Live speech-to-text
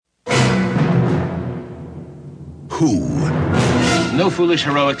Who? No foolish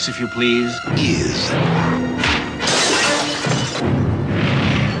heroics, if you please. Is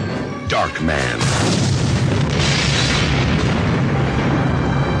Darkman.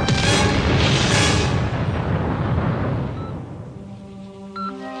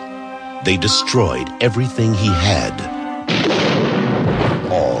 They destroyed everything he had,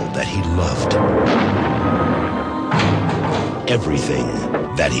 all that he loved, everything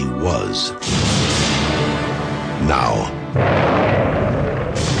that he was. Now,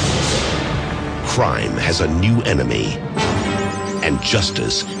 crime has a new enemy, and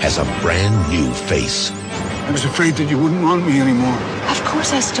justice has a brand new face. I was afraid that you wouldn't want me anymore. Of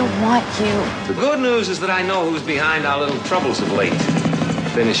course I still want you. The good news is that I know who's behind our little troubles of late.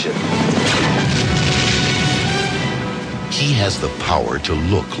 Finish it. He has the power to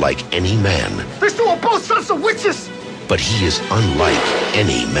look like any man. These two are both sons of witches! But he is unlike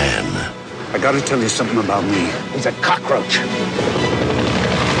any man. I gotta tell you something about me. He's a cockroach. You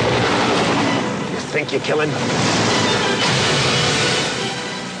think you kill him?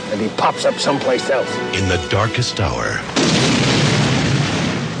 And he pops up someplace else. In the darkest hour,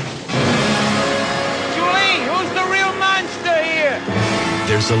 Julie, who's the real monster here?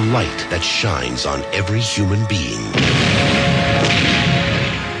 there's a light that shines on every human being.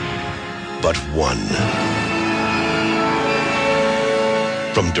 But one.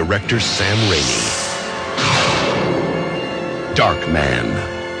 From director Sam Raimi.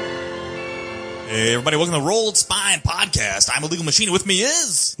 Darkman. Hey, everybody, welcome to Rolled Spine Podcast. I'm a legal machine. With me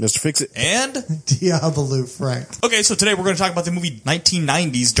is Mr. Fix-It and Diablo Frank. Okay, so today we're going to talk about the movie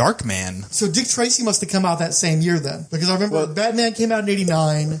 1990's Darkman. So Dick Tracy must have come out that same year then, because I remember Batman came out in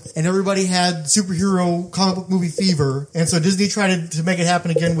 '89, and everybody had superhero comic book movie fever, and so Disney tried to make it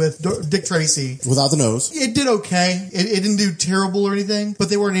happen again with Dick Tracy. without the nose. It did okay. It didn't do terrible or anything, but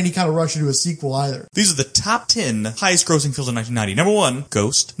they weren't in any kind of rush to do a sequel either. These are the top 10 highest grossing films of 1990. Number 1,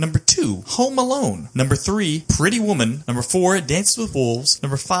 Ghost. Number 2, Home Alone. Number 3, Pretty Woman. Number 4, Dances with Wolves.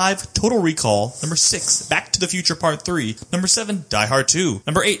 Number 5, Total Recall. Number 6, Back to the Future Part 3. Number 7, Die Hard 2.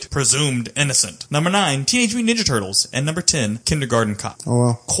 Number 8, Presumed Innocent. Number 9, Teenage Mutant Ninja Turtles. And number 10, Kindergarten Cop. Oh,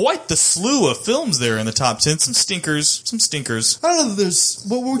 well. Quite the slew of films there in the top 10. Some stinkers. I don't know if there's...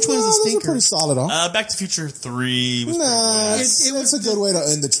 which one is the Those are stinker? pretty solid, huh? Back to the Future 3 was Nah, pretty it's, It was a good way to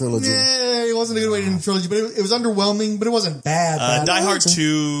end the trilogy. Yeah, it wasn't a good way to end the trilogy, but it was underwhelming, but it wasn't bad. Die Hard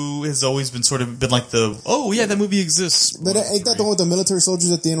 2 has always been sort of been like the, oh yeah, that movie exists. But ain't that the one with the military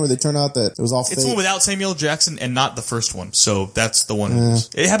soldiers at the end where they turn out that it was all fake? It's the one without Samuel Jackson and not the first one. So that's the one.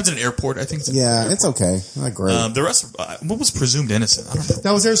 It happens in an airport, I think. It's okay. Not great. The rest, what was Presumed Innocent? I don't know.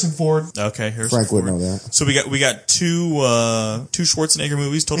 That was Harrison Ford. Okay, Harrison Frank Ford. would know that. So we got two Schwarzenegger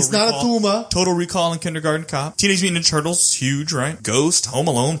movies. Total It's Recall, not a Puma. Total Recall and Kindergarten Cop. Teenage Mutant Ninja Turtles, huge, right? Ghost, Home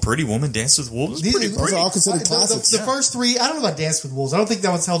Alone, Pretty Woman, Dances with Wolves. Those are all considered The classics. first three, I don't know about Dance with Wolves. I don't think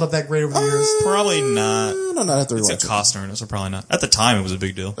that one's held up that great over the years. Probably not. No, not after It's we a watch it. Costner, and so probably not. At the time, it was a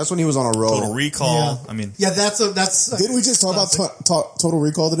big deal. That's when he was on a roll. Total Recall. Yeah. I mean, Yeah, that's Didn't we just talk about Total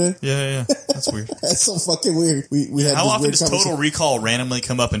Recall today? yeah. That's weird. That's so fucking weird. We had How this often weird does Total conversation. Recall randomly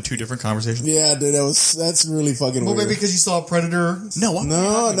come up in two different conversations? Yeah, dude, that's really fucking well, weird. maybe because you saw Predator. No, what?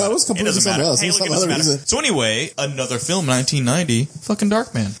 No, it was completely doesn't something matter. else. Hey, It was look, it some doesn't other matter. reason. So anyway, another film, 1990, fucking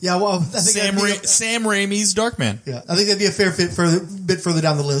Darkman. Yeah, well, I think Sam Raimi's Darkman. Yeah, I think that'd be a fair fit bit further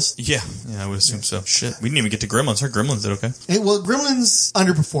down the list. Yeah, I would assume so. Shit, we didn't even get to Gremlins. Her Gremlins did okay. Well, Gremlins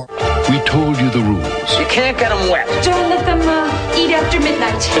underperformed. We told you the rules. You can't get them wet. Don't let them eat after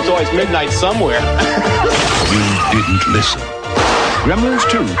midnight. It's always midnight somewhere. You didn't listen. Gremlins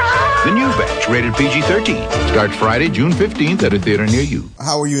 2, the new batch, rated PG-13. Starts Friday, June 15th at a theater near you.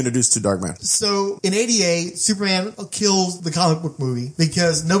 How were you introduced to Darkman? So, in '88, Superman kills the comic book movie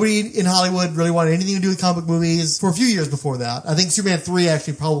because nobody in Hollywood really wanted anything to do with comic book movies for a few years before that. I think Superman 3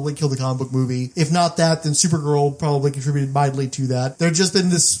 actually probably killed the comic book movie. If not that, then Supergirl probably contributed mightily to that. There had just been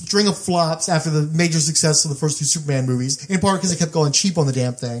this string of flops after the major success of the first two Superman movies, in part because they kept going cheap on the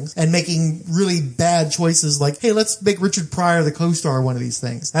damn things and making really bad choices like, hey, let's make Richard Pryor the co-star of one of these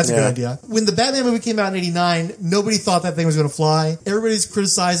things. That's a good idea. When the Batman movie came out in '89, nobody thought that thing was going to fly. Everybody's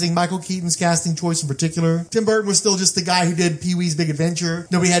criticizing Michael Keaton's casting choice in particular. Tim Burton was still just the guy who did Pee-wee's Big Adventure.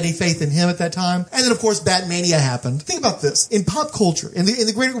 Nobody had any faith in him at that time. And then, of course, Batmania happened. Think about this. In pop culture, in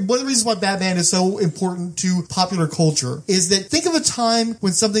the great, one of the reasons why Batman is so important to popular culture is that think of a time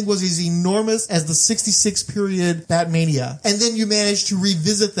when something was as enormous as the '66 period Batmania. And then you managed to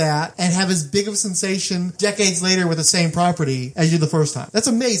revisit that and have as big of a sensation decades later with the same property as you the first time. That's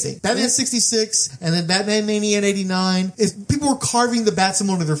amazing. Batman 66 and then Batman Mania in 89. People were carving the bat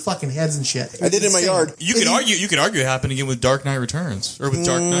symbol into their fucking heads and shit. I did it in my yard. You could argue it happened again with Dark Knight Returns or with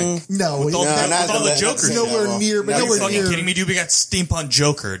Dark Knight. No, with all the Jokers. Nowhere near. But Are you nowhere fucking near. kidding me, dude? We got Steampunk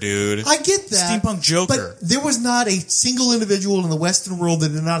Joker, dude. I get that. Steampunk Joker. But there was not a single individual in the Western world that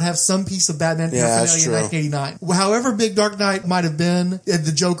did not have some piece of Batman paraphernalia in 1989. However big Dark Knight might have been,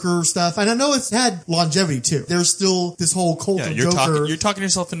 the Joker stuff, and I know it's had longevity too. There's still this whole cult of Joker. You're talking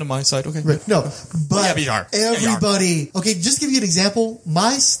yourself into my side. Okay. Right. No, but you are. everybody. Okay, just to give you an example.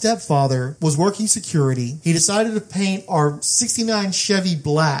 My stepfather was working security. He decided to paint our 69 Chevy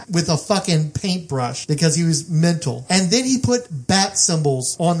black with a fucking paintbrush because he was mental. And then he put bat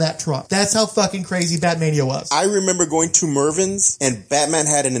symbols on that truck. That's how fucking crazy Batmania was. I remember going to Mervyn's and Batman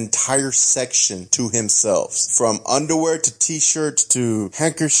had an entire section to himself. From underwear to t-shirts to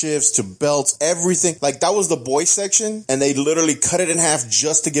handkerchiefs to belts, everything. Like that was the boy section and they literally cut it in half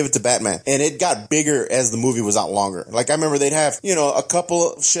just to give it to Batman. And it got bigger as the movie was out longer. Like I remember they'd have, a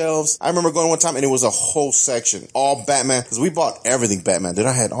couple of shelves. I remember going one time and it was a whole section. All Batman. Because we bought everything Batman. Dude,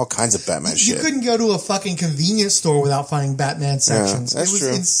 I had all kinds of Batman shit. You couldn't go to a fucking convenience store without finding Batman sections. Yeah, that's it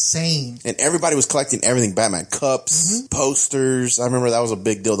was insane. And everybody was collecting everything Batman. Cups, posters. I remember that was a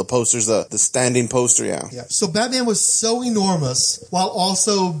big deal. The posters, the standing poster, yeah. So Batman was so enormous while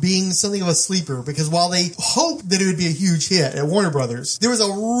also being something of a sleeper because while they hoped that it would be a huge hit at Warner Brothers, there was a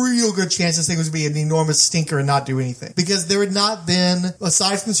real good chance this thing was going to be an enormous stinker and not do anything. Because there had not been,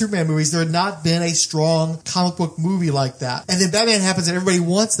 aside from the Superman movies, there had not been a strong comic book movie like that. And then Batman happens and everybody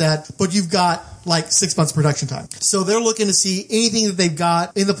wants that, but you've got like 6 months production time. So they're looking to see anything that they've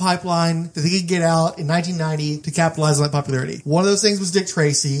got in the pipeline that they could get out in 1990 to capitalize on that popularity. One of those things was Dick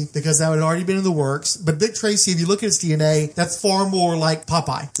Tracy because that had already been in the works. But Dick Tracy, if you look at his DNA, that's far more like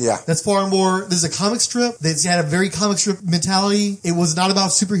Popeye. Yeah. That's far more, this is a comic strip that had a very comic strip mentality. It was not about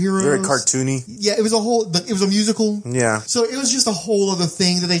superheroes. Very cartoony. Yeah, it was a musical. Yeah. So it was just a whole other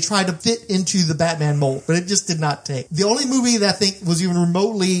thing that they tried to fit into the Batman mold, but it just did not take. The only movie that I think was even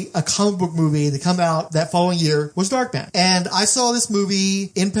remotely a comic book movie that come out that following year was Darkman. And I saw this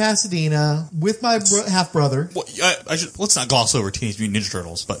movie in Pasadena with my half-brother. Well, let's not gloss over Teenage Mutant Ninja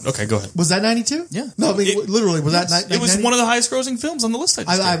Turtles, but okay, go ahead. Was that 92? Yeah. No, I mean, literally, was that 90? It was one of the highest grossing films on the list.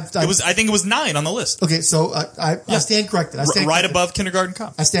 I think it was 9 on the list. Okay, so I stand corrected. Right above Kindergarten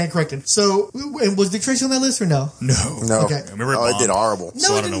Cop. I stand corrected. So, and was Dick Tracy on that list or no? No. Okay. It did horrible.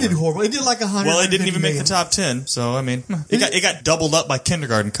 No, it didn't do horrible. It did like 100. Well, it didn't even make the top 10. So, I mean, it got doubled up by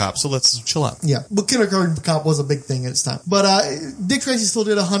Kindergarten Cop. So let's chill out. Yeah. But Kindergarten Cop was a big thing at its time. But Dick Tracy still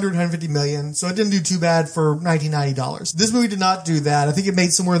did 150 million, so it didn't do too bad for $1990. This movie did not do that. I think it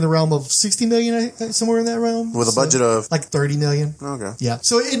made somewhere in the realm of 60 million, somewhere in that realm. With a budget of like 30 million. Okay. Yeah.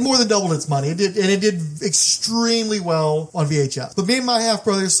 So it more than doubled its money. It did extremely well on VHS. But me and my half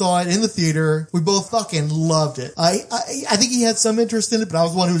brother saw it in the theater. We both fucking loved it. I think he had some interest in it, but I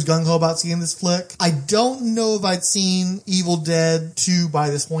was the one who was gung ho about seeing this flick. I don't know if I'd seen Evil Dead 2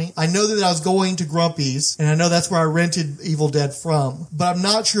 by this point. I know that I was going to Grumpy's, and I know that's where I rented Evil Dead from, but I'm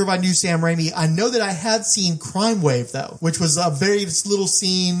not sure if I knew Sam Raimi. I know that I had seen Crime Wave, though, which was a very little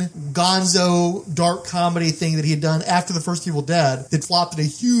scene, gonzo, dark comedy thing that he had done after the first Evil Dead that flopped in a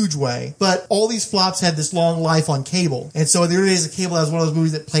huge way. But all these flops had this long life on cable. And so in the early days of cable, that was one of those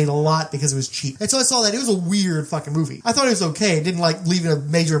movies that played a lot because it was cheap. And so I saw that. It was a weird fucking movie. I thought it was okay. It didn't leave a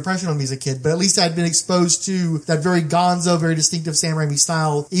major impression on me as a kid, but at least I'd been exposed to that very gonzo, very distinctive Sam Raimi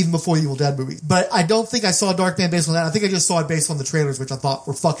style even before the Evil Dead movies. But I don't think I saw Darkman based on that. I think I just saw it based on the trailers, which I thought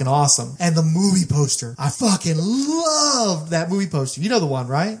were fucking awesome. And the movie poster. I fucking loved that movie poster. You know the one,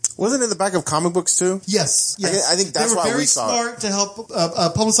 right? Wasn't it in the back of comic books too? Yes. I think that's why we saw it. They were very smart to help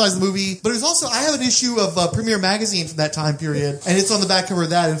publicize the movie. But it was also, I have an issue of Premiere Magazine from that time period, and it's on the back cover of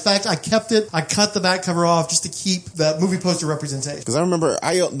that. In fact, I kept it. I cut the back cover off just to keep the movie poster representation. Because I remember,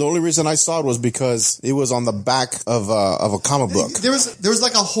 the only reason I saw it was because it was on the back of a comic book. There was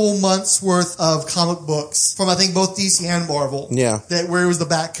like a whole month's worth of comic books from I think both DC and Marvel. Yeah. Where it was the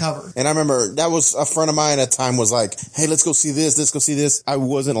back cover. And I remember that was a friend of mine at the time was like, hey, let's go see this. Let's go see this. I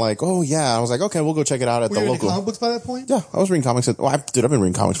wasn't like, oh yeah. I was like, okay, we'll go check it out at the local. Were you into comic books by that point? Yeah, I was reading comics. I've been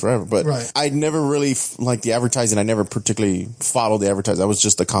reading comics forever, but right. I never really liked the advertising. I never particularly followed the advertising. I was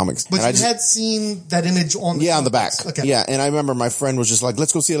just the comics. But you had seen that image on the on the back. Okay. Yeah, and I remember my friend was just like,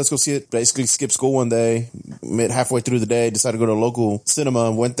 let's go see it. Basically skipped school one day, halfway through the day, decided to go to a local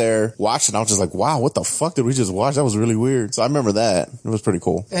cinema, went there, watched it, and I was just like, wow, what the fuck did we just watch? That was really weird. So I remember that. It was pretty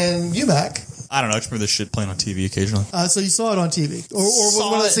cool. And you, Mac? I don't know. I just remember this shit playing on TV occasionally. So you saw it on TV? Or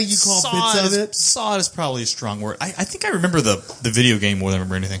one of those things you call bits of it? Saw it is probably a strong word. I think I remember the video game more than I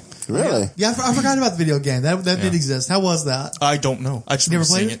remember anything. Really? Yeah, I forgot about the video game. That did exist. How was that? I don't know. I just Never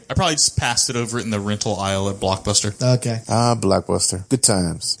remember seeing played it. I probably just passed it over in the rental aisle at Blockbuster. Okay. Blockbuster. Good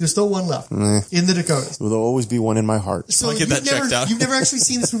times. There's still one left in the Dakotas. There'll always be one in my heart. So I'll get that checked out. You've never actually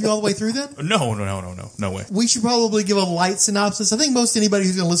seen this movie all the way through then? No way. We should probably give a light synopsis. I think most anybody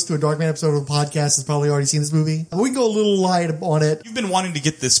who's going to listen to a Darkman episode of the podcast has probably already seen this movie. We can go a little light on it. You've been wanting to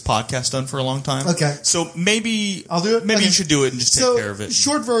get this podcast done for a long time. Okay. So maybe I'll do it. Maybe Okay. you should do it and just take care of it.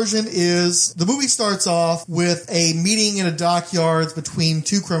 Short version is the movie starts off with a meeting in a dockyards between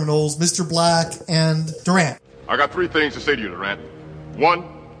two criminals, Mr. Black and Durant. I got 3 things to say to you, Durant. 1,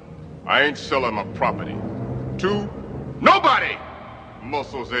 I ain't selling my property. 2, nobody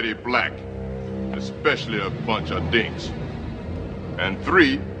muscles Eddie Black, especially a bunch of dinks. And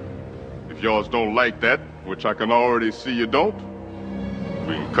 3, if yours don't like that, which I can already see you don't,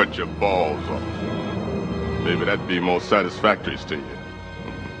 we can cut your balls off. Maybe that'd be more satisfactory to you.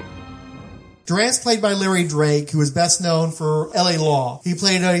 Durant's played by Larry Drake, who is best known for LA Law. He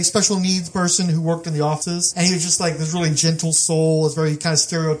played a special needs person who worked in the offices, and he was just like this really gentle soul, this very kind of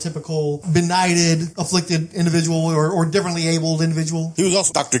stereotypical, benighted, afflicted individual or differently abled individual. He was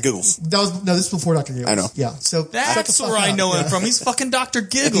also Dr. Giggles. This is before Dr. Giggles. I know. Yeah. So That's where I know him from. He's fucking Dr.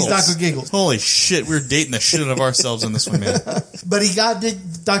 Giggles. He's Dr. Giggles. Holy shit, we're dating the shit out of ourselves in this one, man. But he got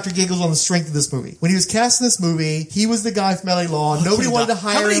Dr. Giggles on the strength of this movie. When he was cast in this movie, he was the guy from LA Law. Nobody wanted to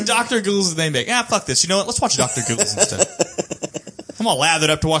hire him. How many Dr. Giggles did they make? Fuck this. You know what? Let's watch Dr. Giggles instead. I'm all lathered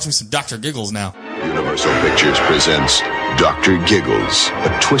up to watch me some Dr. Giggles now. Universal Pictures presents Dr. Giggles,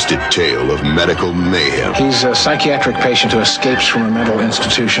 a twisted tale of medical mayhem. He's a psychiatric patient who escapes from a mental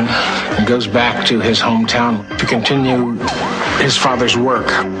institution and goes back to his hometown to continue his father's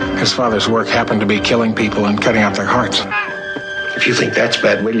work. His father's work happened to be killing people and cutting out their hearts. If you think that's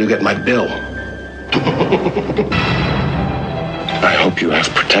bad, wait till you get my bill. I hope you have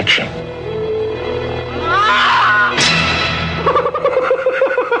protection.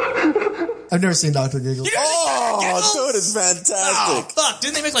 I've never seen Dr. Giggles. Oh, dude, it's fantastic. Oh, fuck.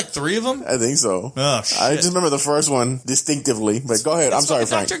 Didn't they make like 3 of them? I think so. Oh, shit. I just remember the first one distinctively. But go ahead. I'm sorry,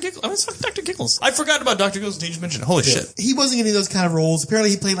 Frank. Dr. Giggles. I mean, it's fucking Dr. Giggles. I forgot about Dr. Giggles until you just mentioned it. Holy shit. He wasn't getting those kind of roles. Apparently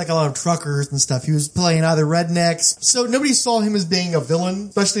he played like a lot of truckers and stuff. He was playing either rednecks. So nobody saw him as being a villain,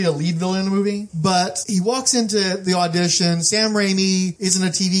 especially a lead villain in the movie. But he walks into the audition. Sam Raimi isn't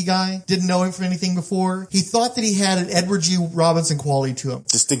a TV guy. Didn't know him from anything before. He thought that he had an Edward G. Robinson quality to him.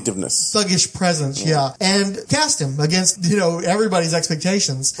 Distinctiveness. Thuggish presence, yeah. And cast him against, everybody's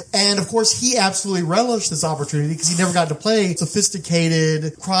expectations. And of course, he absolutely relished this opportunity because he never got to play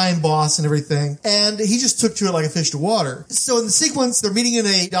sophisticated crime boss and everything. And he just took to it like a fish to water. So in the sequence, they're meeting in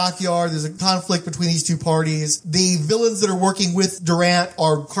a dockyard. There's a conflict between these two parties. The villains that are working with Durant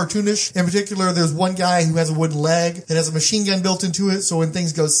are cartoonish. In particular, there's one guy who has a wooden leg that has a machine gun built into it. So when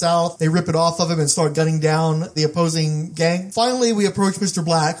things go south, they rip it off of him and start gunning down the opposing gang. Finally, we approach Mr.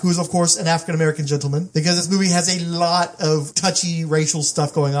 Black, who is of course an African-American gentleman, because this movie has a lot of touchy racial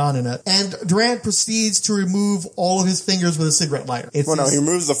stuff going on in it. And Durant proceeds to remove all of his fingers with a cigarette lighter. He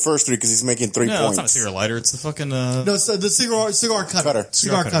removes the first 3 because he's making 3 points. No, it's not a cigarette lighter. It's the fucking... No, it's the cigar cutter.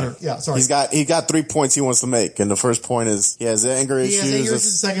 Cigar cutter. Yeah, sorry. He got 3 points he wants to make. And the first point is he has anger issues. He has anger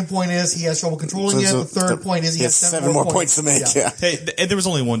issues. The second point is he has trouble controlling it. The third point is he has 7 more points to make. Yeah. Hey, and there was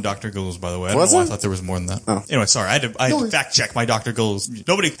only one Dr. Giggles, by the way. I thought there was more than that. Oh. Anyway, sorry. I had to fact check my Dr. Giggles.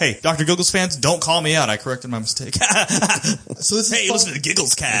 Hey, Dr. Giggles fans, don't call me out. I corrected my mistake. So this is listen to the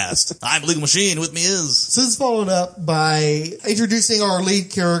Giggles cast. I'm Legal Machine. With me is... So this is followed up by introducing our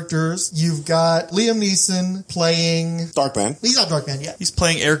lead characters. You've got Liam Neeson playing... Darkman. He's not Darkman yet. He's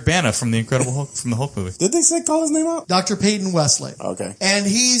playing Eric Bana from the Incredible Hulk, from the Hulk movie. Did they call his name out? Dr. Peyton Wesley. Okay. And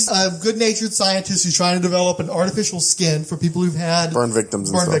he's a good-natured scientist who's trying to develop an artificial skin for people who've had... Burn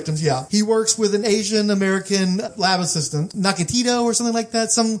victims, yeah. He works with an Asian-American lab assistant, Nakatito or something like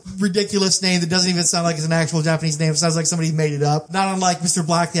that. Some ridiculous name that doesn't even sound like it's an actual Japanese name. It sounds like somebody made it up. Not unlike Mr.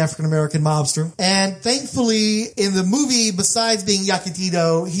 Black, the African-American mobster. And thankfully, in the movie, besides being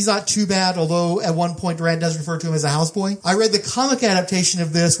Yakatito, he's not too bad, although at one point Durant does refer to him as a houseboy. I read the comic adaptation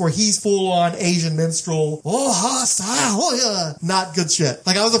of this where he's full-on Asian minstrel. Not good shit.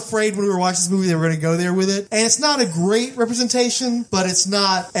 Like, I was afraid when we were watching this movie they were going to go there with it. And it's not a great representation, but it's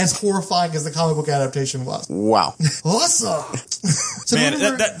not as horrifying as the comic book adaptation was. Wow. Awesome. So man,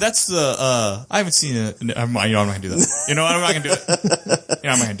 that's the, I haven't seen it. I'm not going to do that. I'm not going to do it.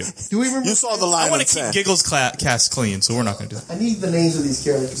 I'm not going to do it. Do we remember? You saw the line. I want to keep Giggles cast clean, so we're not going to do that. I need the names of these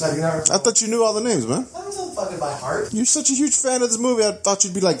characters. I thought you knew all the names, man. I don't know fucking by heart. You're such a huge fan of this movie. I thought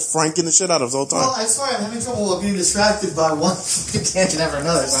you'd be like franking the shit out of it the whole time. Well, I'm sorry, I'm having trouble being distracted by one tangent after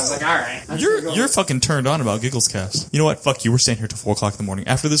another. So I was like, all right. You're fucking turned on about Giggles Cast. You know what? Fuck you. We're staying here till 4 o'clock in the morning.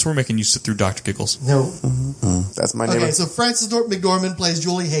 After this, we're making you sit through Dr. Giggles. No. That's my name. Okay, so Frances McDormand plays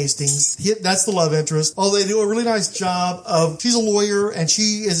Julie Hastings. That's the love interest. Oh, they do a really nice job of, she's a lawyer, and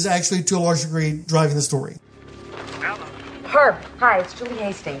she is actually, to a large degree, driving the story. Herb, hi, it's Julie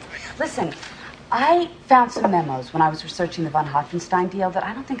Hastings. Listen, I found some memos when I was researching the von Hoffenstein deal that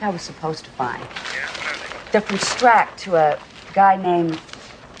I don't think I was supposed to find. They're from Strack to a guy named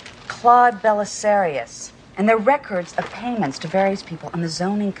Claude Belisarius, and they're records of payments to various people on the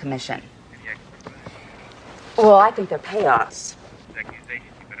zoning commission. Well, I think they're payoffs.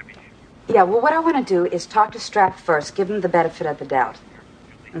 Yeah, well, what I want to do is talk to Strack first, give him the benefit of the doubt.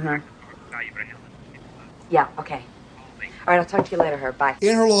 Yeah, okay. All right, I'll talk to you later, Herb. Bye.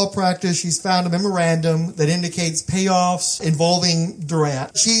 In her law practice, she's found a memorandum that indicates payoffs involving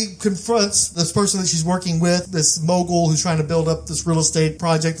Durant. She confronts this person that she's working with, this mogul who's trying to build up this real estate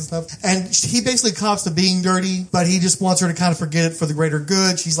project and stuff. And he basically cops to being dirty, but he just wants her to kind of forget it for the greater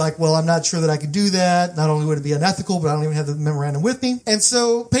good. She's like, well, I'm not sure that I could do that. Not only would it be unethical, but I don't even have the memorandum with me. And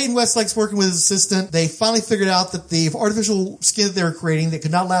so Peyton Westlake's working with his assistant. They finally figured out that the artificial skin that they were creating that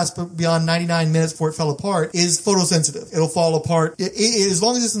could not last beyond 99 minutes before it fell apart is photosensitive. It'll fall apart. As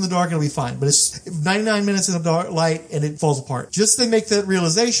long as it's in the dark, it'll be fine. But it's 99 minutes in the dark light and it falls apart. Just to make that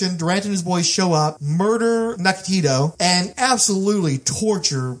realization, Durant and his boys show up, murder Nakatito, and absolutely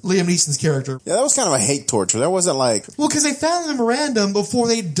torture Liam Neeson's character. Yeah, that was kind of a hate torture. That wasn't like... Well, because they found the memorandum before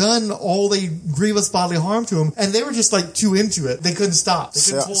they'd done all the grievous bodily harm to him, and they were just like too into it. They couldn't stop. They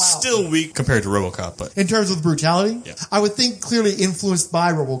couldn't pull out. Still weak compared to RoboCop, but... In terms of brutality? Yeah. I would think clearly influenced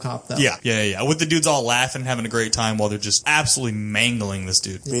by RoboCop, though. Yeah. With the dudes all laughing and having a great time while they're just absolutely mangling this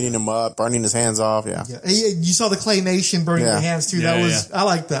dude. Beating him up, burning his hands off, yeah. You saw the claymation burning the hands, too. I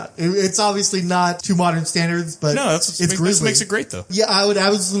like that. It's obviously not to modern standards, but it's grisly. This makes it great, though. Yeah, I would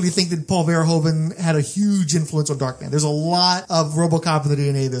absolutely think that Paul Verhoeven had a huge influence on Darkman. There's a lot of RoboCop in the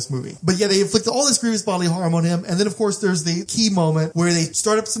DNA of this movie. But yeah, they inflict all this grievous bodily harm on him, and then, of course, there's the key moment where they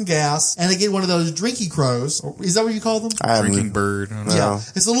start up some gas, and they get one of those drinky crows. Is that what you call them? Drinking bird. I don't know. Yeah.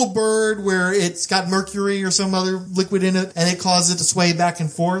 It's a little bird where it's got mercury or some other liquid in it, and it causes it to sway back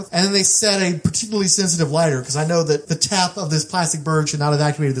and forth. And then they set a particularly sensitive lighter, because I know that the tap of this plastic bird should not have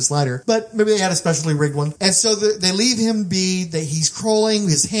activated this lighter, but maybe they had a specially rigged one. And so they leave him be. He's crawling,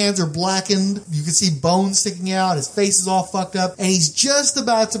 his hands are blackened, you can see bones sticking out, his face is all fucked up, and he's just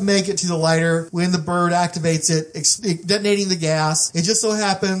about to make it to the lighter when the bird activates it, detonating the gas. It just so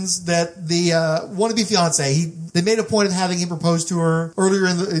happens that the wannabe fiance, they made a point of having him propose to her earlier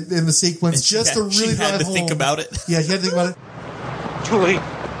in the sequence, just to really drive home. She had to think about it. Yeah, she had to think about it. Julie,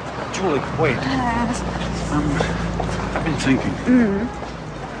 wait. I've been thinking.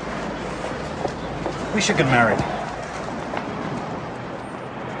 We should get married.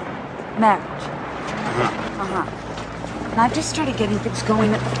 Marriage. And I've just started getting things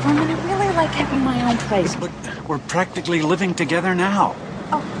going at the firm, and I really like having my own place. But we're practically living together now.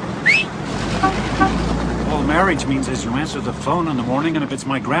 All marriage means is you answer the phone in the morning, and if it's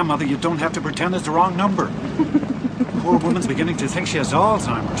my grandmother, you don't have to pretend it's the wrong number. The poor woman's beginning to think she has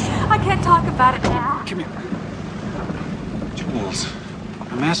Alzheimer's. I can't talk about it now. Come here. Jules,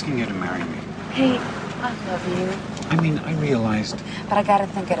 I'm asking you to marry me. Hey, I love you. I mean, I realized... But I gotta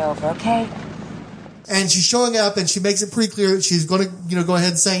think it over, okay? And she's showing up, and she makes it pretty clear that she's going to, go ahead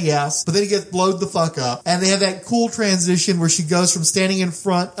and say yes. But then he gets blowed the fuck up. And they have that cool transition where she goes from standing in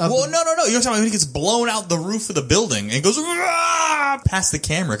front of... Well, no. You're talking about when he gets blown out the roof of the building and goes past the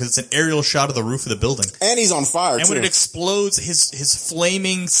camera because it's an aerial shot of the roof of the building. And he's on fire, And when it explodes, his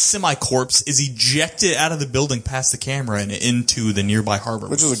flaming semi-corpse is ejected out of the building past the camera and into the nearby harbor.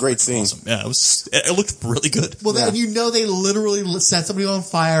 Which was a great scene. Awesome. Yeah, it looked really good. Well, then they literally set somebody on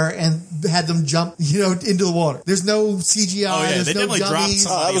fire and had them jump, into the water. There's no CGI. Oh, yeah. There's They no definitely dropped dummies.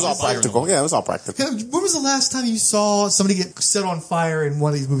 somebody. That was all practical. Yeah, it was all practical. When was the last time you saw somebody get set on fire in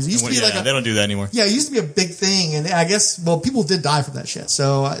one of these movies? It used to be they don't do that anymore. Yeah, it used to be a big thing, and I guess, people did die from that shit,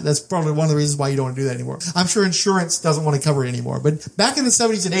 so that's probably one of the reasons why you don't want to do that anymore. I'm sure insurance doesn't want to cover it anymore, but back in the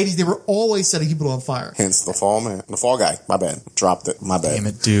 70s and 80s, they were always setting people on fire. Hence the Fall Man. The Fall Guy. My bad. Dropped it. My bad. Damn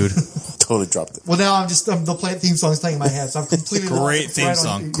it, dude. totally dropped it. Well, now I'm the theme song is playing in my head, so I'm completely Great theme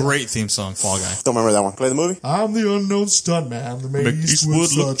song. Great theme song, Fall Guy. Don't remember that one. Play the movie? I'm the unknown stuntman that made Eastwood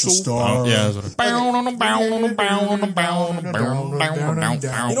such a star. Yeah. You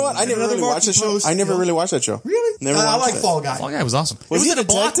know what? I never really watched that show. I never really watched that show. Really? Never I watched like it. Fall Guy. Fall Guy was awesome. Was he it in a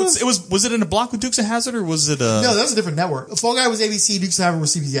block? detective? Was it in a block with Dukes of Hazzard, or was it a? No, that was a different network. Fall Guy was ABC, Dukes of Hazzard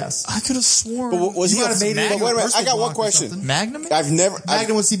was CBS. I could have sworn. But was You he might have made it. But wait a minute. I got one question. Magnum?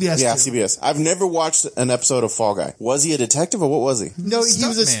 Magnum was CBS. Yeah, too. CBS. I've never watched an episode of Fall Guy. Was he a detective or what was he? No, he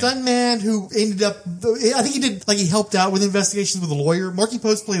was a stuntman who ended up. I think he helped out with investigations with a lawyer. Marky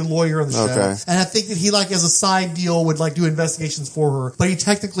Post played a lawyer on the show, Okay. and I think that he as a side deal would do investigations for her. But he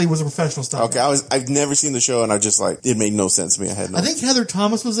technically was a professional stuntman. Okay, I've never seen the show and I just it made no sense to me. I had no. I think Heather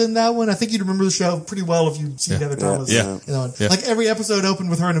Thomas was in that one. I think you'd remember the show pretty well if you'd seen Heather Thomas. Yeah. Like every episode opened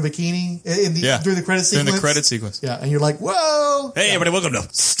with her in a bikini during the credit sequence. During the credit sequence. Yeah, and you're like, whoa! Hey, everybody, welcome to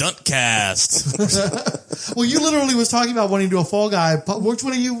Stuntcast. Well, you literally was talking about wanting to do a Fall Guy. Which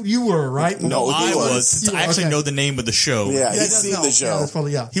one of you were, right? No, I was. I actually know the name of the show. Yeah, he's seen the show. Yeah, that's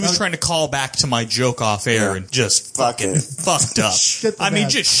probably, He was trying to call back to my joke off air and just fucking fucked up.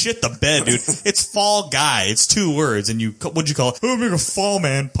 Just shit the bed, dude. It's Fall Guy. It's 2 words, and what'd you call it? Oh, make a Fall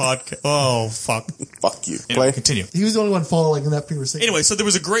Man podcast. Oh, fuck. Fuck you. Anyway, continue. He was the only one falling in that conversation. Anyway, so there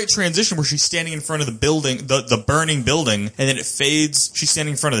was a great transition where she's standing in front of the building, the burning building, and then it fades. She's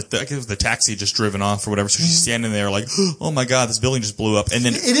standing in front of the taxi just driven off or whatever. So she's standing there like, oh my god, this building just blew up. And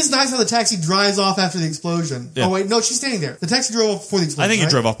then it is nice how the taxi drives off after the explosion. Yeah. Oh wait, no, she's standing there. The taxi drove off before the explosion. I think it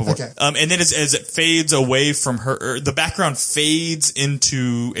drove off before. Okay. And then as it fades away from her, the background fades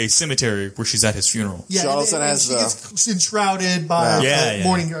into a cemetery where she's at his funeral. Yeah, and she gets enshrouded by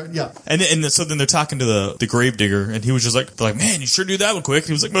mourning. Yeah. So then they're talking to the gravedigger, and he was just like, man, you sure do that one quick.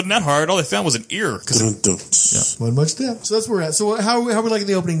 He was like, but not hard. All they found was an ear. Wasn't much depth. So that's where we're at. So how are we liking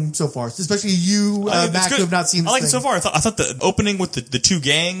the opening so far? Especially you, Mac, who have not seen this I like it so far. I thought the opening with the 2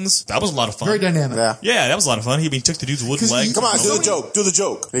 gangs, that was a lot of fun. Very dynamic. Yeah, that was a lot of fun. He took the dude's wooden leg. Come on, do the joke. Do the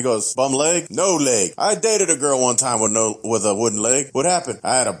joke. He goes, bum leg, no leg. I dated a girl one time with a wooden leg. What happened?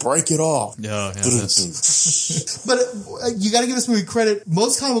 I had to break it off. Yeah. But you got to give this movie credit.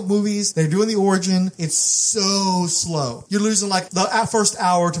 Most comic book movies, they're doing the origin. It's so slow. You're losing the first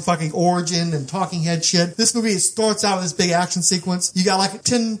hour to fucking origin and talking head shit. This movie, it starts out with this big action sequence. You got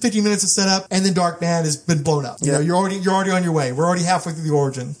 10, 15 minutes of setup, and then Dark Man has been blown up. You know, you're already on your way. We're already halfway through the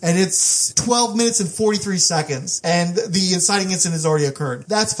origin, and it's 12 minutes and 43 seconds, and the inciting incident has already occurred.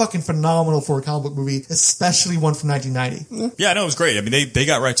 That's fucking phenomenal for a comic book movie, especially one from 1990. Yeah, no, it was great. I mean, they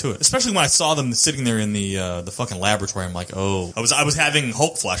got right to it. Especially when I saw them sitting there in the fucking laboratory. I'm like, oh, I was having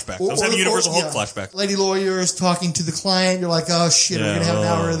Hulk flashbacks. I was having Universal Hulk flashbacks. Lady Lawyer is talking to the client. You're like, oh shit, we're gonna have an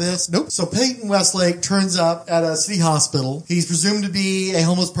hour of this. Nope. So Peyton Westlake turns up at a city hospital. He's presumed to be a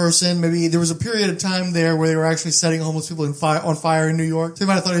homeless person. Maybe there was a period of time there where they were actually setting homeless people on fire in New York. So you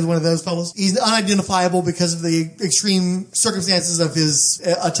might have thought he was one of those fellows. He's unidentifiable because of the extreme circumstances of his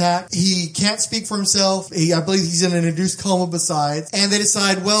attack. He can't speak for himself. I believe he's in an induced coma besides. And they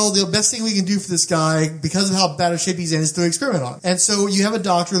decide, well, the best thing we can do for this guy, because of how bad a shape he's in, is to experiment on him. And so you have a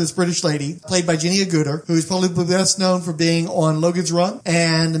doctor, this British lady, played by Ginny Agutter, who is probably best known for being on Logan's Run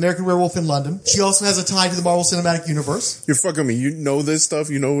and American Werewolf in London. She also has a tie to the Marvel Cinematic Universe. You're fucking me. You know this stuff?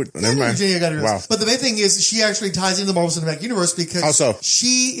 You know it? Never mind. Ginny Agutter. Wow. But the main thing is she actually ties into the Marvel Cinematic Universe because how so?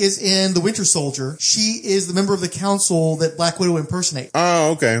 She is in The Winter Soldier. She is the member of the council that Black Widow impersonates.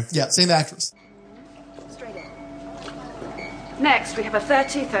 Oh, okay. Yeah, same actress. Next, we have a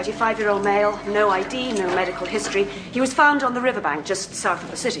 35-year-old male, no ID, no medical history. He was found on the riverbank just south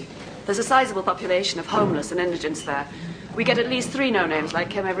of the city. There's a sizable population of homeless and indigents there. We get at least 3 no-names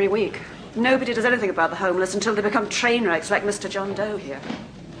like him every week. Nobody does anything about the homeless until they become train wrecks like Mr. John Doe here.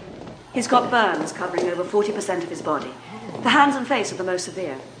 He's got burns covering over 40% of his body. The hands and face are the most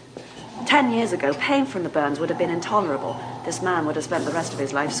severe. 10 years ago, pain from the burns would have been intolerable. This man would have spent the rest of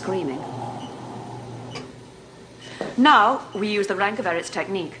his life screaming. Now, we use the Rank-of-Eretz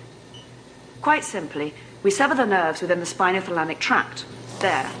technique. Quite simply, we sever the nerves within the spinothalamic tract,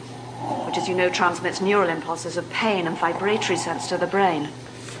 there, which, as you know, transmits neural impulses of pain and vibratory sense to the brain.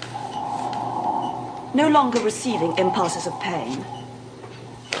 No longer receiving impulses of pain,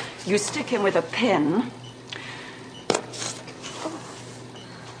 you stick him with a pin,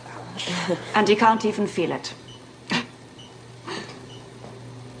 and he can't even feel it.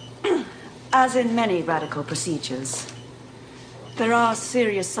 As in many radical procedures, there are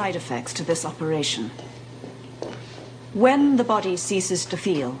serious side effects to this operation. When the body ceases to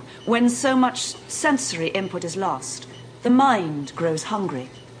feel, when so much sensory input is lost, the mind grows hungry.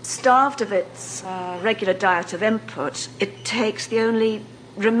 Starved of its regular diet of input, it takes the only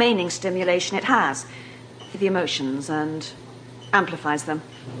remaining stimulation it has, the emotions, and amplifies them,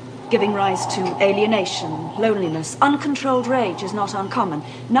 giving rise to alienation, loneliness. Uncontrolled rage is not uncommon.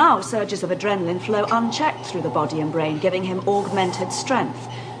 Now surges of adrenaline flow unchecked through the body and brain, giving him augmented strength,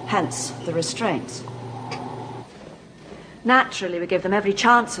 hence the restraints. Naturally, we give them every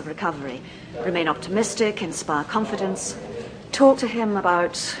chance of recovery, remain optimistic, inspire confidence, talk to him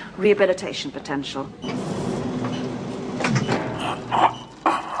about rehabilitation potential.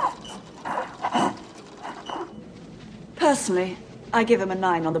 Personally, I give him a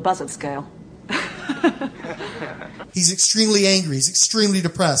 9 on the Buzzard scale. He's extremely angry. He's extremely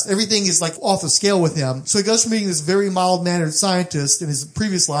depressed. Everything is like off the scale with him. So he goes from being this very mild-mannered scientist in his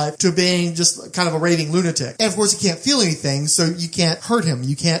previous life to being just kind of a raving lunatic. And of course, he can't feel anything, so you can't hurt him.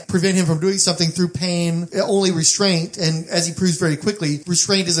 You can't prevent him from doing something through pain, only restraint. And as he proves very quickly,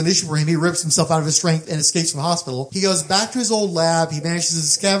 restraint is an issue for him. He rips himself out of his strength and escapes from the hospital. He goes back to his old lab. He manages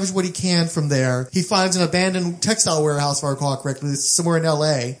to scavenge what he can from there. He finds an abandoned textile warehouse, if I recall correctly. It's somewhere in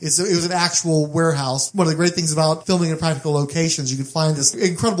L.A. It was an actual warehouse. One of the great things about filming in practical locations, you can find this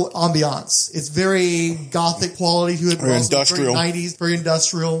incredible ambiance. It's very gothic quality to it. Very industrial. Very 90s, very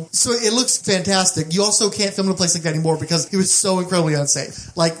industrial. So it looks fantastic. You also can't film in a place like that anymore because it was so incredibly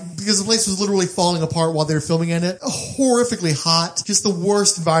unsafe. Because the place was literally falling apart while they were filming in it. Horrifically hot. Just the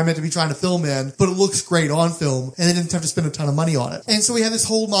worst environment to be trying to film in, but it looks great on film, and they didn't have to spend a ton of money on it. And so we have this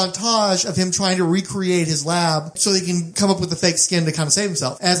whole montage of him trying to recreate his lab so they can come up with the fake skin to kind of save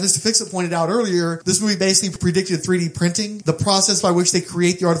himself. As Mr. Fixit pointed out earlier, this movie basically predicted 3D printing. The process by which they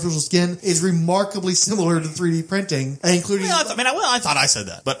create the artificial skin is remarkably similar to 3D printing, including... I thought I said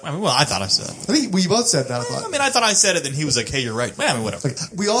that, but I thought I said it. I think we both said that, I thought. I thought I said it, and he was like, hey, you're right. Whatever. Okay.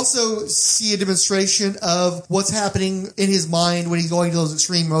 We also see a demonstration of what's happening in his mind when he's going to those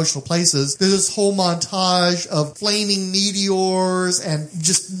extreme emotional places. There's this whole montage of flaming meteors and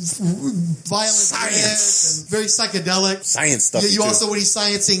just violent science and very psychedelic science stuff. You also, when he's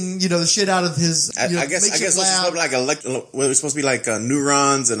sciencing, the shit out of his, I guess it's supposed to be like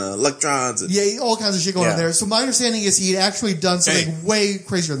neurons and electrons. And all kinds of shit going on there. So my understanding is he had actually done something way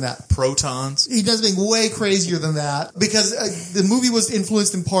crazier than that. Protons. He does something way crazier than that because the movie was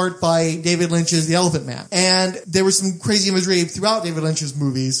influenced in part by David Lynch's The Elephant Man. And there was some crazy imagery throughout David Lynch's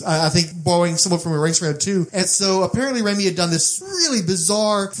movies. I think borrowing somewhat from Eraserhead too. And so apparently Raimi had done this really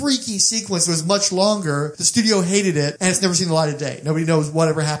bizarre, freaky sequence that was much longer. The studio hated it, and it's never seen the light of day. Nobody knows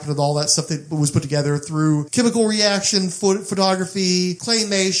whatever happened with all that stuff that was put together through chemical reaction, photography,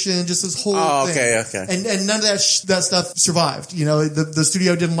 claymation, just this whole thing. Okay. And none of that stuff survived. The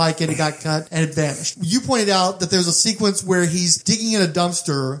studio didn't like it. It got cut and it vanished. You pointed out that there's a sequence where he's digging in a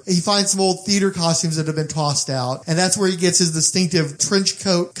dumpster. He finds some old theater costumes that have been tossed out, and that's where he gets his distinctive trench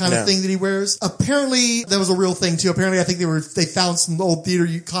coat kind of thing that he wears. Apparently, that was a real thing too. Apparently, I think they found some old theater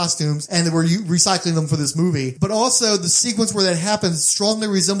costumes and they were recycling them for this movie. But also, the sequence where that happens strongly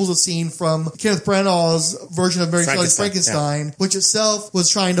resembles a scene from Kenneth Branagh's version of Mary Shelley's Frankenstein, which itself was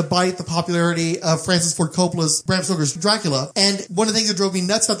trying to bite the popularity of Francis Ford Coppola's Bram Stoker's Dracula. And one of the things that drove me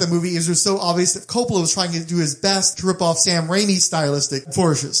nuts about that movie is it was so obvious that Coppola was trying to do his best to rip off Sam Raimi's stylistic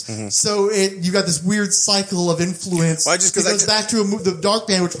flourishes. Mm-hmm. So you got this weird cycle of influence. Well, it goes back to The Dark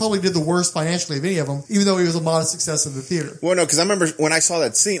Man, which probably did the worst financially of any of them, even though he was a modest success in the theater. Well, no, because I remember when I saw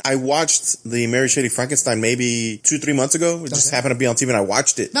that scene, I watched the Mary Shelley Frankenstein maybe 2-3 months ago. It just happened to be on TV and I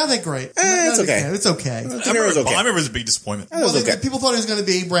watched it. Not that great. It's okay. It's okay. I remember it was a big disappointment. People thought it was going to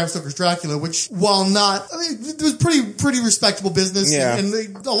be Bram Stoker's Dracula, which, while not, it was pretty respectable business. Yeah. And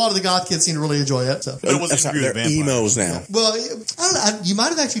a lot of the goth kids seemed to really enjoy it. So. But it wasn't they're emos now. Well, I don't know. You might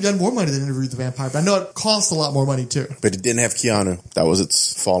have actually done more money than Interview with the Vampire, but I know it cost a lot more money too. But it didn't have Keanu. That was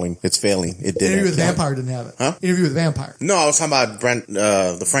its failing. It didn't. Interview with the Vampire didn't have it. Huh? Interview with the Vampire. No, I was talking about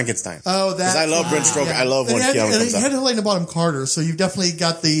the Frankenstein. Oh, that. Because I love Brent Stoker. I love when Keanu comes out. It had Helena Bonham Carter, so you've definitely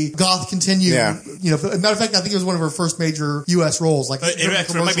got the goth continuum. Yeah. As a matter of fact, I think it was one of her first major U.S. roles. Like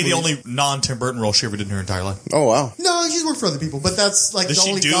it might be the only non-Tim Burton role she ever did in her entire life. Oh, wow. No, she's worked for other people, but that's like Does the she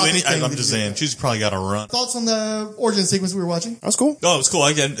only do gothic any? thing. I'm just saying, she's probably got a run. Thoughts on the origin sequence we were watching? That was cool. Oh, it was cool.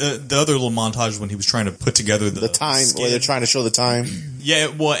 Again, the other little montage when he was trying to put together the time, skin. where they're trying to show the time.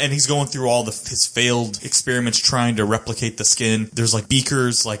 Yeah, well, and he's going through all his failed experiments trying to replicate the skin. There's like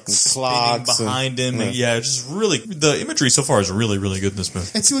beakers, like spinning behind him. And, just really, the imagery so far is really, really good in this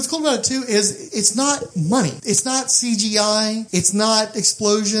movie. And see, what's cool about it too is it's not money. It's not CGI. It's not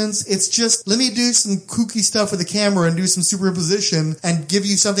explosions. It's just, let me do some kooky stuff with the camera and do some superimposition and give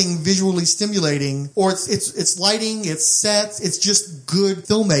you something visually stimulating. Or it's lighting, it's sets, it's just good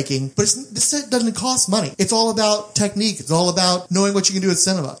filmmaking. But this set doesn't cost money. It's all about technique. It's all about knowing what you can do at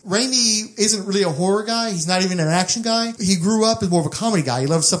cinema. Raimi isn't really a horror guy. He's not even an action guy. He grew up as more of a comedy guy. He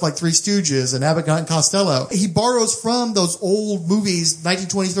loved stuff like Three Stooges and Abbott and Costello. He borrows from those old movies,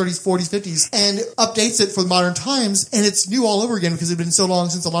 1920s, 30s, 40s, 50s, and updates it for modern times, and it's new all over again because it's been so long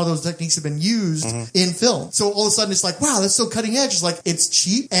since a lot of those techniques have been used in film. So all of a sudden it's like, wow, that's so cutting edge. It's like, it's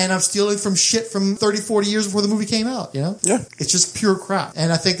cheap, and I'm stealing from shit from 30, 40 years before the movie came out, you know? Yeah. It's just pure crap.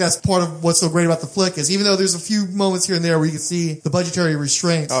 And I think that's part of what's so great about the flick is even though there's a few moments here and there where you can see the budgetary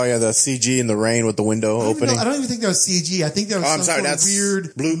restraints. Oh yeah, the CG in the rain with the window opening. I don't even think that was CG. I think that was that's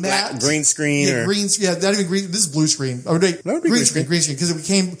weird blue, black, green screen. Yeah, not even green. This is blue screen. Oh, wait, green screen, because it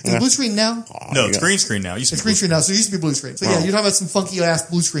became blue screen now. No, it's green screen now. It's green screen now, so it used to be blue screen. So yeah, you're talking about some funky ass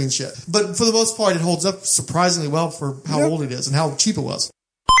blue screen shit. But for the most part, it holds up surprisingly well for how old it is and how cheap it was.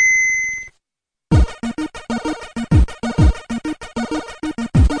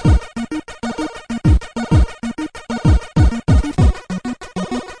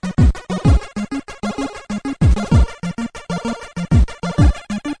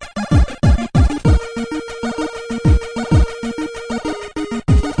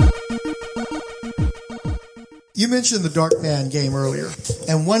 You mentioned the Darkman game earlier,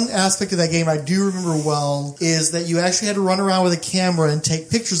 and one aspect of that game I do remember well is that you actually had to run around with a camera and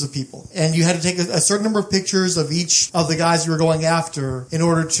take pictures of people, and you had to take a certain number of pictures of each of the guys you were going after in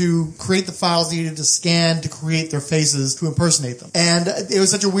order to create the files needed to scan to create their faces to impersonate them. And it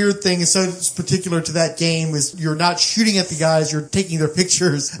was such a weird thing, and so particular to that game is you're not shooting at the guys, you're taking their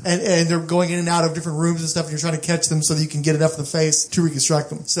pictures, and they're going in and out of different rooms and stuff, and you're trying to catch them so that you can get enough of the face to reconstruct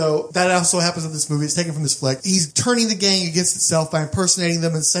them. So that also happens in this movie. It's taken from this flick. He's turning the gang against itself by impersonating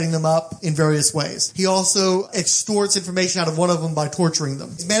them and setting them up in various ways. He also extorts information out of one of them by torturing them.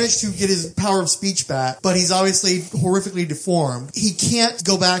 He's managed to get his power of speech back, but he's obviously horrifically deformed. He can't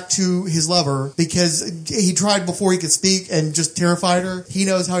go back to his lover because he tried before he could speak and just terrified her. He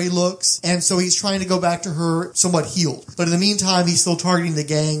knows how he looks, and so he's trying to go back to her somewhat healed. But in the meantime, he's still targeting the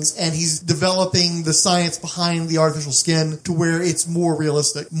gangs, and he's developing the science behind the artificial skin to where it's more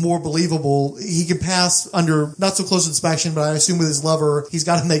realistic, more believable. He can pass under not so close inspection, but I assume with his lover, he's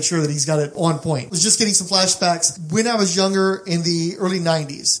got to make sure that he's got it on point. I was just getting some flashbacks. When I was younger, in the early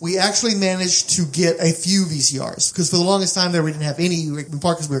 90s, we actually managed to get a few VCRs, because for the longest time there, we didn't have any, in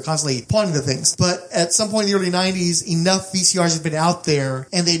part because we were constantly pawning the things. But at some point in the early 90s, enough VCRs had been out there,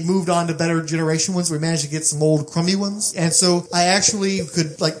 and they'd moved on to better generation ones. We managed to get some old crummy ones. And so I actually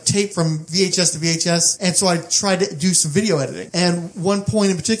could tape from VHS to VHS, and so I tried to do some video editing. And one point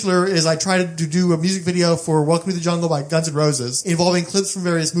in particular is I tried to do a music video for Welcome to the Jungle by Guns N' Roses, involving clips from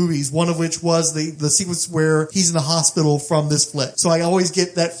various movies, one of which was the sequence where he's in the hospital from this flick. So I always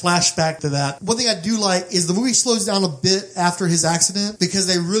get that flashback to that. One thing I do like is the movie slows down a bit after his accident because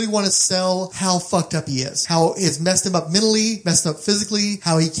they really want to sell how fucked up he is, how it's messed him up mentally, messed him up physically,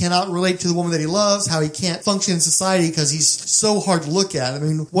 how he cannot relate to the woman that he loves, how he can't function in society because he's so hard to look at. I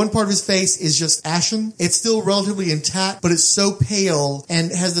mean, one part of his face is just ashen. It's still relatively intact, but it's so pale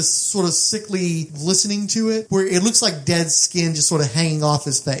and has this sort of sickly glistening to it where it looks like dead skin just sort of hanging off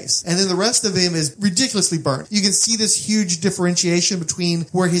his face. And then the rest of him is ridiculously burnt. You can see this huge differentiation between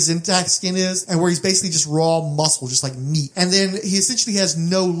where his intact skin is and where he's basically just raw muscle, just like meat. And then he essentially has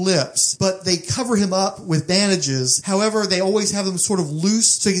no lips, but they cover him up with bandages. However, they always have them sort of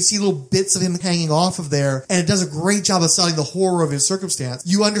loose so you can see little bits of him hanging off of there. And it does a great job of selling the horror of his circumstance.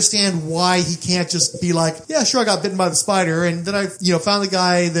 You understand why he can't just be like, yeah, sure, I got bitten by the spider. And then I, found the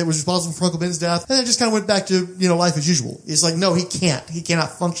guy that was responsible for Uncle Ben's death. And then just kind of went back to, life as usual. It's like, no, he can't. He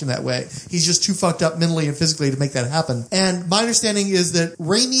cannot function that way. He's just too fucked up mentally and physically to make that happen. And my understanding is that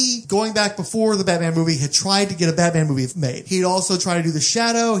Raimi, going back before the Batman movie, had tried to get a Batman movie made. He'd also tried to do The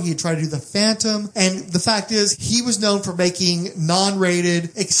Shadow. He had tried to do The Phantom. And the fact is, he was known for making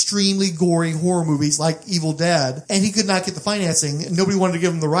non-rated, extremely gory horror movies like Evil Dead. And he could not get the financing. Nobody wanted to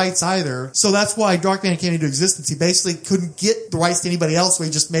give him the rights either. So that's why Darkman came into existence. He basically couldn't get the rights to anybody else, so he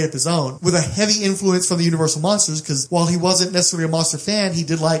just made up his own. With a heavy influence from the Universal Monsters, because while he wasn't necessarily a monster fan, he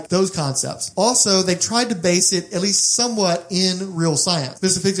did like those concepts. Also, they tried to base it at least somewhat in real science.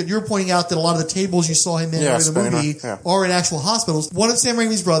 There's the things that you're pointing out that a lot of the tables you saw him in the movie are in actual hospitals. One of Sam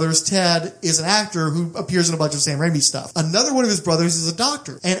Raimi's brothers, Ted, is an actor who appears in a bunch of Sam Raimi stuff. Another one of his brothers is a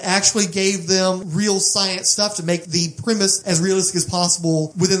doctor and actually gave them real science stuff to make the premise as realistic as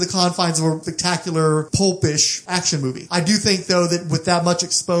possible within the confines of a spectacular, pulpish action movie. I do think, though, that with that much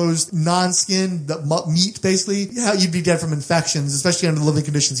exposed non-skin, the meat basically. Yeah, you'd be dead from infections, especially under the living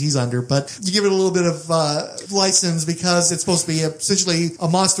conditions he's under. But you give it a little bit of license because it's supposed to be essentially a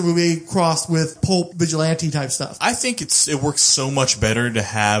monster movie crossed with pulp vigilante type stuff. I think it works so much better to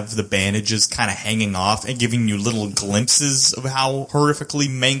have the bandages kind of hanging off and giving you little glimpses of how horrifically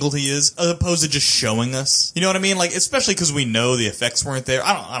mangled he is, as opposed to just showing us. You know what I mean? Like, especially because we know the effects weren't there.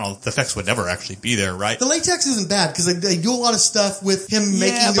 I don't. The effects would never actually be there, right? The latex isn't bad because they do a lot of stuff with him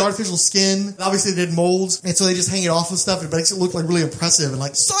making the artificial skin. Obviously, they did molds, and so they just hang it off and stuff. It makes it look like really impressive and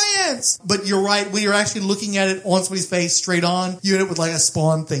like science. But you're right. When you're actually looking at it on somebody's face straight on, you end up with like a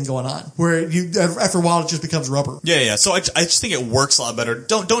Spawn thing going on, where after a while it just becomes rubber. Yeah. So I just think it works a lot better.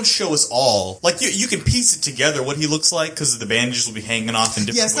 Don't show us all. Like you can piece it together what he looks like because the bandages will be hanging off in different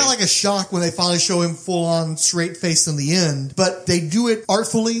ways. Yeah, it's not like a shock when they finally show him full on straight face in the end, but they do it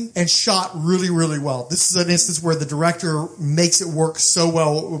artfully and shot really, really well. This is an instance where the director makes it work so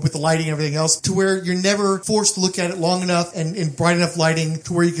well with the lighting and everything else to where you're never forced to look at it long enough and in bright enough lighting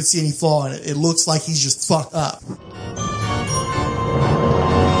to where you can see any flaw in it. It looks like he's just fucked up.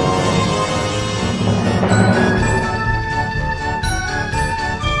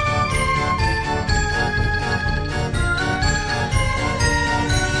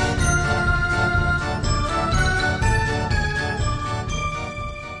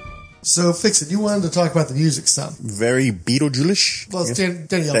 So, Fix It, you wanted to talk about the music some. Very Beetlejuice. Well, it's Danny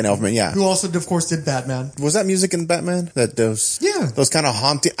Elfman. Danny Elfman, yeah. Who also, of course, did Batman. Was that music in Batman? Those kind of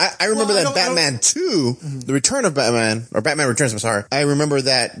haunting. I remember that Batman 2, The Return of Batman, or Batman Returns, I'm sorry. I remember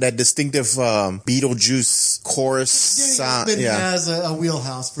that distinctive Beetlejuice chorus sound. Danny Elfman has a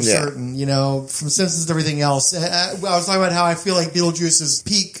wheelhouse for certain, you know, from Simpsons to everything else. I was talking about how I feel like Beetlejuice's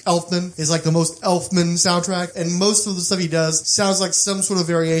peak Elfman is like the most Elfman soundtrack, and most of the stuff he does sounds like some sort of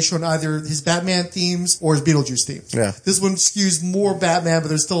variation on either his Batman themes or his Beetlejuice themes. Yeah. This one skews more Batman, but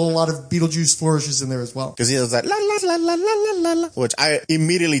there's still a lot of Beetlejuice flourishes in there as well. Because he has that la la la la la la la, which I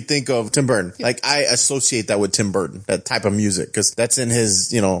immediately think of Tim Burton. Yeah. Like, I associate that with Tim Burton, that type of music, because that's in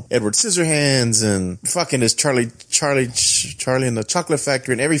his, you know, Edward Scissorhands and fucking his Charlie and the Chocolate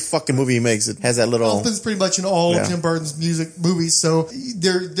Factory, and every fucking movie he makes, it has that little... Elfman's pretty much in all of Tim Burton's movies, so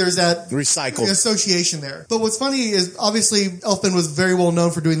there's that... recycled association there. But what's funny is, obviously, Elfman was very well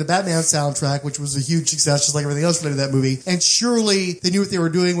known for doing the Batman soundtrack, which was a huge success, just like everything else related to that movie. And surely they knew what they were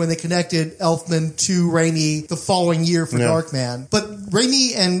doing when they connected Elfman to Raimi the following year for Darkman. But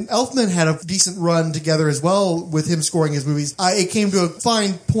Raimi and Elfman had a decent run together as well with him scoring his movies. It came to a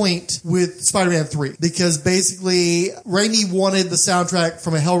fine point with Spider-Man 3 because basically Raimi wanted the soundtrack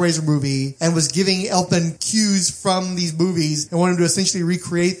from a Hellraiser movie and was giving Elfman cues from these movies and wanted him to essentially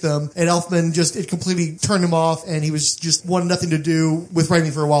recreate them. And Elfman it completely turned him off, and he was just wanted nothing to do with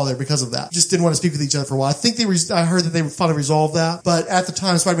Raimi for a while there because of that. Just didn't want to speak with each other for a while. I think I heard that they finally resolved that, but at the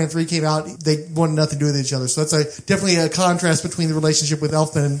time Spider-Man 3 came out, they wanted nothing to do with each other. So that's definitely a contrast between the relationship with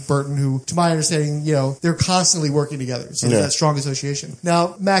Elfman and Burton, who, to my understanding, you know, they're constantly working together. So there's that strong association.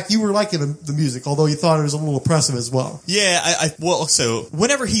 Now, Mac, you were liking the music, although you thought it was a little oppressive as well. Yeah, so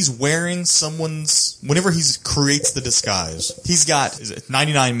whenever he creates the disguise, he's got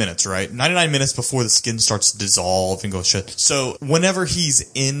 99 minutes, right? 99 minutes before the skin starts to dissolve and go shit. So whenever he's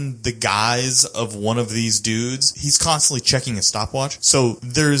in the guise of one of these dudes, he's constantly checking his stopwatch. So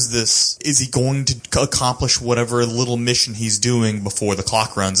there's this, is he going to accomplish whatever little mission he's doing before the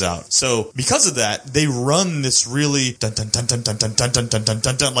clock runs out? So because of that, they run this really dun dun dun dun dun dun dun dun dun dun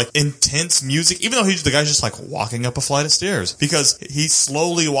dun dun like intense music, even though the guy's just like walking up a flight of stairs, because he's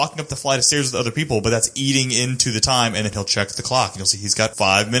slowly walking up the flight of stairs with other people, but that's eating into the time, and then he'll check the clock and you'll see he's got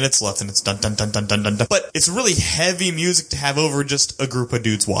 5 minutes left, and it's dun dun dun dun dun dun dun. But it's really heavy music to have over just a group of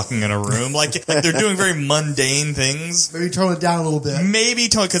dudes walking in a room. Like they're doing very mundane things. Maybe tone it down a little bit. Maybe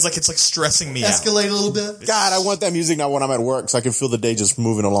tone it, because it's like stressing me Escalate out. a little bit. God, I want that music now when I'm at work so I can feel the day just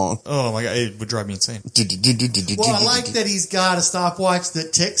moving along. Oh my God, it would drive me insane. Well, I like that he's got a stopwatch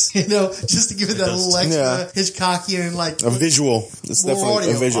that ticks, you know, just to give it that little extra Hitchcockian and like... A visual. It's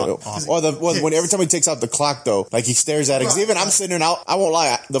definitely a visual. Awesome. Or when every time he takes out the clock, though, like he stares at it. Because even I'm sitting there, I won't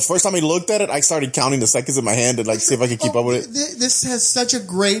lie, the first time he looked at it, I started counting the seconds in my hand to like see if I could keep up with it. This has such a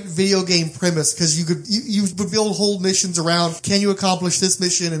great video game premise, because you would build whole missions around, can you accomplish this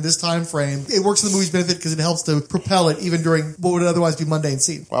mission in this time frame? It works to the movie's benefit because it helps to propel it even during what would otherwise be mundane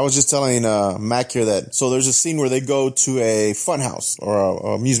scene. Well, I was just telling Mac here that, so there's a scene where they go to a fun house or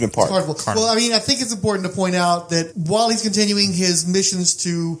a amusement park. Carnival. Well, I mean, I think it's important to point out that while he's continuing his missions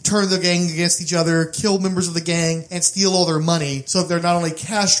to turn the gang against each other, kill members of the gang, and steal all their money, so that they're not only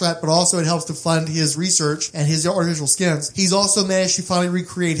cash strapped, but also it helps to fund his research and his artificial skins, he's also managed to finally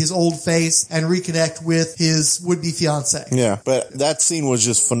recreate recreate his old face and reconnect with his would-be fiance. Yeah, but that scene was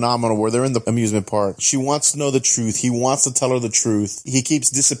just phenomenal where they're in the amusement park. She wants to know the truth. He wants to tell her the truth. He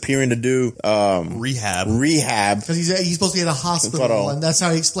keeps disappearing to do rehab. Because he's supposed to be in a hospital, and that's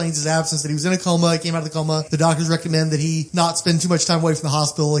how he explains his absence, that he was in a coma, he came out of the coma. The doctors recommend that he not spend too much time away from the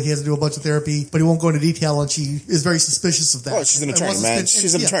hospital. He has to do a bunch of therapy, but he won't go into detail, and she is very suspicious of that. Oh, she's an attorney, man.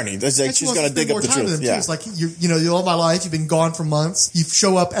 She's an attorney. That's like, she's going to dig up the truth. Yeah. It's like, you all my life, you've been gone for months. You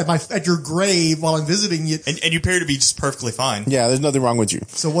show up at your grave while I'm visiting you. And you appear to be just perfectly fine. Yeah, there's nothing wrong with you.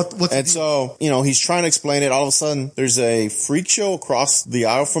 So what's and so, he's trying to explain it. All of a sudden, there's a freak show across the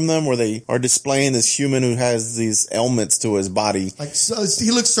aisle from them where they are displaying this human who has these ailments to his body. Like, so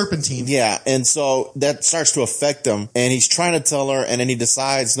he looks serpentine. Yeah, and so that starts to affect him, and he's trying to tell her, and then he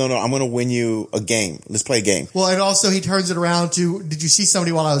decides, no, I'm going to win you a game. Let's play a game. Well, and also he turns it around to, did you see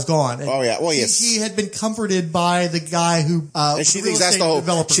somebody while I was gone? And oh, yeah. Well, yes. He had been comforted by the guy who, and she thinks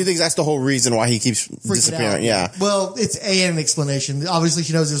that's the whole reason why he keeps disappearing. Yeah. Well, it's an explanation. Obviously,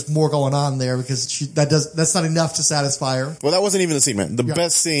 she knows there's more going on there because that's not enough to satisfy her. Well, that wasn't even the scene, man. The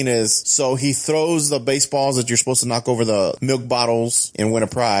best scene is, so he throws the baseballs that you're supposed to knock over the milk bottles and win a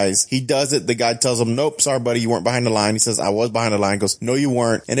prize. He does it. The guy tells him, nope, sorry, buddy, you weren't behind the line. He says, I was behind the line. He goes, no, you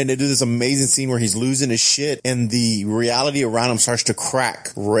weren't. And then they do this amazing scene where he's losing his shit and the reality around him starts to crack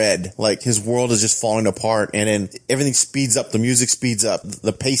red. Like his world is just falling apart, and then everything speeds up. The music speeds up.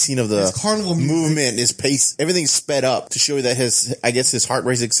 The pacing of the carnival movement is pace. Everything's sped up to show you that his heart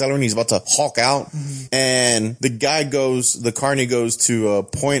rate is accelerating. He's about to hulk out. Mm-hmm. And the carny goes to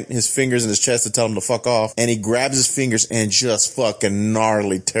point his fingers in his chest to tell him to fuck off. And he grabs his fingers and just fucking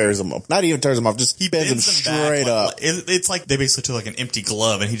gnarly tears him up. Not even tears him off, just he bends him straight up. It's like they basically took like an empty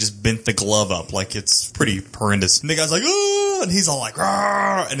glove and he just bent the glove up. Like it's pretty horrendous. And the guy's like, oh, and he's all like,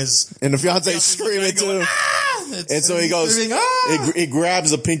 Rah! And the fiance's screaming too. And so he goes, he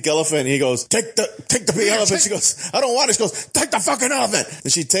grabs the pink elephant and he goes, take the pink elephant. She goes, I don't want it. She goes, take the fucking elephant.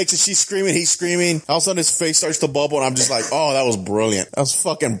 And she takes it. She's screaming. He's screaming. All of a sudden his face starts to bubble and I'm just like, oh, that was brilliant. That was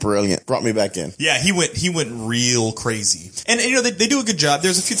fucking brilliant. Brought me back in. Yeah, he went real crazy. And they do a good job.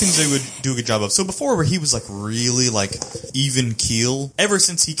 There's a few things they would do a good job of. So before where he was like really like even keel, ever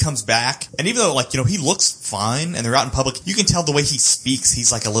since he comes back, and even though like, he looks fine and they're out in public, you can tell the way he speaks,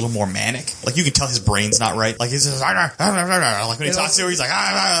 he's like a little more manic. Like you can tell his brain's not right. Like he's just like when he talks to her, he's like,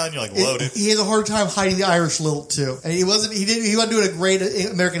 and you're like, whoa, dude. He has a hard time hiding the Irish lilt too. And he wasn't doing a great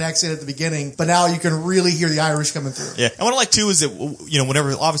American accent at the beginning, but now you can really hear the Irish coming through. Yeah. And what I like too is that,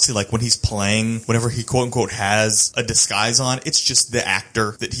 whenever, obviously like when he's playing, whenever he quote unquote has a disguise on, it's just the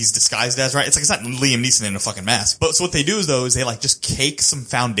actor that he's disguised as, right? It's not Liam Neeson in a fucking mask. But so what they do is they like just cake some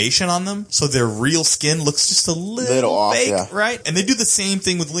foundation on them so their real skin looks just a little off, fake, yeah. Right? And they do the same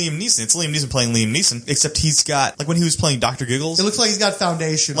thing with Liam Neeson. It's Liam Neeson playing Liam Neeson, except he's got, like when he was playing Dr. Giggles. It looks like he's got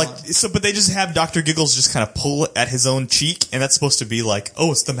foundation on. But they just have Dr. Giggles just kind of pull at his own cheek, and that's supposed to be like,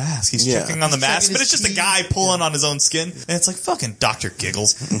 oh, it's the mask. He's checking on the mask, but it's just a guy pulling on his own skin. And it's like, fucking Dr.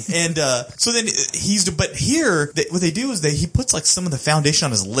 Giggles. And, so then but here, what they do is he puts like some of the foundation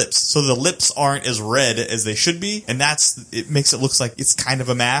on his lips, so the lips aren't as red as they should be, and it makes it look like it's kind of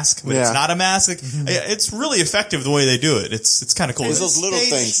a mask, but it's not a mask. Like, it's really effective the way they do it. It's kind of cool. It's those little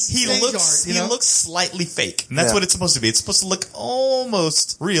things. He looks slightly fake, and that's what it's supposed to be. It's supposed to look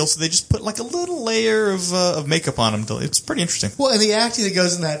almost real, so they just put like a little layer of makeup on him. It's pretty interesting. Well, and the acting that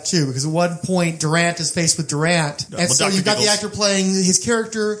goes in that too, because at one point Durant is faced with Durant, and so you've got the actor playing his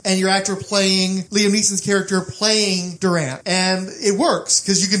character and your actor playing Liam Neeson's character playing Durant, and it works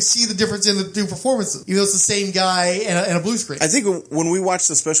because you can see the difference in the two performances, even though it's the same guy and a blue screen. I think when we watched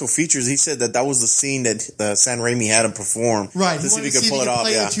the special features, he said that was the scene that San Raimi had him perform. Right, to see if he could pull it off.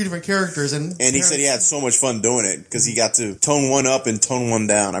 Play the two different characters, and he said he had so much fun doing it because he got to tone one up and tone one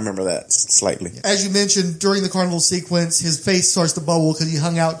down. I remember that slightly. As you mentioned, during the carnival sequence, his face starts to bubble because he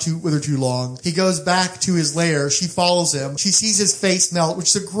hung out with her too long. He goes back to his lair. She follows him. She sees his face melt,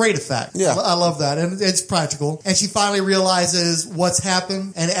 which is a great effect. Yeah. I love that. And it's practical. And she finally realizes what's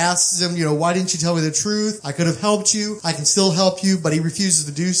happened and asks him, why didn't you tell me the truth? I could have helped you. I can still help you, but he refuses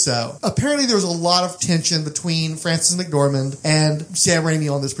to do so. Apparently, there was a lot of tension between Frances McDormand and Sam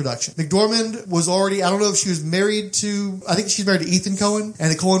Raimi on this production. McDormand was already, I don't know if she was married to, I think she's married to Ethan Coen,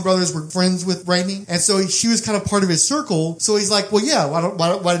 and the Coen brothers were friends with Raimi. And so she was kind of part of his circle. So he's like, well, yeah,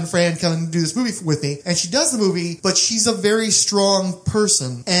 why didn't Fran come and do this movie with me? And she does the movie, but she's a very strong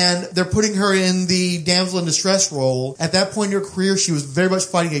person. And they're putting her in the damsel in distress role. At that point in her career, she was very much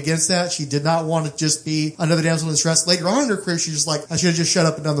fighting against that. She did not want to just be another damsel in distress. Later on in her career, she's just like, I should have just shut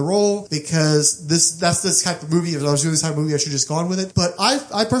up and done the role because that's this type of movie. If I was doing this type of movie, I should have just gone with it. But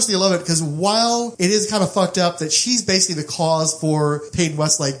I personally love it because while it is kind kind of fucked up that she's basically the cause for Peyton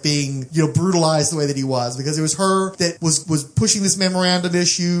Westlake being, brutalized the way that he was, because it was her that was pushing this memorandum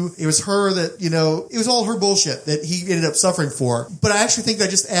issue. It was her that, it was all her bullshit that he ended up suffering for. But I actually think that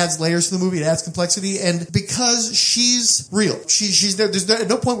just adds layers to the movie. It adds complexity. And because she's real, there's at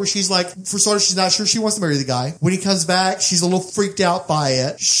no point where she's like, for starters, she's not sure she wants to marry the guy. When he comes back, she's a little freaked out by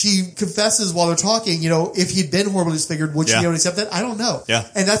it. She confesses while they're talking, if he'd been horribly disfigured, would she be able to accept that? I don't know. Yeah.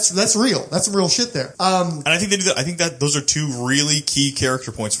 And that's real. That's some real shit there. And I think they do that. I think that those are two really key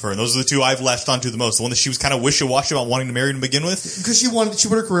character points for her. And those are the two I've latched onto the most. The one that she was kind of wishy-washy about wanting to marry to begin with. Because she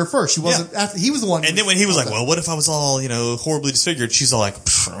put her career first. She wasn't, after, he was the one. And then when he was like, well, what if I was all, horribly disfigured? She's all like,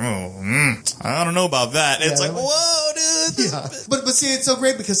 I don't know about that. And it's like, whoa, dude. Yeah. But see, it's so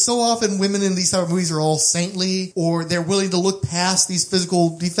great because so often women in these type of movies are all saintly, or they're willing to look past these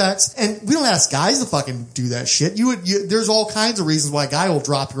physical defects. And we don't ask guys to fucking do that shit. There's all kinds of reasons why a guy will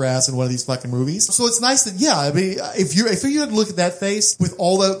drop your ass in one of these fucking movies. So it's nice that, if you had to look at that face with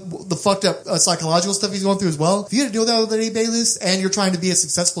all the fucked up psychological stuff he's going through as well, if you had to deal with that with Eddie Bayliss and you're trying to be a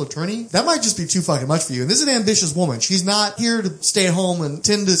successful attorney, that might just be too fucking much for you. And this is an ambitious woman. She's not here to stay at home and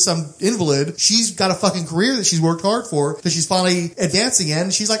tend to some invalid. She's got a fucking career that she's worked hard for, that she's finally advancing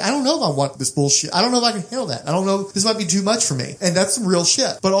in. She's like, I don't know if I want this bullshit. I don't know if I can handle that. I don't know. This might be too much for me. And that's some real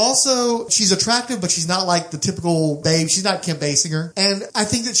shit. But also, she's attractive, but she's not like the typical babe. She's not Kim Basinger. And I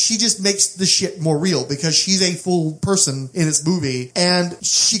think that she just makes the shit more real because she's a full person in this movie. And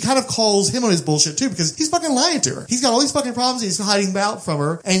she kind of calls him on his bullshit too, because he's fucking lying to her. He's got all these fucking problems and he's hiding out from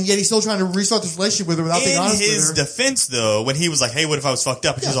her. And yet he's still trying to restart this relationship with her without being honest with her. In his defense, though, when he was like, hey, what if I was fucked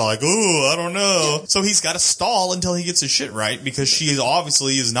up? And she's all like, ooh, I don't know. Yeah. So he's got to stall until he gets his shit right, because she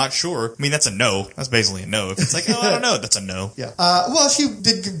obviously is not sure. I mean, that's a no. That's basically a no. If it's like, oh, I don't know, that's a no. Yeah. Well, she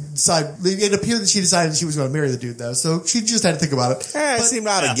did decide. It appeared that she decided she was going to marry the dude, though. So she just had to think about it. It seemed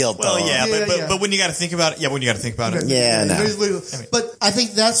out of guilt, though. Well, but when you got to think about it, But I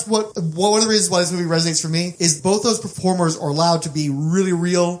think that's one of the reasons why this movie resonates for me is both those performers are allowed to be really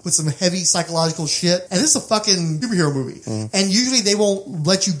real with some heavy psychological shit. And this is a fucking superhero movie. And usually they won't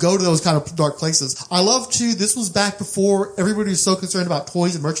let you go to those kind of dark places. I love too, this was back before everybody was so concerned about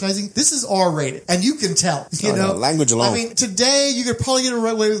toys and merchandising. This is R-rated. And you can tell. You know? Language alone. I mean, today you could probably get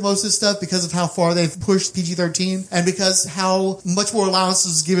away with most of this stuff because of how far they've pushed PG-13 and because how much more allowance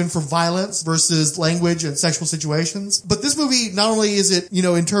is given for violence versus language and sexual situations. But this movie, not only is it,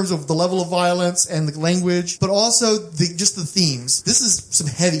 in terms of the level of violence and the language, but also just the themes. This is some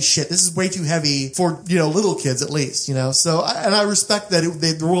heavy shit. This is way too heavy for, little kids at least, So, I respect that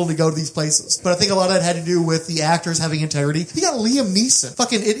they're willing to go to these places. But I think a lot of that had to do with the actors having integrity. You got Liam Neeson.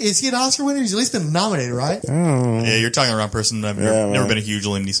 Is he an Oscar winner? He's at least been nominated, right? Yeah, you're talking to the wrong person. I've never been a huge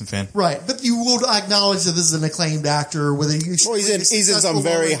Liam Neeson fan. Right. But you will acknowledge that this is an acclaimed actor with a huge... Well, he's in some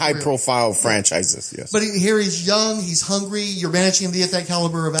very high-profile franchises, yes. But here he's young, he's hungry, you're managing him to get that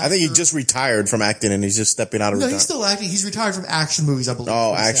caliber of actor. I think he just retired from acting and he's just stepping out of retirement. No, he's still acting. He's retired from action movies, I believe.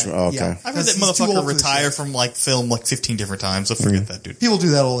 Oh, action. Oh, okay. Yeah. I've heard that motherfucker retire from film 15 different times, so forget that dude. People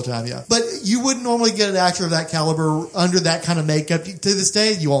do that all the time, yeah. But you wouldn't normally get an actor of that caliber under that kind of makeup. To this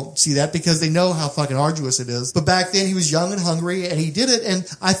day, you won't see that because they know how fucking arduous it is. But back then, he was young and hungry and he did it, and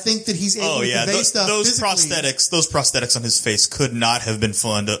I think that he's able to convey stuff those prosthetics on his face could not have been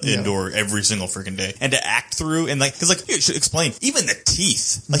fun to endure every single freaking day. And to act through, and because you should explain, even the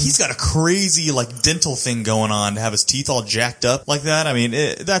teeth. He's got a crazy, dental thing going on to have his teeth all jacked up like that. I mean,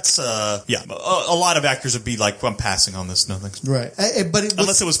 that's, a lot of actors would be like, I'm passing on this, no thanks. Right.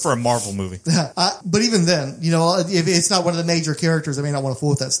 Unless it was for a Marvel movie. But even then, if it's not one of the major characters, I may not want to fool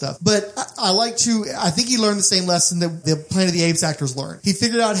with that stuff. But I think he learned the same lesson that the Planet of the Apes actors learned. He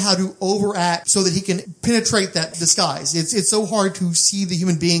figured out how to overact so that he can penetrate that disguise. It's so hard to see the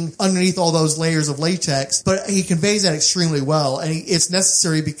human being underneath all those layers of latex, but he conveys that extremely well. And it's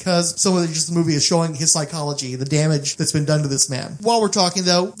necessary because some of the movie is showing his psychology, the damage that's been done to this man. While we're talking,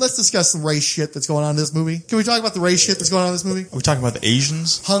 though, let's discuss some race shit that's going on in this movie. Can we talk about the race shit that's going on in this movie? Are we talking about the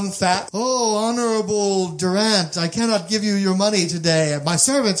Asians? Hung fat. Oh, Honorable Durant, I cannot give you your money today. My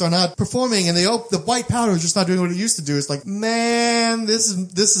servants are not performing, and the white powder is just not doing what it used to do. It's like, man, this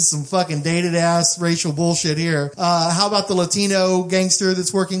is some fucking dated ass racial bullshit here. How about the Latino gangster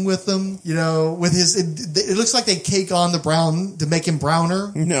that's working with them? With his, it looks like they cake on the brown to make him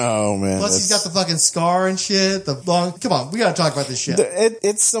browner. No, man. Plus he's got the fucking scar and shit. Come on, we gotta talk about this shit.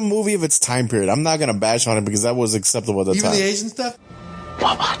 It's a movie of its time period. I'm not gonna bash on it because that was acceptable at the time. Even the Asian stuff?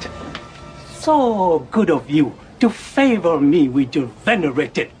 Robert, so good of you to favor me with your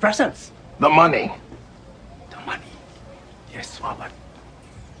venerated presence. The money. The money. Yes, Robert.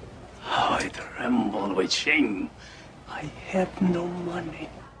 How I tremble with shame. I have no money.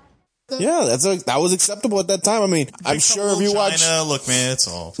 Yeah, that was acceptable at that time. I mean, I'm sure if you watch... Look, man, it's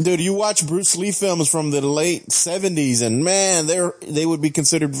all... Dude, you watch Bruce Lee films from the late 70s, and man, they would be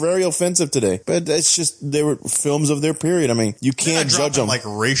considered very offensive today. But it's just, they were films of their period. I mean, you can't judge them. Like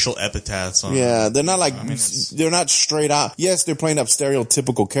racial epithets on Yeah, they're not like, they're not straight out. Yes, they're playing up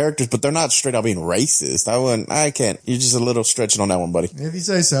stereotypical characters, but they're not straight out being racist. I can't. You're just a little stretching on that one, buddy. If you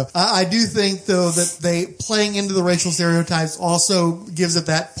say so. I do think, though, that they playing into the racial stereotypes also gives it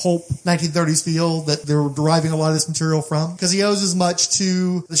that pulp 1930s feel that they're deriving a lot of this material from. Because he owes as much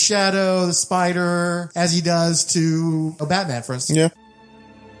to the Shadow, the Spider, as he does to Batman, for instance. Yeah.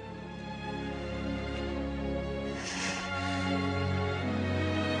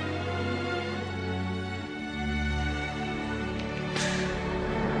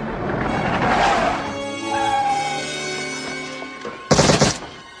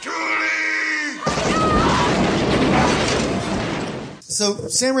 So,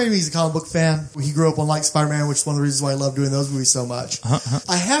 Sam Raimi's a comic book fan. He grew up on like Spider-Man, which is one of the reasons why I love doing those movies so much.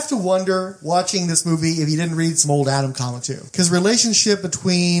 I have to wonder, watching this movie, if he didn't read some old Adam comic too. Because the relationship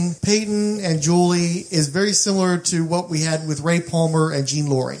between Peyton and Julie is very similar to what we had with Ray Palmer and Jean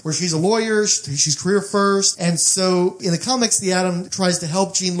Loring, where she's a lawyer, she's career first, and so in the comics, the Adam tries to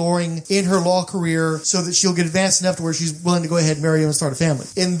help Jean Loring in her law career so that she'll get advanced enough to where she's willing to go ahead and marry him and start a family.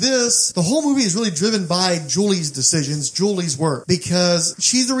 In this, the whole movie is really driven by Julie's decisions, Julie's work, because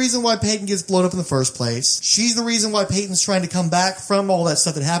she's the reason why Peyton gets blown up in the first place. She's the reason why Peyton's trying to come back from all that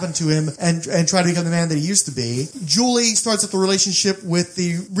stuff that happened to him and try to become the man that he used to be. Julie starts up the relationship with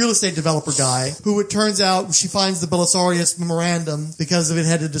the real estate developer guy, who it turns out she finds the Belisarius memorandum because of it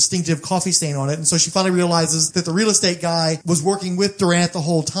had a distinctive coffee stain on it. And so she finally realizes that the real estate guy was working with Durant the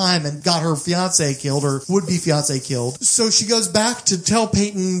whole time and got her fiance killed, or would-be fiance killed. So she goes back to tell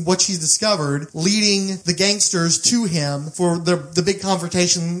Peyton what she's discovered, leading the gangsters to him for the big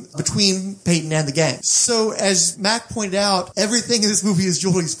confrontation between Peyton and the gang. So as Mac pointed out, everything in this movie is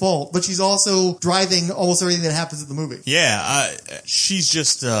Julie's fault, but she's also driving almost everything that happens in the movie. Yeah, she's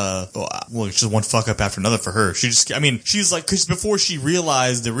just, just one fuck up after another for her. She's like, cause before she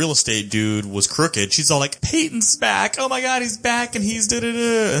realized the real estate dude was crooked, she's all like, Peyton's back. Oh my God, he's back and he's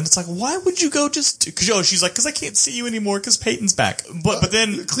da-da-da. And it's like, why would you go she's like, cause I can't see you anymore cause Peyton's back. But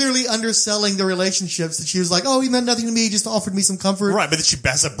then clearly underselling the relationships that she was like, oh, he meant nothing to me, he just offered me some comfort. Right, but then she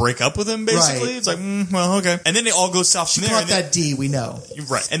has to break up with him, basically. Right. It's like, well, okay. And then they all go south from there. She caught that D, we know.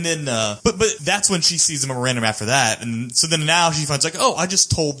 Right. And then, but that's when she sees the memorandum after that. And so then now she finds like, oh, I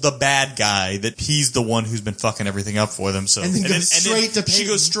just told the bad guy that he's the one who's been fucking everything up for them. So, and then she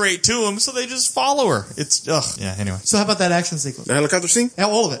goes straight to him, so they just follow her. It's, yeah, anyway. So how about that action sequence? The helicopter scene? Yeah,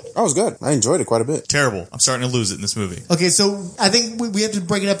 all of it. That was good. I enjoyed it quite a bit. Terrible. I'm starting to lose it in this movie. Okay, so I think we have to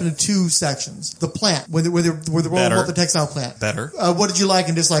break it up into two sections. The plant, where they're rolling up the textile plant. Better. What did you like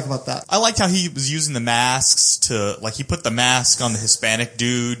and dislike about that? I liked how he was using the masks to, like, he put the mask on the Hispanic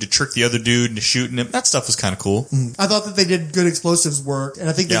dude to trick the other dude into shooting him. That stuff was kind of cool. I thought that they did good explosives work, and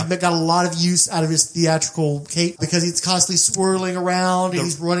I think they got a lot of use out of his theatrical cape because he's constantly swirling around and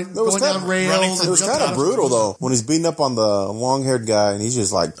he's going down rails. It was kind of brutal though when he's beating up on the long-haired guy and he's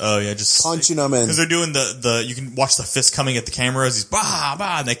just like, just punching him in. Because they're doing you can watch the fist coming at the camera as he's bah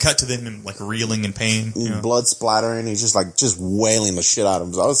bah, and they cut to them like reeling in pain, blood splattering. He's just wailing the shit out of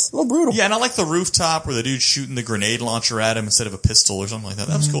him. So that was a little brutal. Yeah, and I like the rooftop where the dude's shooting the grenade launcher at him instead of a pistol or something like that.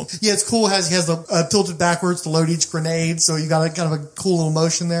 That was cool. Yeah, it's cool. He has the tilted backwards to load each grenade, so you got kind of a cool little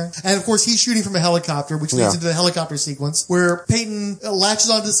motion there. And of course, he's shooting from a helicopter, which leads into the helicopter sequence where Peyton latches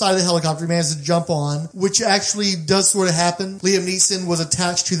onto the side of the helicopter, manages to jump on, which actually does sort of happen. Liam Neeson was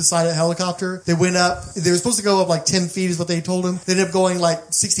attached to the side of the helicopter. They went up. They were supposed to go up like 10 feet is what they told him. They ended up going like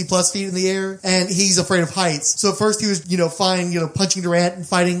 60 plus feet in the air, and he's afraid of heights. So at first he was, fine, punching Durant and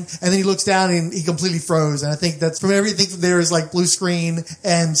fighting, and then he looks down and he completely froze. And I think that's from everything from there is like blue screen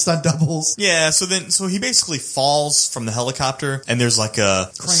and stunt doubles. Yeah, so he basically falls from the helicopter, and there's like a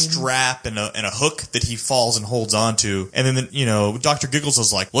strap and a hook that he falls and holds onto. And then, Dr. Giggles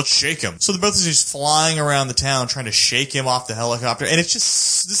was like, let's shake him. So they're both just flying around the town trying to shake him off the helicopter. And it's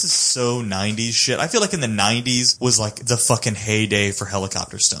just, this is so 90s shit. I feel like in the 90s was like the fucking heyday for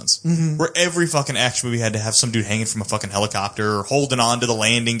helicopter stunts. Where every fucking action movie had to have some dude hanging from a fucking helicopter or holding on to the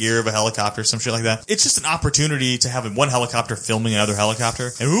landing gear of a helicopter, some shit like that. It's just an opportunity opportunity to have one helicopter filming another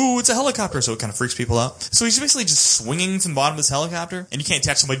helicopter, and ooh, it's a helicopter, so it kind of freaks people out. So he's basically just swinging from the bottom of this helicopter, and you can't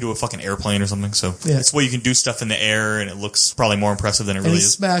attach somebody to a fucking airplane or something, so it's where you can do stuff in the air, and it looks probably more impressive than it really he's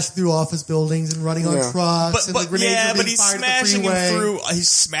is. Smashing through office buildings and running on trucks, and the grenades are being fired at the freeway. He's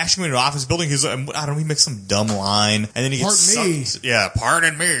smashing him into an office building. He's, I don't know, he makes some dumb line, and then he gets sucked. Yeah,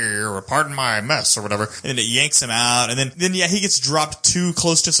 pardon me, or pardon my mess, or whatever. And then it yanks him out, and then he gets dropped too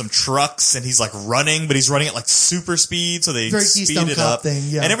close to some trucks, and he's like running, but he's running at like super speed, so they speed it up.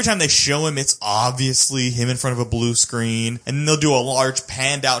 And every time they show him, it's obviously him in front of a blue screen, and then they'll do a large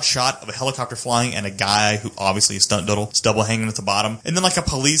panned out shot of a helicopter flying and a guy who obviously is stunt double hanging at the bottom, and then like a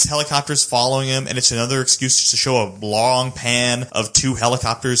police helicopter's following him, and it's another excuse to show a long pan of two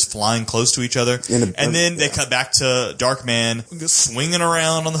helicopters flying close to each other, and then they cut back to Darkman swinging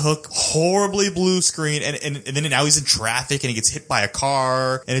around on the hook, horribly blue screen, and then now he's in traffic and he gets hit by a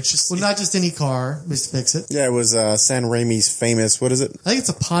car, and it's just not just any car, Mr. Fix-It. Yeah, it was San Raimi's famous, what is it? I think it's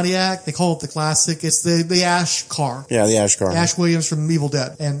a Pontiac. They call it the classic. It's the Ash car. Yeah, the Ash car. Ash Williams from Evil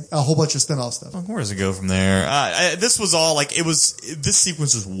Dead, and a whole bunch of spin-off stuff. Where does it go from there? This was all like this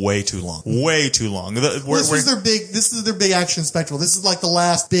sequence was way too long. Way too long. This is their big action spectacle. This is like the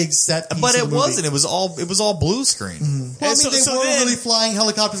last big set piece But of it the movie. wasn't. It was all blue screen. Mm-hmm. Well, they were really flying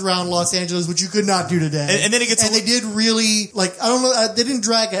helicopters around Los Angeles, which you could not do today. And then it gets. And they did really I don't know. They didn't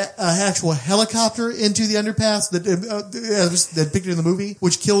drag an actual helicopter into the underpass that depicted in the movie,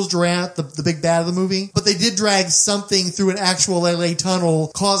 which kills Durant, the big bad of the movie. But they did drag something through an actual LA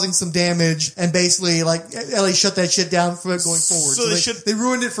tunnel, causing some damage, and basically LA shut that shit down from it going forward. So they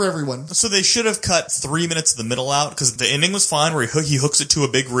ruined it for everyone. So they should have cut 3 minutes of the middle out, because the ending was fine, where he hooks it to a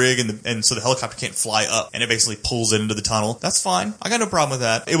big rig, and so the helicopter can't fly up, and it basically pulls it into the tunnel. That's fine. I got no problem with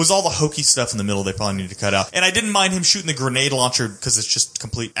that. It was all the hokey stuff in the middle they probably needed to cut out. And I didn't mind him shooting the grenade launcher, because it's just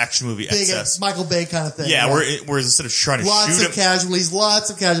complete action movie big excess. Michael Bay kind of thing. Yeah, whereas instead of trying to lots shoot of casualties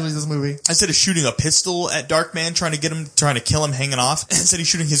in this movie. Instead of shooting a pistol at Darkman, trying to kill him hanging off, instead he's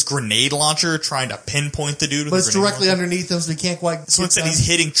shooting his grenade launcher, trying to pinpoint the dude. But it's directly underneath him, so he can't quite. So instead he's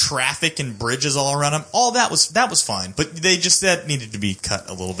hitting traffic and bridges all around him. All that was fine, but that needed to be cut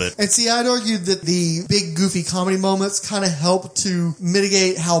a little bit. And see, I'd argue that the big goofy comedy moments kind of help to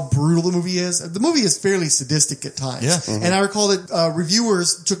mitigate how brutal the movie is. The movie is fairly sadistic at times. Yeah. Mm-hmm. And I recall that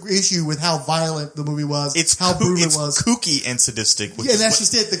reviewers took issue with how violent the movie was. How brutal it was. It's kooky and sadistic. Yeah, and that's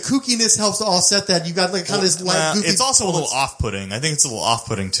just it. The kookiness helps to offset that. You got this light goofy. It's also a little off-putting. I think it's a little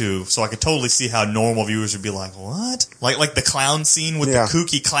off-putting too. So I could totally see how normal viewers would be like, "What?" Like the clown scene with the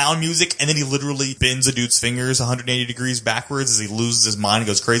kooky clown music, and then he literally bends a dude's fingers 180 degrees backwards as he loses his mind and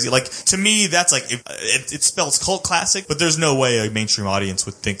goes crazy. Like, to me, that's like it spells cult classic, but there's no way a mainstream audience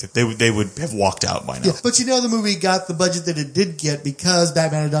would think that they would have walked out by now. Yeah, but the movie got the budget that it did get because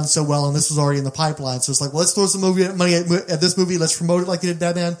Batman had done so well, and this was already in the pipeline. So it's like, well, let's throw some money at this movie. Let's promote it like they did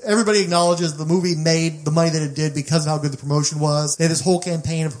Batman. Everybody acknowledges the movie made the money that it did because of how good the promotion was. They had this whole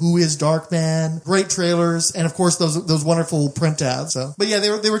campaign of who is Darkman, great trailers, and of course those wonderful print ads. So, but yeah,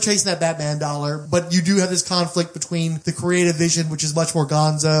 they were chasing that Batman dollar. But you do have this conflict between the creative vision, which is much more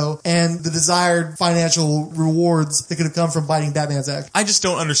gonzo, and the desired financial rewards that could have come from biting Batman's act. I just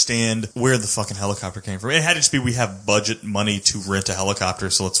don't understand where the fucking helicopter came from. It had to just be we have budget money to rent a helicopter,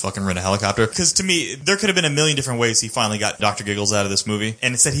 so let's fucking rent a helicopter. Because to me, there could have been a million different ways he finally got Dr. Giggles out of this movie,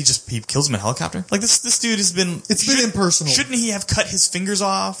 and instead he kills him in a helicopter. Like this dude has been. It's been impersonal. Shouldn't he have cut his fingers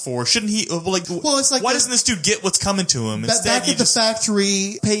off, or shouldn't he? Well, it's like why doesn't this dude get what's coming to him? Back at the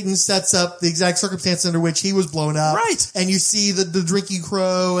factory, Peyton sets up the exact circumstance under which he was blown up. Right. And you see the drinking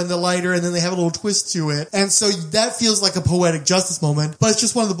crow and the lighter, and then they have a little twist to it. And so that feels like a poetic justice moment, but it's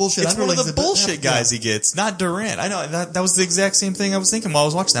just one of the bullshit underlings. It's one of the bullshit guys he gets, not Durant. I know that was the exact same thing I was thinking while I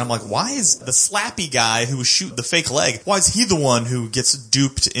was watching that. I'm like, why is the slappy guy who was shooting the fake leg, why is he the one who gets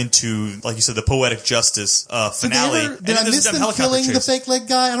duped into, like you said, the poetic justice finale? Did I miss them killing the fake leg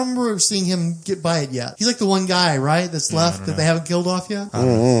guy? I don't remember seeing him get by it yet. He's like the one guy, right, that's left that they haven't killed off yet? I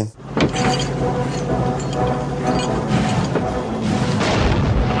don't know.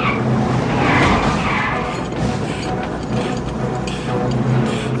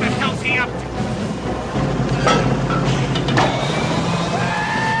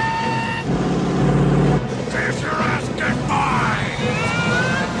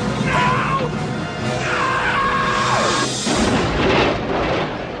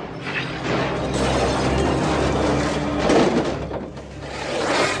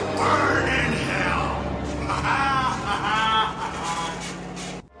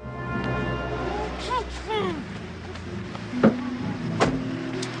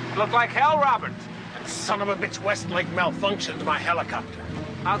 Look like hell, Robert. That son of a bitch Westlake malfunctioned my helicopter.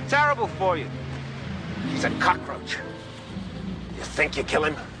 How terrible for you. He's a cockroach. You think you kill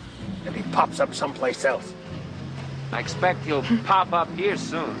him, and he pops up someplace else. I expect he'll pop up here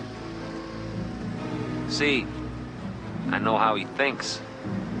soon. See, I know how he thinks.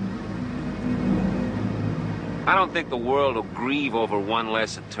 I don't think the world will grieve over one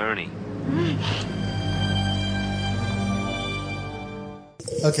less attorney.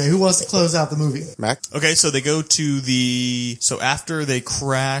 Okay, who wants to close out the movie? Mac? Okay, so they go to so after they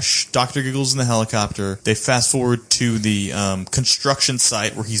crash Dr. Giggles in the helicopter, they fast forward to the construction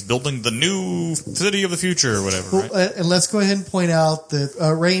site where he's building the new city of the future or whatever, right? Well, and let's go ahead and point out that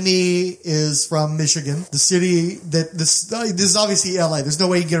Raimi is from Michigan, the city that this is obviously LA. There's no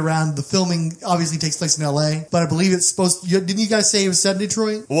way you can get around. The filming obviously takes place in LA, but I believe it's supposed to, didn't you guys say it was set in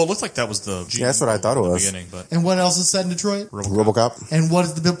Detroit? Well, it looked like that was the Yeah, that's what I thought it was. beginning, but And what else is set in Detroit? RoboCop. And what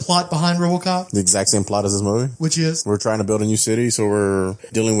is the big plot behind RoboCop? The exact same plot as this movie. Which is? We're trying to build a new city, so we're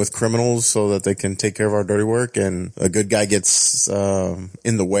dealing with criminals so that they can take care of our dirty work, and a good guy gets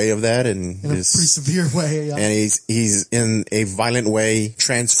in the way of that, and In a pretty severe way, yeah. and he's in a violent way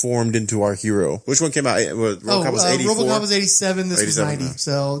transformed into our hero. Which one came out? RoboCop was 84? RoboCop was 87, this was 90.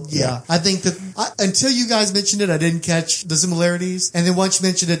 So, yeah. I think that, until you guys mentioned it, I didn't catch the similarities, and then once you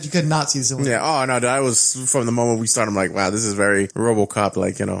mentioned it, you could not see the similarities. Yeah, oh no, that was from the moment we started, I'm like, wow, this is very RoboCop,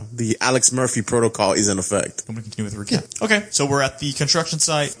 like, you know, the Alex Murphy protocol is in effect. I'm going to continue with the recap. Yeah. Okay, so we're at the construction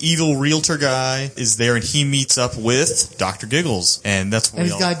site. Evil realtor guy is there, and he meets up with Dr. Giggles, and that's And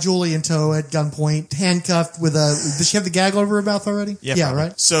he's got Julie in tow at gunpoint, handcuffed with does she have the gag over her mouth already? Yeah,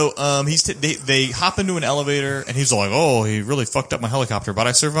 right? So, they hop into an elevator, and he's like, oh, he really fucked up my helicopter, but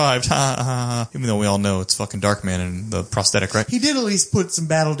I survived. Even though we all know it's fucking Darkman and the prosthetic, right? He did at least put some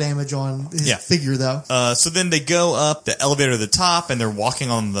battle damage on his figure, though. So then they go up the elevator to the top, and they're walking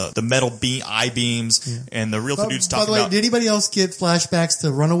on the metal I-beams, and the realtor dude's talking By the way, about... did anybody else get flashbacks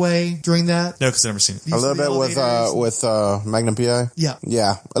to Runaway during that? No, because I've never seen it. A little bit with Magnum PI? Yeah.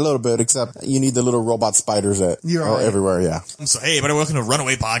 Yeah, a little bit, except you need the little robot spiders that are everywhere, yeah. So, hey, everybody, welcome to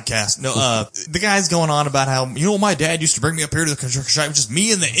Runaway Podcast. No, the guy's going on about how, my dad used to bring me up here to the construction site, which is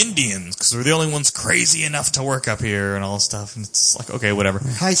me and the Indians, because we're the only ones crazy enough to work up here and all this stuff. And it's like, okay, whatever.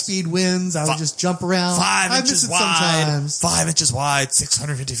 High speed winds, I would just jump around. 5 inches wide, sometimes. 5 inches wide,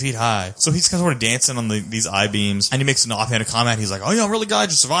 650 feet high. So he's kind of dancing on these I-beams, and he makes an offhanded comment. He's like, I'm really glad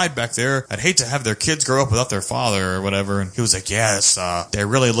you survived back there. I'd hate to have their kids grow up without their father or whatever. And he was like, yes, they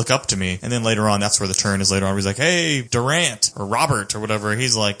really look up to me. And then later on, that's where the turn is later on. He's like, hey, Durant or Robert or whatever.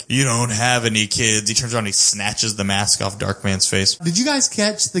 He's like, you don't have any kids. He turns around and he snatches the mask off Darkman's face. Did you guys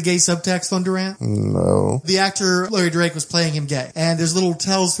catch the gay subtext on Durant? No. The actor Larry Drake was playing him gay, and there's little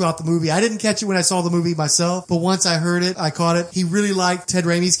tells throughout the movie. I didn't catch it when I saw the movie myself, but once I heard it, I caught it. He really liked Ted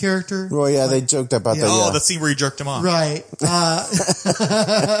Raimi's character. Well, yeah, they joked about that. Oh, Yeah. the scene where he jerked him off. Right.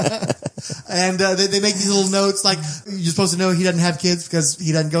 And they make these little notes like, you're supposed to know he doesn't have kids because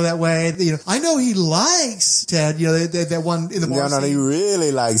he doesn't go that way. I know he likes Ted, that one in the bar No, he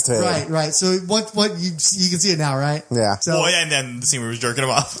really likes Ted. Right. So what you can see it now, right? Yeah. So, and then the scene where he was jerking him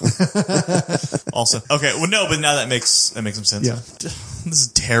off. Also. Okay, well, no, but now that makes some sense. Yeah. This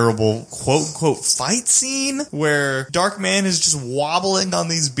is terrible quote-unquote fight scene where Darkman is just wobbling on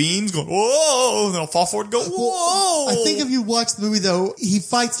these beams going, whoa, and then I'll fall forward and go, whoa. I think if you watch the movie, though, he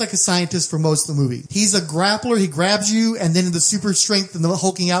fights like a scientist for most of the movie. He's a grappler. He grabs you, and then the super strength and the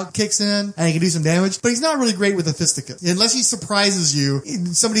hulking out kicks in, and he can do some damage. But he's not really great with the fisticuffs. Unless he surprises you,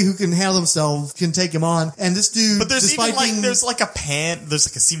 somebody who can handle himself can take him on. And this dude, but there's despite even there's like a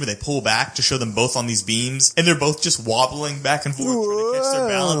scene where they pull back to show them both on these beams, and they're both just wobbling back and forth trying to catch their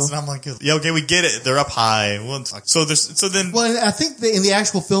balance. And I'm like, yeah, okay, we get it. They're up high. Well, I think in the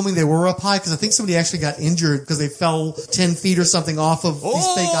actual filming they were up high because I think somebody actually got injured because they fell 10 feet or something off of these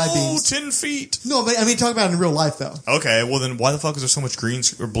fake I-beams. 10 feet. No, but I mean, talk about it in real life though. Okay, well then why the fuck is there so much green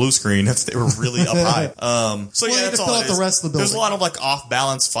or blue screen if they were really up high? That's all it is. The rest of the building. There's a lot of like off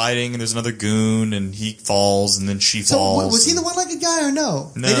balance fighting, and there's another goon, and he falls, and then she falls. So was he the one-legged guy or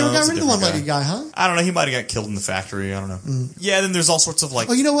no? They never got rid of the one-legged guy, huh? I don't know. He might have got killed in the factory. I don't know. Yeah, then there's all sorts of like.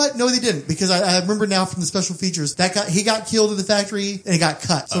 Oh, you know what? No, they didn't, because I remember now from the special features he got killed in the factory and he got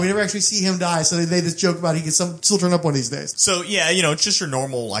cut, so we never actually see him die. So they made this joke about he could still turn up one of these days. So yeah, it's just your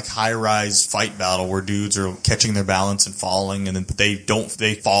normal like high-rise fight battle where dudes are catching their balance and falling, and then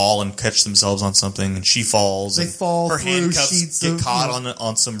they fall and catch themselves on something, and she falls. They fall. Her handcuffs get caught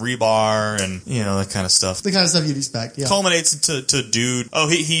on some rebar, and that kind of stuff. The kind of stuff you'd expect. Yeah. Culminates into dude. Oh,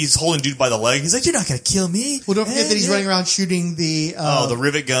 he's holding dude by the leg. He's like, "You're not gonna kill me." Well, don't forget that he's running around shooting the the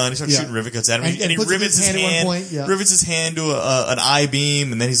rivet gun. He starts shooting rivet guns at him, and he rivets his hand. Rivets his hand to an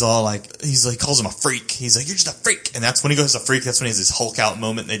I-beam, and then he's all like, he calls him a freak. He's like, "You're just a freak," and that's when he goes a freak. That's when he has his Hulk out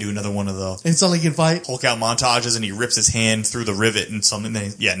moment. And they do another one of the and suddenly he can fight Hulk out montages, and he rips his hand through the rivet and something.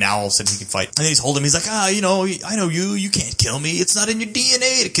 Then now all of a sudden he can fight. And then he's holding him. He's like, I know you can't kill me. It's not in your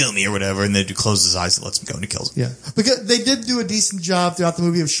DNA to kill me or whatever. And then he closes his eyes and lets him go, and he kills him. Yeah, because they did do a decent job throughout the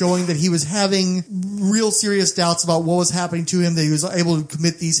movie of showing that he was having real serious doubts about what was happening to him, that he was able to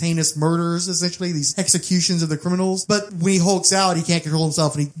commit these heinous murders, essentially, these executions of the criminals. But when he hulks out, he can't control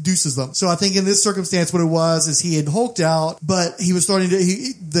himself and he deuces them. So I think in this circumstance, what it was is he had hulked out, but he was starting to,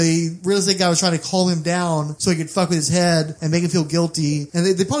 the real estate guy was trying to calm him down so he could fuck with his head and make him feel guilty. And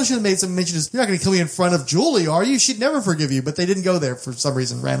they probably should have made some mention of, "You're not going to kill me in front of Julie, are you? She'd never forgive you." But they didn't go there for some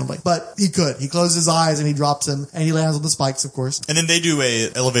reason, randomly. But he could. He closes his eyes and he drops him and he lands on the spikes, of course. And then they do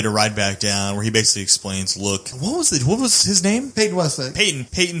a elevator ride back down where he basically explains, "Look, what was his name? Peyton Westlake.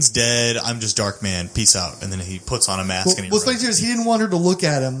 Peyton's dead. I'm just Darkman. Peace out." And then he puts on a mask and he what's funny too is he didn't want her to look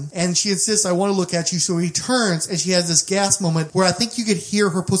at him, and she insists, "I want to look at you." So he turns and she has this gas moment where I think you could hear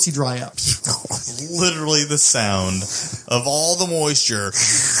her pussy dry up. Literally the sound of all the moisture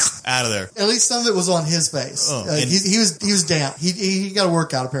out of there. At least some of it was on his face. He was damp. He got a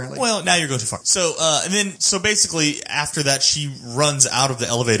workout apparently. Well, now you're going too far. So basically after that she runs out of the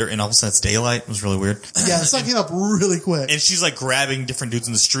elevator and all of a sudden it's daylight. It was really weird. Yeah, the sun came up really quick. And she's like grabbing different dudes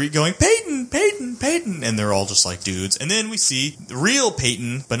in the street going, "Peyton, Peyton, Peyton," and they're all just like dudes. And then we see the real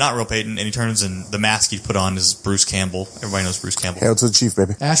Peyton, but not real Peyton, and he turns and the mask he put on is Bruce Campbell. Everybody knows Bruce Campbell. Hail to the chief,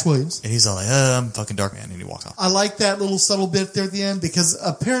 baby. Ash Williams. And he's all like, "I'm fucking Darkman," and he walks off. I like that little subtle bit there at the end because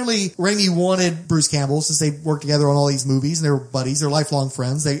apparently Raimi wanted Bruce Campbell, since they worked together on all these movies and they were buddies, they're lifelong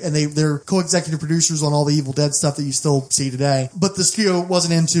friends. They're co-executive producers on all the Evil Dead stuff that you still see today. But the studio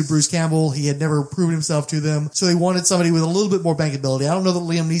wasn't into Bruce Campbell. He had never proven himself to them. So they wanted somebody with a little bit more bankability. I don't know that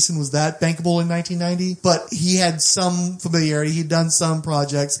Liam Neeson was that bankable in 1990, but he had some familiarity. He'd done some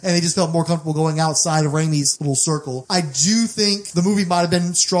projects and they just felt more comfortable going outside of Raimi's little circle. I do think the movie might have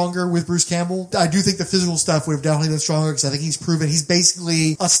been stronger with Bruce Campbell. I do think the physical stuff would have definitely been stronger because I think he's proven he's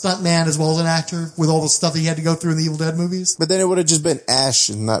basically a stuntman as well as an actor with all the stuff that he had to go through in the Evil Dead movies. But then it would have just been Ash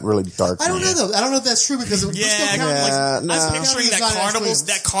and not really Darkman. I don't know though. I don't know if that's true because I'm picturing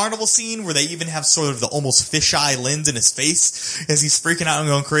that carnival scene where they even have sort of the almost fisheye lens in his face as he's freaking out and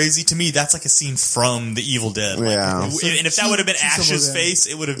going crazy. To me, that's like a scene from the Evil Dead. Yeah. And if that would have been Ash's face,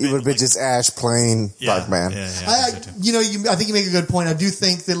 it would have been just Ash playing Darkman. I think you make a good point. I do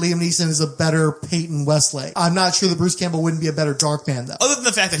think that Liam Neeson is a better Peyton Westlake. I'm not sure that Bruce Campbell wouldn't be a better Darkman though. Other than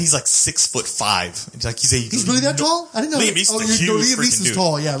the fact that he's like 6'5". It's like he's really that tall? I didn't know. Liam Neeson's a huge Liam Neeson's dude.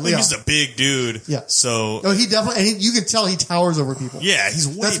 tall. Yeah, Liam Neeson's a big dude. Yeah. So he definitely, and you can tell he towers over people. Yeah, he's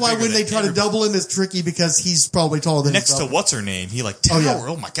way That's why bigger when they than try to double him, it's tricky because he's probably taller than next to himself. what's her name. He like tower.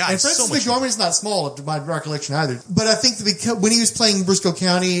 Oh my god. And Francis so much McDormand is not small to my recollection either. But I think that because when he was playing Briscoe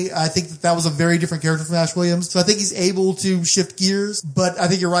County, I think that was a very different character from Ash Williams. So I think he's able to shift gears. But I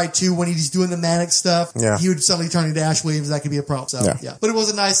think you're right too. When he's doing the manic stuff, he would suddenly turn into Ash Williams. That could be a problem. So yeah. But it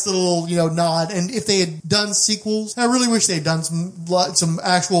was a nice little nod. And if they had done sequels, I really wish they had done some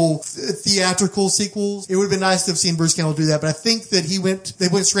actual theatrical sequels. It would have been nice to have seen Bruce Campbell do that. But I think that they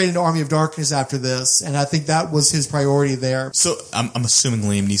went straight into Army of Darkness after this, and I think that was his priority there. So I'm assuming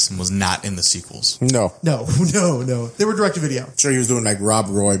Liam Neeson was not in the sequels. No. They were direct to video. Sure, he was doing like Rob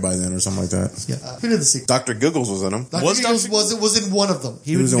Roy by then or something like that. Yeah. Who did the sequel? Dr. Giggles was in them. Dr. Giggles was in one of them.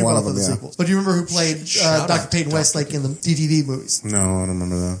 He was in one of them. The sequels. But do you remember who played Dr. Peyton Westlake in the DTV movies? No, I don't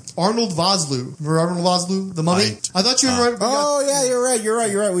remember that. Arnold Vosloo. Remember Arnold Vosloo, the Mummy? I thought you were right. Oh yeah, you're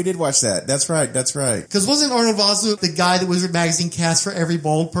right. We did watch that. That's right. Because wasn't Arnold Vosloo the guy that Wizard Magazine cast for every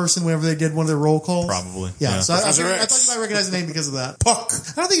bald person whenever they did one of their roll calls? Probably. Yeah. So I thought you might recognize the name because of that. Puck.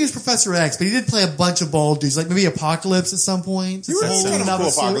 I don't think he was Professor X, but he did play a bunch of bald dudes, like maybe Apocalypse at some point.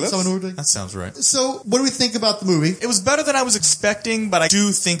 That sounds right. So what do we think about the movie? It was better than I was expecting, but I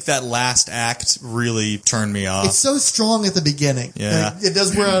do think that last act really turned me off. It's so strong at the beginning. Yeah. It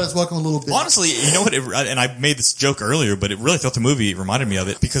does wear out its welcome a little bit. Honestly, you know what? And I made this joke earlier, but it really thought the movie reminded me of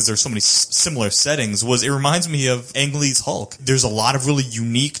it because there's so many similar settings. It reminds me of Ang Lee's Hulk. There's a lot of really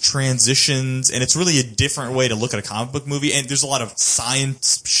unique transitions, and it's really a different way to look at a comic book movie. And there's a lot of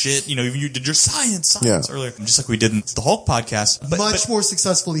science shit. You did your science earlier, just like we did in the Hulk podcast. Much more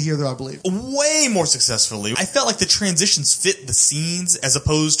successfully here, though, I believe. Way more successfully. I felt like the transitions fit the scenes as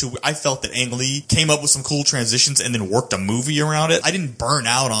opposed to I felt that Ang Lee came up with some cool transitions and then worked a movie around it. I didn't burn burn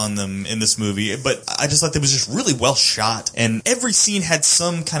out on them in this movie, but I just thought it was just really well shot, and every scene had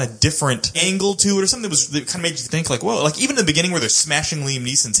some kind of different angle to it, or something that kind of made you think like, whoa, like even in the beginning where they're smashing Liam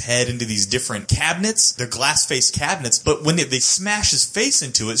Neeson's head into these different cabinets, they're glass-faced cabinets, but when they smash his face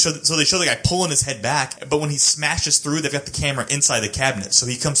into it, so they show the guy pulling his head back, but when he smashes through, they've got the camera inside the cabinet, so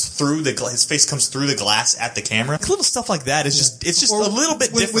he comes through his face comes through the glass at the camera. Little stuff like that is just a little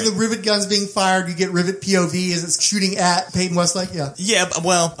bit different. When the rivet gun's being fired, you get rivet POV as it's shooting at Peyton Westlake. Yeah,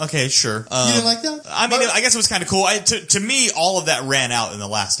 well, okay, sure. You didn't like that? I mean, I guess it was kind of cool. To me, all of that ran out in the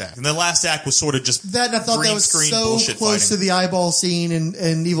last act. And the last act was sort of just that, and I thought green that was screen so bullshit close fighting. to the eyeball scene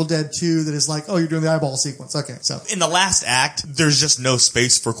in Evil Dead 2 that is like, oh, you're doing the eyeball sequence. Okay, so. In the last act, there's just no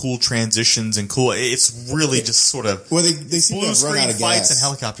space for cool transitions and cool. It's really just sort of well, they seem to have run out of fights gas and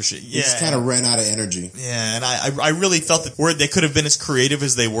helicopter shit. They just kind of ran out of energy. Yeah, and I really felt that where they could have been as creative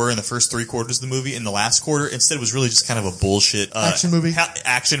as they were in the first 3 quarters of the movie. In the last quarter, instead, it was really just kind of a bullshit action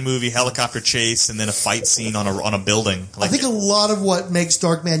movie, helicopter chase, and then a fight scene on a building. I think a lot of what makes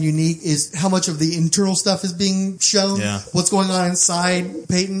Darkman unique is how much of the internal stuff is being shown. Yeah. What's going on inside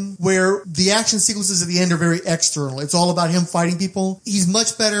Peyton, where the action sequences at the end are very external. It's all about him fighting people. He's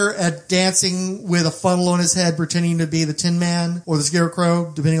much better at dancing with a funnel on his head, pretending to be the Tin Man or the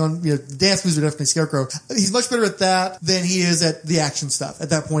Scarecrow, depending on, the dance moves are definitely Scarecrow. He's much better at that than he is at the action stuff at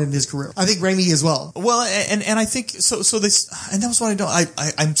that point in his career. I think Raimi as well. Well, and I think so this, and that was what I don't.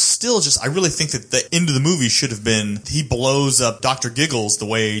 I'm still just. I really think that the end of the movie should have been he blows up Dr. Giggles the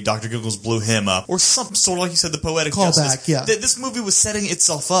way Dr. Giggles blew him up, or some sort of, like you said, the poetic justice. Callback, yeah. This movie was setting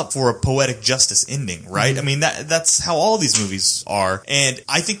itself up for a poetic justice ending, right? I mean, that's how all these movies are, and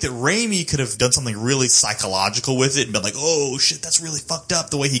I think that Raimi could have done something really psychological with it and been like, oh shit, that's really fucked up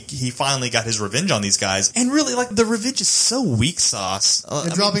the way he finally got his revenge on these guys, and really, like, the revenge is so weak sauce.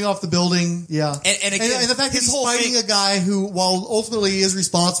 Dropping off the building, yeah. And again, and the fact that his he's whole fighting a guy who, while ultimately he is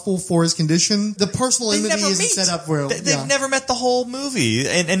responsible for his condition, the personal enmity isn't set up for him. They've never met the whole movie,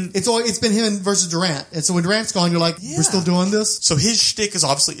 and it's been him versus Durant, and so when Durant's gone, you're like, we're still doing this. So his shtick is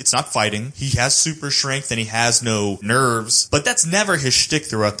obviously it's not fighting. He has super strength and he has no nerves, but that's never his shtick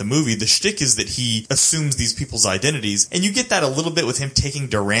throughout the movie. The shtick is that he assumes these people's identities, and you get that a little bit with him taking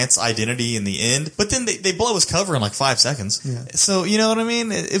Durant's identity in the end. But then they blow his cover in like 5 seconds. Yeah. So you know what I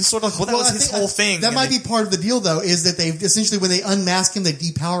mean? It was sort of like, that was his whole thing. That might be part of the deal, though, is that they've essentially, when they unmask him, they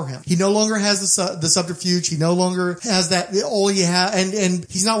depower him. He no longer has the subterfuge. He no longer has that all he has, and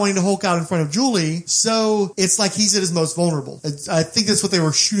he's not wanting to Hulk out in front of Julie. So it's like he's at his most vulnerable. I think that's what they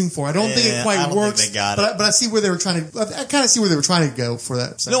were shooting for. I don't think it quite works. Think they got but I see where they were trying to. I kind of see where they were trying to go for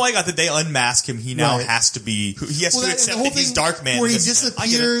that. So. No, I got that they unmask him. He now has to be. He has to accept that he's Darkman. Where he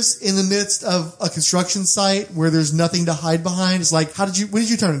disappears in the midst of a construction site where there's nothing to hide behind. It's like, when did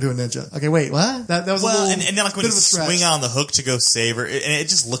you turn into a ninja? Okay, wait, what? That was and then like when he swing on the hook to go save her, and it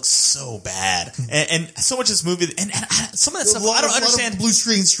just looks so bad, and so much of this movie, and some of that stuff I don't understand. Blue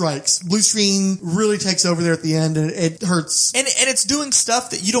screen strikes. Blue screen really takes over there at the end, and it hurts. And it's doing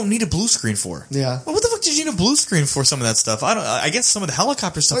stuff that you don't need a blue screen for. Yeah. Well, what the fuck did you need a blue screen for? Some of that stuff. I guess some of the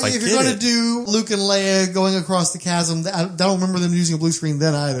helicopter stuff. If you're going to do Luke and Leia going across the chasm, I don't remember them using a blue screen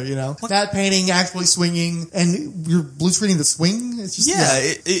then either. That painting actually swinging, and you're blue screening the swing. It's just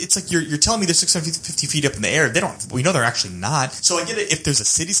it's like you're telling me they're 650 feet up in the air. We know they're actually not. So I get it. If there's a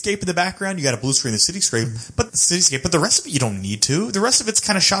cityscape in the background, you got a blue screen the cityscape, but the rest of it you don't need to. The rest of it's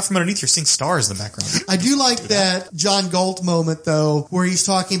kind of shot from underneath. You're seeing stars in the background. I do like that John Galt moment though, where he's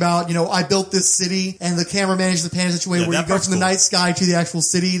talking about, I built this city, and the camera managed to pan in such a way where you go from the night sky to the actual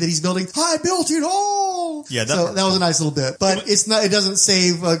city that he's building. I built it all. Yeah, that was a nice little bit, but it's not. It doesn't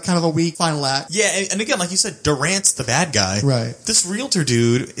save kind of a weak final act. Yeah, and again, like you said, Durant's the bad guy. Right. This realtor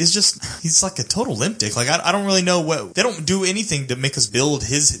dude is he's like a total limp dick. Like I don't really know what they don't do anything to make us build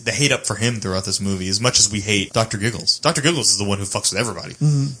the hate up for him throughout this movie as much as we hate Dr. Giggles. Dr. Giggles is the one who fucks with everybody.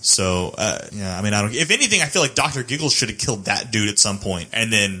 Mm-hmm. So I mean, if anything, I feel like Dr. Giggles should have killed that dude at some point,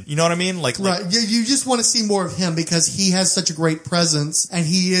 and then you know what I mean? Like you just want to see more of him because he has such a great presence, and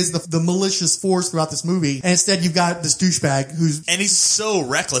he is the malicious force throughout this movie. And instead, you've got this douchebag and he's so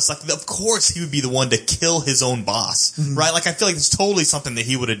reckless. Like, of course, he would be the one to kill his own boss, right? Like, I feel like it's totally something that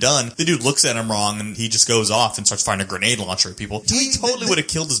he would have done. The dude looks at him wrong, and he just goes off and starts firing a grenade launcher at people. He totally would have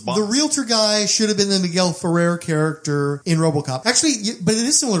killed his boss. The realtor guy should have been the Miguel Ferrer character in RoboCop. Actually, but it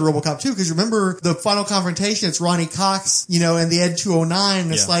is similar to RoboCop too, because remember the final confrontation? It's Ronnie Cox, and the Ed 209.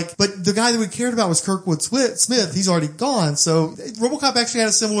 And it's like, but the guy that we cared about was Kirkwood Smith. He's already gone. So RoboCop actually had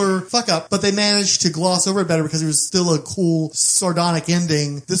a similar fuck up, but they managed to gloss gloss over it better because it was still a cool, sardonic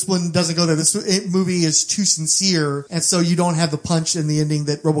ending. This one doesn't go there. This movie is too sincere, and so you don't have the punch in the ending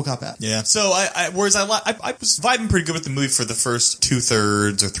that RoboCop had. Yeah. So whereas I was vibing pretty good with the movie for the first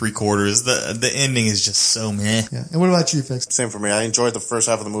 2/3 or 3/4. The ending is just so meh. Yeah. And what about you, Fix? Same for me. I enjoyed the first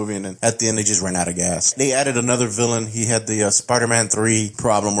half of the movie, and then at the end they just ran out of gas. They added another villain. He had the Spider-Man 3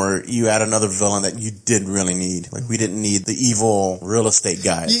 problem where you add another villain that you didn't really need. Like, we didn't need the evil real estate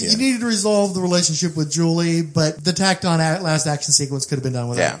guy. You needed to resolve the relationship with Julie, but the tacked on last action sequence could have been done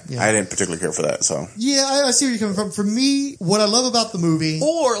without. Yeah, I didn't particularly care for that. So yeah, I see where you're coming from. For me, what I love about the movie,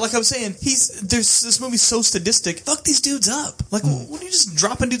 or like I was saying, this movie's so sadistic. Fuck these dudes up. Like, what are you just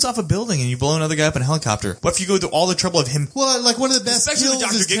dropping dudes off a building and you blow another guy up in a helicopter? What if you go through all the trouble of him? Well, like one of the best, especially with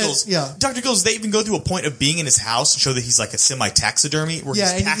Dr. Giggles. Dr. Giggles, they even go through a point of being in his house and show that he's like a semi-taxidermy, where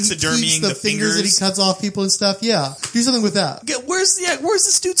he's taxidermying the fingers that he cuts off people and stuff. Yeah, do something with that. Where's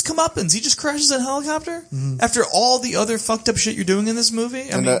this dude's comeuppance? He just crashes a helicopter after all the other fucked up shit you're doing in this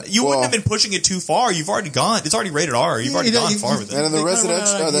movie. I mean, you wouldn't have been pushing it too far. You've already gone. It's already rated R. You've already gone far with it. And then the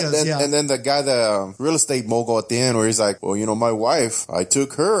residential, and then the guy, the real estate mogul at the end, where he's like, "Well, you know, my wife, I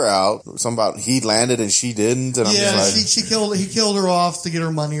took her out. Something about he landed and she didn't." And I'm just like, he killed her off to get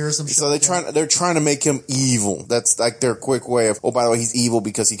her money or something. So they're trying to make him evil. That's like their quick way of, oh, by the way, he's evil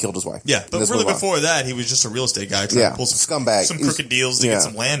because he killed his wife. Yeah, but really before that, he was just a real estate guy trying to pull some scumbag, some crooked deals to get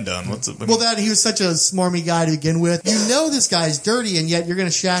some land done. That he was such a smarmy guy to begin with. You know this guy's dirty, and yet you're going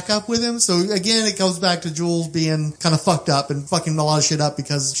to shack up with him. So again, it goes back to Jules being kind of fucked up and fucking a lot of shit up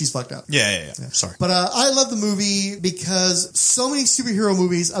because she's fucked up. Yeah. Sorry. But I love the movie because so many superhero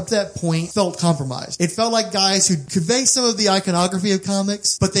movies up to that point felt compromised. It felt like guys who convey some of the iconography of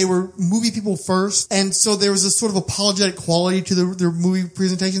comics, but they were movie people first. And so there was a sort of apologetic quality to their movie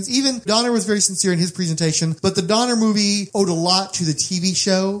presentations. Even Donner was very sincere in his presentation, but the Donner movie owed a lot to the TV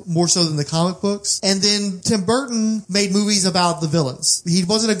show, more so than the comic books. And then Tim Burton made movies about the villains. He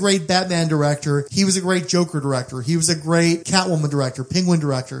wasn't a great Batman director. He was a great Joker director. He was a great Catwoman director, Penguin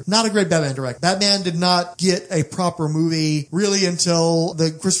director. Not a great Batman director. Batman did not get a proper movie really until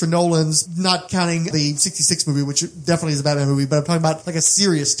the Christopher Nolan's, not counting the 66 movie, which definitely is a Batman movie, but I'm talking about like a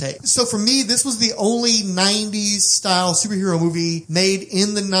serious take. So for me, this was the only 90s style superhero movie made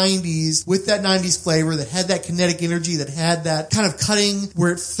in the 90s with that 90s flavor that had that kinetic energy, that had that kind of cutting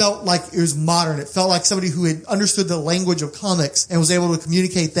where it felt like it was modern. It felt like somebody who had understood the language of comics and was able to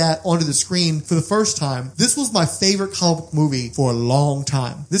communicate that onto the screen for the first time. This was my favorite comic book movie for a long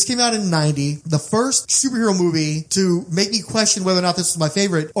time. This came out in 90. The first superhero movie to make me question whether or not this was my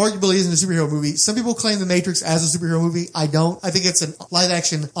favorite arguably isn't a superhero movie. Some people claim The Matrix as a superhero movie. I don't. I think it's a live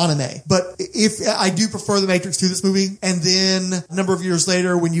action anime. But if I do prefer The Matrix to this movie, and then a number of years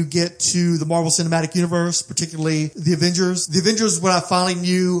later when you get to the Marvel Cinematic Universe, particularly The Avengers is when I finally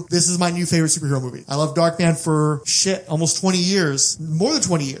knew this is my new favorite superhero movie. I loved Darkman for almost 20 years, more than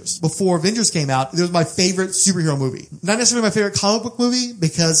 20 years before Avengers came out. It was my favorite superhero movie. Not necessarily my favorite comic book movie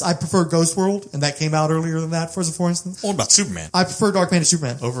because I prefer Ghost World, and that came out earlier than that, for instance. What about Superman? I prefer Darkman to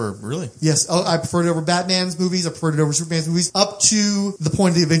Superman. Over, really? Yes. I preferred it over Batman's movies. I preferred it over Superman's movies up to the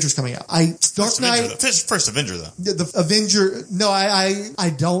point of the Avengers coming out. First Avenger, though. The Avenger. No,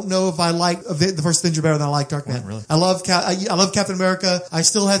 I don't know if I like the first Avenger better than I like Darkman. Oh, really? I love Captain America. I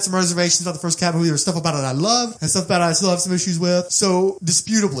still had some reservations about the first Captain movie. There's stuff about it I love and stuff about it I still have some issues with. So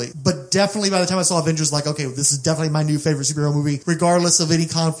disputably, but definitely by the time I saw Avengers, like, okay, this is definitely my new favorite superhero movie, regardless of any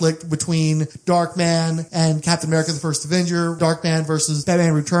conflict between Darkman and Captain America, the first Avenger, Darkman versus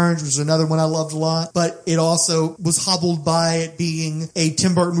Batman Returns, which is another one I loved a lot. But it also was hobbled by it being a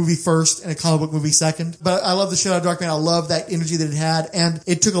Tim Burton movie first and a comic book movie second. But I love the shit out of Darkman. I love that energy that it had. And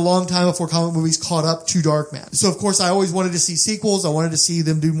it took a long time before comic movies caught up to Darkman. So of course I always wanted to see sequels. I wanted to see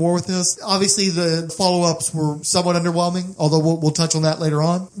them do more with this. Obviously the follow-ups were somewhat underwhelming, although we'll touch on that later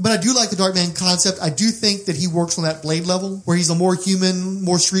on. But I do like the Darkman concept. I do think that he works on that Blade level where he's a more human,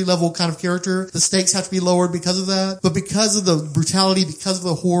 more street level kind of character. The stakes have to be lowered because of that. But because of the brutality, because of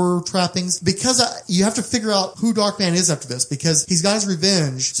the horror trappings, because you have to figure out who Darkman is after this, because he's got his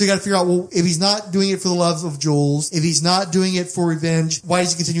revenge. So you got to figure out, well, if he's not doing it for the love of Jules, if he's not doing it for revenge, why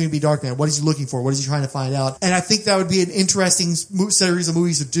is he continuing to be Darkman? What is he looking for? What is he trying to find out? And I think that would be an interesting series of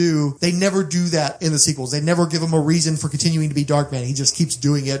movies to do. They never do that in the sequels. They never give him a reason for continuing to be Darkman. He just keeps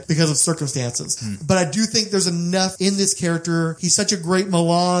doing it because of circumstances. But I do think there's enough in this character. He's such a great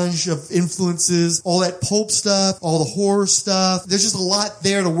melange of influences, all that pulp stuff, all the horror stuff. There's just a lot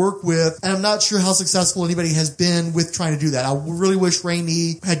there to work with. And I'm not sure how successful anybody has been with trying to do that. I really wish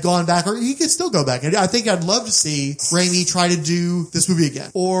Raimi had gone back, or he could still go back. I think I'd love to see Raimi try to do this movie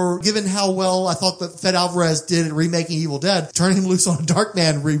again. Or given how well I thought that Fed Alvarez did at remaking Evil Dead, turn him loose on a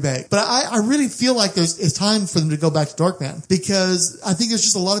Darkman remake. But I really feel like it's time for them to go back to Darkman, because I think there's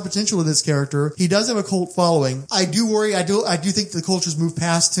just a lot of potential with this character. He does have a cult following. I do worry. I do think the culture's moved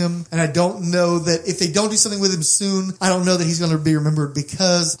past him, and I don't know that if they don't do something with him soon, I don't know that he's going to be remembered,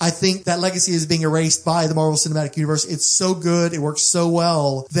 because I think that legacy is being erased by the Marvel Cinematic Universe. It's so good. It works so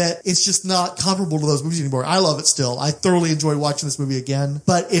well that it's just not comparable to those movies anymore. I love it still. I thoroughly enjoyed watching this movie again,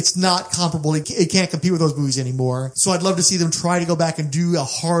 but it's not comparable. It can't compete with those movies anymore. So I'd love to see them try to go back and do a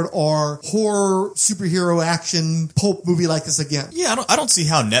hard R horror superhero action pulp movie like this again. Yeah, I don't see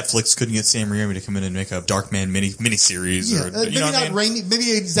how Netflix couldn't get Sam Raimi to come in and make a Darkman miniseries. Yeah, or, maybe not Raimi,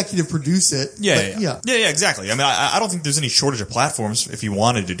 maybe executive produce it. Yeah, exactly. I mean, I don't think there's any shortage of platforms if he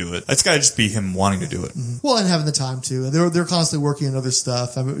wanted to do it. It's got to just be him wanting to do it. Mm-hmm. Well, and having the time to. They're constantly working on other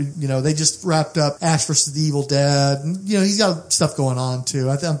stuff. I mean, they just wrapped up Ash vs. the Evil Dead. And, he's got stuff going on too.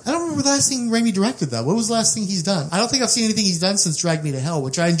 I don't remember the last thing Raimi directed though. What was the last thing he's done? I don't think I've seen anything he's done since Drag Me to Hell,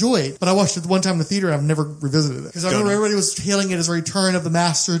 which I enjoyed, but I watched it one time in the theater and I've never revisited it. Because I remember everybody was hailing it as a return of the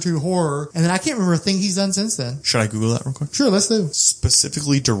master to horror, and then I can't remember a thing he's done since then. Should I Google that real quick? Sure, let's do.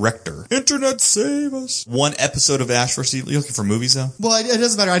 Specifically director. Internet save us. One episode of Ash vs. Evil. You're looking for movies though? Well, it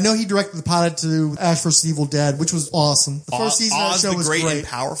doesn't matter. I know he directed the pilot to Ash vs. Evil Dead, which was awesome. The first season of that show was great. And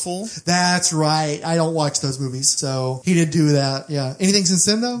Powerful? That's right. I don't watch those movies, so he did do that. Yeah. Anything since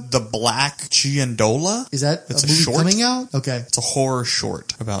then though? The Black Giandola? Is that it's a movie short coming out? Okay. It's a horror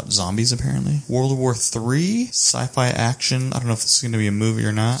short about zombies apparently. World War III, sci-fi action. I don't know if this is going to be a movie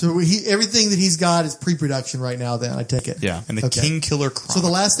or not. So everything that he's got is pre-production right now then, I take it. Yeah. And the King Killer Chronicle. So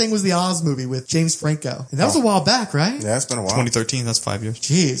the last thing was the Oz movie with James Franco. And that was a while back, right? Yeah, it's been a while. 2013, that's 5 years.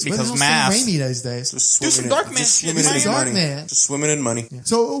 Jeez. Because math. Raimi these days. Do some Darkman shit. Just swimming in money. Yeah.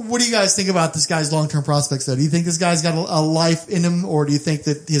 So what do you guys think about this guy's long-term prospects though? Do you think this guy's got a life in him, or do you think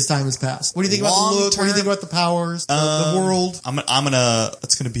that his time has passed? What do you think about the look? What do you think about the powers? The world?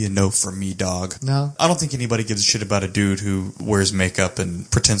 It's gonna be a no for me, dog. No? I don't think anybody gives a shit about a dude who wears makeup and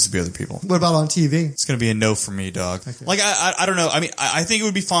pretends to be other people. What about on TV? It's gonna be a no for me, dog. Okay. Like, I don't know. I mean, I think it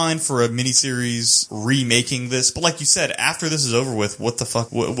would be fine for a miniseries remaking this, but like you said, after this is over with, what the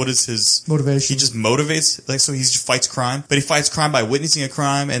fuck? What is his motivation? He just motivates, like, so he just fights crime, but he fights crime by witnessing a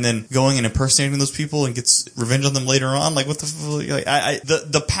crime and then going and impersonating those people and gets revenge on them later on. Like, what the fuck? Like,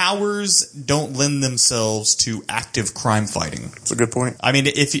 the powers don't lend themselves to active crime fighting. That's a good point. I mean,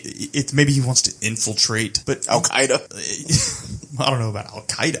 if maybe he wants to infiltrate, but Al Qaeda. I don't know about Al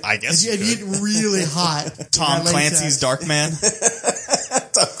Qaeda. I guess if you get really hot. Tom Clancy's Darkman.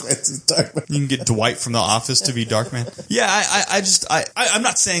 Tom Clancy's Darkman. You can get Dwight from The Office to be Darkman. Yeah, I'm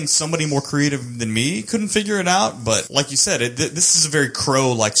not saying somebody more creative than me couldn't figure it out, but like you said, this is a very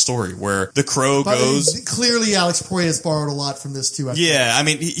Crow-like story where the Crow goes. Clearly, Alex Proyas borrowed a lot from this too. I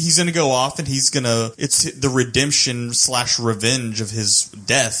mean, he's going to go off and it's the redemption / revenge of his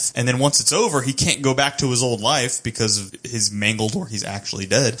death. And then once it's over, he can't go back to his old life because of his mangled or he's actually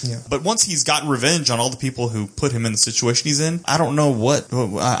dead. Yeah. But once he's gotten revenge on all the people who put him in the situation he's in, I don't know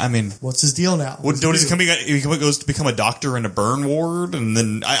I mean, what's his deal now? What does he goes to become a doctor in a burn ward, and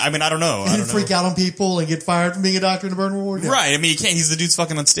then I don't know. And freak out on people and get fired from being a doctor in a burn ward. Yeah. Right? I mean, he can't. He's the dude's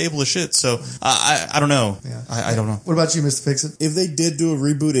fucking unstable as shit. So I don't know. Yeah. I don't know. What about you, Mr. Fix-It? If they did do a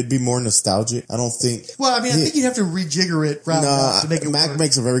reboot, it'd be more nostalgic. I don't think. Well, I mean, I think you'd have to rejigger it to make it Mac work.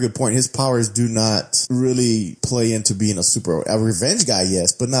 makes a very good point. His powers do not really play into being a revenge guy,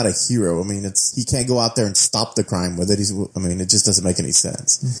 yes, but not a hero. I mean, he can't go out there and stop the crime with it. It just doesn't make any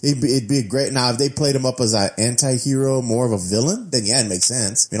sense. It'd be great. Now, if they played him up as an anti-hero, more of a villain, then yeah, it makes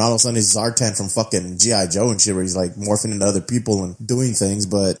sense. I mean, all of a sudden he's Zartan from fucking G.I. Joe and shit, where he's like morphing into other people and doing things.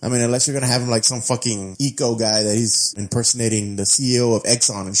 But I mean, unless you're gonna have him like some fucking eco guy that he's impersonating the CEO of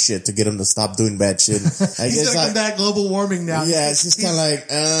Exxon and shit to get him to stop doing bad shit. He's gonna combat global warming now. Yeah, it's just kind of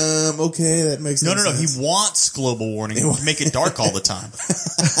like, okay, that makes no sense. He wants global warming. Make it dark all the time.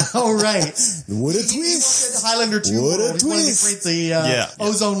 Oh, right. What a twist. Highlander 2. What a twist. The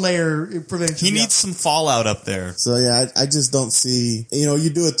ozone layer prevention. He needs some fallout up there. So yeah, I just don't see, you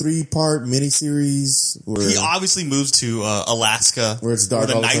do a 3-part miniseries where he obviously moves to Alaska where it's dark, where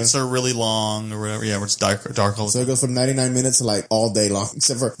the all nights are really long or whatever. Yeah, where it's dark all the time. So it goes from 99 minutes to like all day long,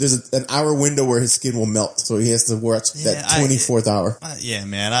 except for there's an hour window where his skin will melt. So he has to watch that 24th hour. Yeah,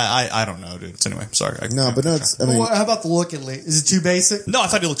 man. I don't know, dude. So anyway, sorry. How about the look at least? Is it too basic? No, I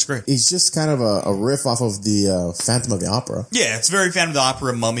thought he looks great. He's just kind of a riff off of the Phantom of the Opera. Yeah, it's very Phantom of the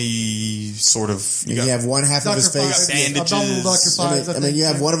Opera, mummy sort of. You have one half of his face. Bandages. I mean, you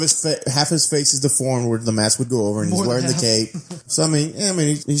have one of his half his face is deformed where the mask would go over, and he's wearing the cape. So I mean,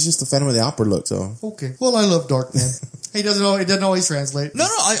 he's just the Phantom of the Opera look. So okay. Well, I love Darkman. It doesn't always translate. No,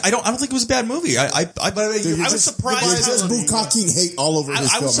 I don't think it was a bad movie. I was surprised. It's just bukkake hate all over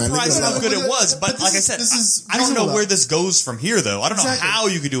this film, man. I was surprised how good it was, but like I said, I don't know where this goes from here, though. I don't know how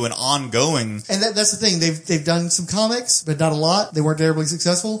you could do an ongoing. And that's the thing. They've done some comics, but not a lot. They weren't terribly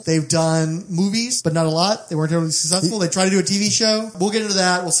successful. They've done movies, but not a lot. They weren't terribly successful. They tried to do a TV show. We'll get into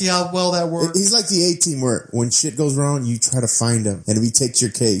that. We'll see how well that works. He's like the A-Team where when shit goes wrong, you try to find him. And if he takes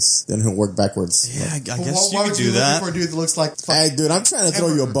your case, then he'll work backwards. Yeah, I guess you could do that. For a dude that looks like... Hey, dude, I'm trying to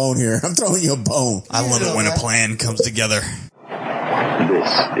throw you a bone here. I'm throwing you a bone. I love it when a plan comes together. This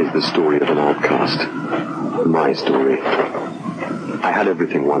is the story of an outcast. My story. I had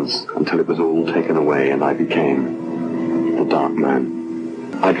everything once until it was all taken away and I became the Dark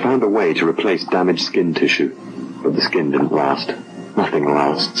Man. I'd found a way to replace damaged skin tissue, but the skin didn't last. Nothing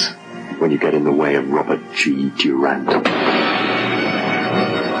lasts when you get in the way of Robert G. Durant.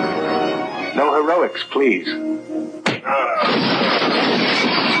 No heroics, please.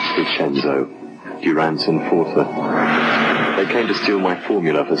 Vincenzo, Durant's enforcer. They came to steal my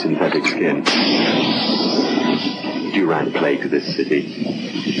formula for synthetic skin. Durant plagues this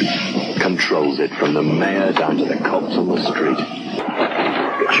city. Controls it from the mayor down to the cops on the street.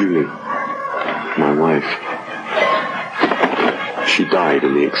 Julie, my wife, she died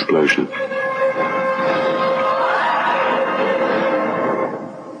in the explosion.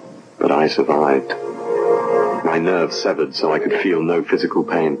 But I survived. My nerves severed so I could feel no physical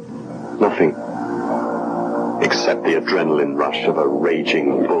pain. Nothing. Except the adrenaline rush of a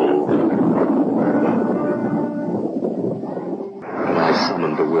raging bull. And I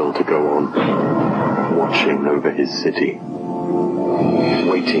summoned the will to go on, watching over his city,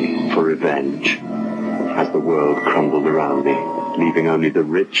 waiting for revenge as the world crumbled around me, leaving only the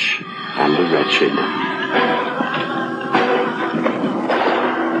rich and the wretched.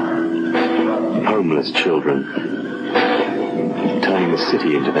 Homeless children, turning the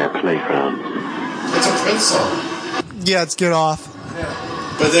city into their playground. It's a Prince song. Yeah, it's Get Off. Yeah.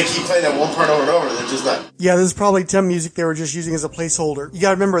 But they keep playing that one part over and over. They're just not. Yeah, this is probably Tim music they were just using as a placeholder. You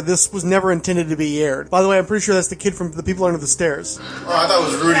gotta remember, this was never intended to be aired. By the way, I'm pretty sure that's the kid from The People Under the Stairs. Oh, I thought it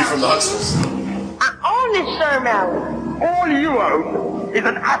was Rudy from the Huxtables. I own this Sherman. All you own is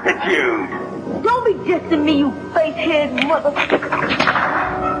an attitude. Don't be dissing me, you face-head motherfucker.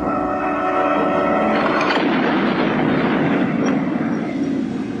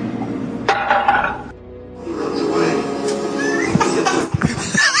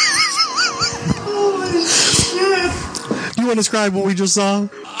 You want to describe what we just saw?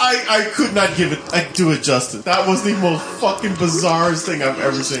 I could not do it justice. That was the most fucking bizarrest thing I've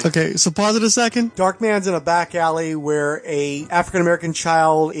ever seen. Okay, so pause it a second. Darkman's in a back alley where a African-American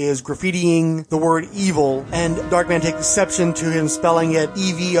child is graffitiing the word evil, and Darkman takes exception to him spelling it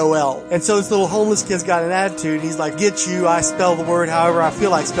E-V-O-L. And so this little homeless kid's got an attitude. He's like, get you, I spell the word however I feel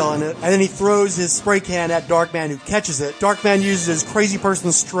like spelling it. And then he throws his spray can at Darkman, who catches it. Darkman uses his crazy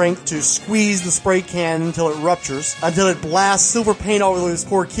person's strength to squeeze the spray can until it ruptures, until it blasts silver paint all over this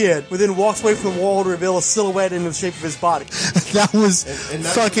poor kid, who then walks away from the wall to reveal a silhouette in the shape of his body. That was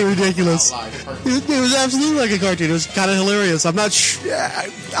fucking ridiculous. It was absolutely like a cartoon. It was kind of hilarious. I'm not sure.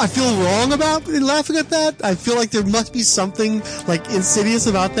 I feel wrong about laughing at that. I feel like there must be something like insidious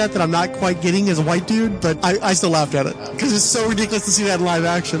about that I'm not quite getting as a white dude, but I still laughed at it because it's so ridiculous to see that in live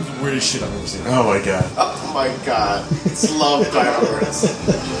action. It's the weirdest shit I've ever seen. Oh my god. Oh my god. It's loved by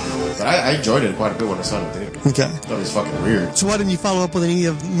artists. But I enjoyed it quite a bit when I saw it in theater. Okay. I thought it was fucking weird. So why didn't you follow up with any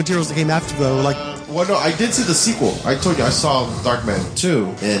of the materials that came after, though? Like, well, no, I did see the sequel. I told you I saw Darkman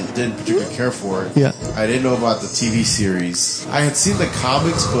 2 and didn't particularly care for it. Yeah. I didn't know about the TV series. I had seen the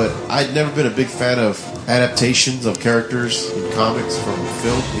comics, but I'd never been a big fan of adaptations of characters in comics from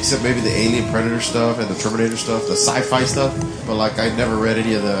film, except maybe the Alien Predator stuff and the Terminator stuff, the sci-fi stuff. But like, I never read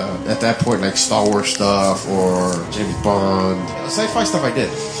any of the, at that point, like Star Wars stuff or James Bond. The sci-fi stuff I did.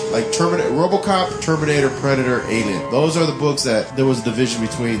 Like RoboCop, Terminator, Predator, Alien. Those are the books that there was a division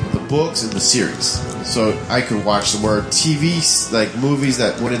between the books and the series. So I could watch them. Where TV, like movies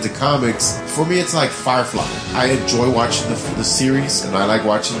that went into comics, for me it's like Firefly. I enjoy watching the series and I like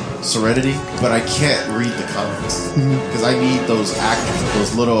watching Serenity, but I can't read the comics because I need those actors,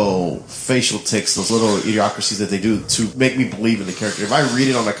 those little facial tics, those little idiocracies that they do to make me believe in the character. If I read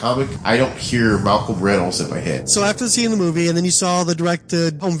it on a comic, I don't hear Malcolm Reynolds in my head. So after seeing the movie and then you saw the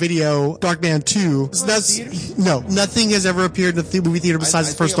directed home video, Darkman 2, so that's, no, nothing has ever appeared in the movie theater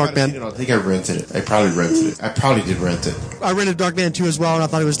besides the first Darkman. I think I rented it. I probably rented it. I probably did rent it. I rented Darkman 2 as well, and I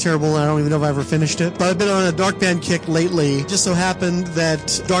thought it was terrible, and I don't even know if I ever finished it. But I've been on a Darkman kick lately. It just so happened that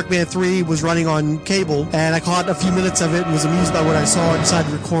Darkman 3 was running on cable cable, and I caught a few minutes of it and was amused by what I saw and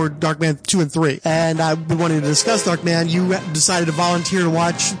decided to record Darkman 2 and 3. And I've been wanting to discuss Darkman. You decided to volunteer to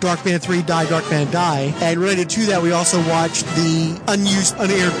watch Darkman 3, Die, Darkman, Die. And related to that, we also watched the unused,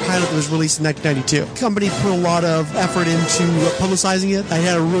 unaired pilot that was released in 1992. The company put a lot of effort into publicizing it. I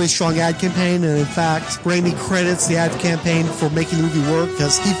had a really strong ad campaign, and in fact, Raimi credits the ad campaign for making the movie work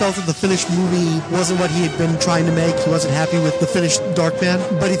because he felt that the finished movie wasn't what he had been trying to make. He wasn't happy with the finished Darkman,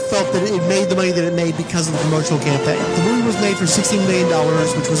 but he felt that it made the money that it made because of the promotional campaign. The movie was made for $16 million,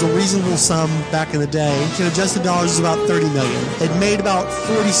 which was a reasonable sum back in the day. In adjusted dollars is about $30 million. It made about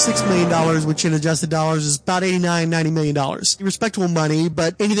 $46 million, which in adjusted dollars is about $89-90 million. Respectable money,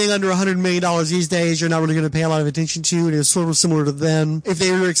 but anything under $100 million these days, you're not really going to pay a lot of attention to. It is sort of similar to then. If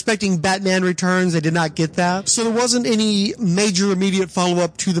they were expecting Batman Returns, they did not get that. So there wasn't any major immediate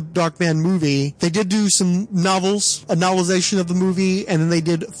follow-up to the Darkman movie. They did do some novels, a novelization of the movie, and then they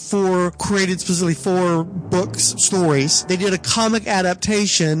did created specifically 4 books, stories. They did a comic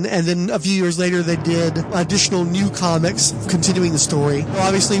adaptation, and then a few years later they did additional new comics continuing the story. Well,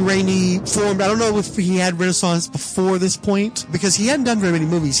 obviously Raimi formed, I don't know if he had Renaissance before this point, because he hadn't done very many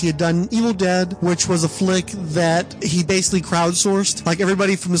movies. He had done Evil Dead, which was a flick that he basically crowdsourced. Like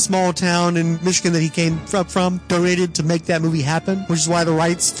everybody from the small town in Michigan that he came from donated to make that movie happen, which is why the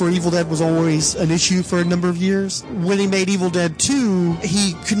rights for Evil Dead was always an issue for a number of years. When he made Evil Dead 2,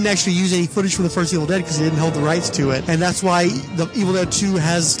 he couldn't actually use any footage from the first Evil Dead because he didn't hold the rights to it. And that's why the Evil Dead 2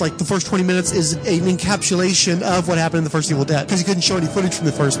 has, like, the first 20 minutes is an encapsulation of what happened in the first Evil Dead, because he couldn't show any footage from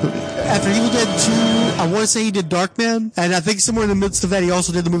the first movie. After Evil Dead 2, I want to say he did Darkman, and I think somewhere in the midst of that he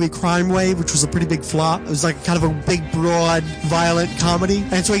also did the movie Crime Wave, which was a pretty big flop. It was like kind of a big, broad, violent comedy.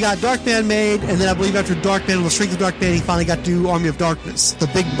 And so he got Darkman made, and then I believe after Darkman, on the strength of Darkman, he finally got to do Army of Darkness, the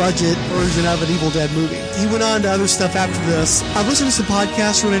big budget version of an Evil Dead movie. He went on to other stuff after this. I've listened to some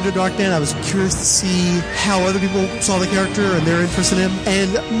podcasts related to Darkman. I was curious to see how other people saw the character and their interest in him.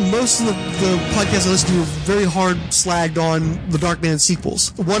 And most of the podcasts I listened to were very hard slagged on the Darkman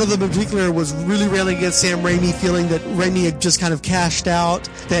sequels. One of them in particular was really railing against Sam Raimi, feeling that Raimi had just kind of cashed out,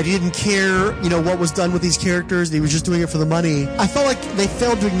 that he didn't care, what was done with these characters, that he was just doing it for the money. I felt like they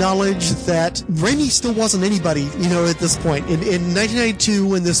failed to acknowledge that Raimi still wasn't anybody, at this point. In 1992,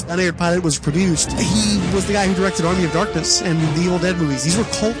 when this unaired pilot was produced, he was the guy who directed Army of Darkness and the Evil Dead movies. These were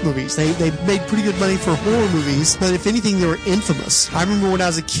cult movies. They made pretty good money for horror movies, but if anything, they were infamous. I remember when I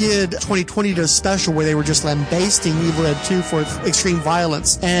was a kid, 2020 did a special where they were just lambasting Evil Dead 2 for its extreme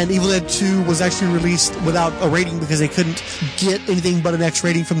violence, and Evil Dead 2 was actually released without a rating because they couldn't get anything but an X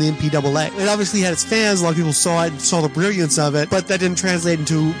rating from the MPAA. It obviously had its fans. A lot of people saw it and saw the brilliance of it, but that didn't translate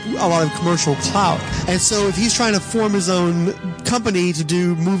into a lot of commercial clout. And so if he's trying to form his own company to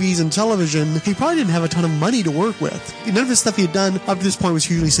do movies and television, he probably didn't have a ton of money to work with. None of the stuff he had done up to this point was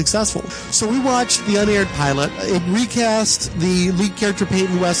hugely successful. So we watched the unaired pilot. It recast the lead character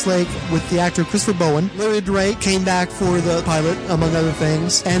Peyton Westlake with the actor Christopher Bowen. Larry Drake came back for the pilot, among other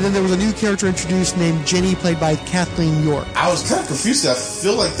things. And then there was a new character introduced named Jenny, played by Kathleen York. I was kind of confused. I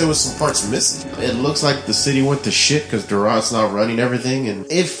feel like there was some parts missing. It looks like the city went to shit because Durant's not running everything, and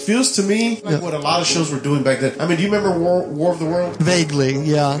it feels to me like what a lot of shows were doing back then. I mean, do you remember War of the World? Vaguely,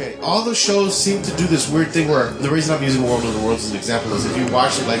 yeah. Okay. All the shows seem to do this weird thing where the reason I'm using War of the World as an example is if you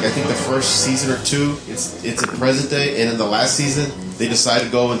watch it, like I think the first season or two, it's in present day, and in the last season, they decide to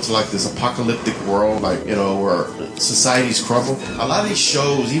go into like this apocalyptic world, like, where societies crumble. A lot of these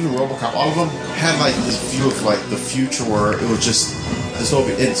shows, even RoboCop, all of them had like this view of like the future where it was just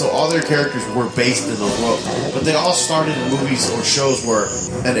dystopian. And so all their characters were based in those worlds. But they all started in movies or shows where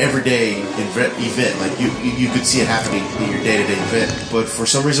an everyday event, like you could see it happening in your day-to-day event. But for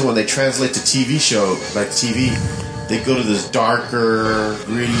some reason when they translate to TV show, like TV, they go to this darker,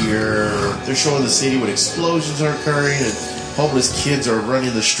 grittier, they're showing the city when explosions are occurring and homeless kids are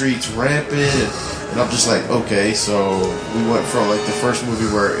running the streets rampant, and I'm just like, okay, so we went from like the first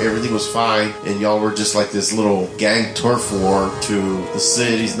movie where everything was fine and y'all were just like this little gang turf war to the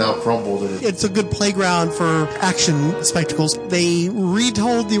city's now crumbled. And it's a good playground for action spectacles. They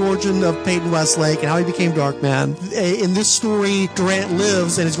retold the origin of Peyton Westlake and how he became Darkman. In this story, Durant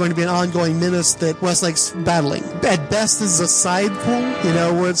lives and is going to be an ongoing menace that Westlake's battling. At best, this is a side pull,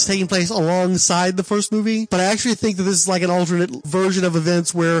 where it's taking place alongside the first movie. But I actually think that this is like an alternate version of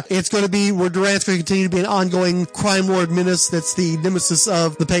events where it's going to be where Durant's going to continue to be an ongoing crime lord menace that's the nemesis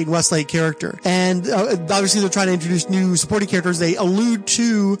of the Peyton Westlake character. And obviously they're trying to introduce new supporting characters. They allude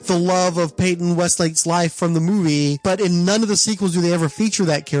to the love of Peyton Westlake's life from the movie, but in none of the sequels do they ever feature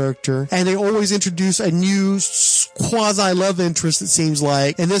that character. And they always introduce a new quasi-love interest, it seems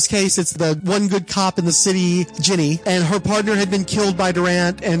like. In this case, it's the one good cop in the city, Jenny, and her partner had been killed by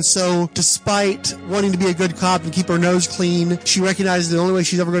Durant, and so despite wanting to be a good cop and keep her nose clean, she recognizes the only way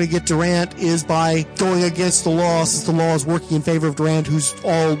she's ever going to get Durant is by going against the law, since the law is working in favor of Durant, who's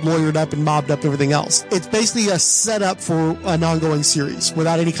all lawyered up and mobbed up and everything else. It's basically a setup for an ongoing series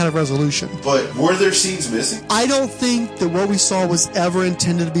without any kind of resolution. But were there scenes missing? I don't think that what we saw was ever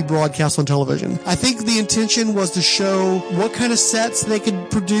intended to be broadcast on television. I think the intention was to show what kind of sets they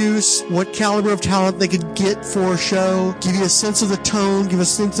could produce, what caliber of talent they could get for a show, give you a sense of the tone, give a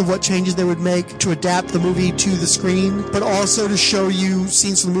sense of what changes they would make to adapt the movie to the screen, but also to show you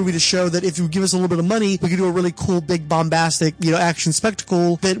scenes from the movie to show that if you give us a little bit of money, we could do a really cool, big, bombastic, action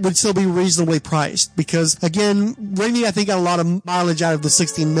spectacle that would still be reasonably priced. Because, again, Raimi, I think, got a lot of mileage out of the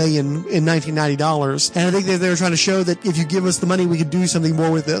 $16 million in $1990, and I think that they were trying to show that if you give us the money, we could do something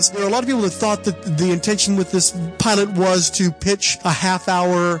more with this. There are a lot of people that thought that the intention with this pilot was to pitch a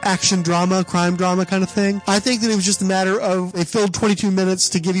half-hour action drama, crime drama kind of thing. I think that it was just a matter of they filled 22 minutes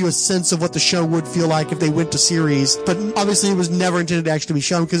to give you a sense of what the show would feel like if they went to series, but obviously it was never intended to actually be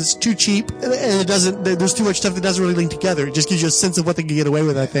shown because it's too cheap and there's too much stuff that doesn't really link together. It just gives you a sense of what they can get away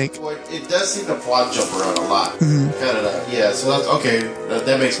with, I think. Well, it does seem to plot jump around a lot. Mm-hmm. So that's okay.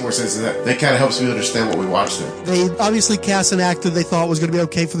 That makes more sense. That kind of helps me understand what we watched there. They obviously cast an actor they thought was going to be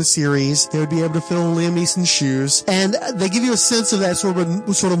okay for the series. They would be able to fill Liam Neeson's shoes, and they give you a sense of that sort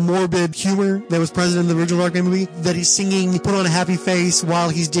of morbid humor that was present in the original Dark Knight movie, that he's singing "Put on a Happy Face" while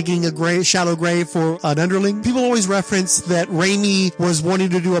he's digging a shallow grave for an underling. People always reference that Raimi was wanting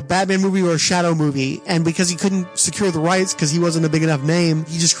to do a Batman movie or a Shadow movie, and because he couldn't secure the rights because he wasn't a big enough name,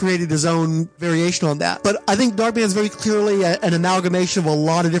 he just created his own variation on that. But I think Darkman is very clearly an amalgamation of a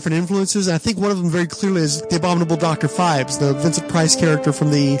lot of different influences, and I think one of them very clearly is the abominable Dr. Phibes, the Vincent Price character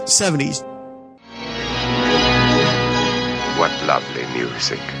from the 70s. What lovely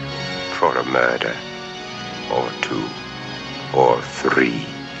music for a murder, or 2, or 3,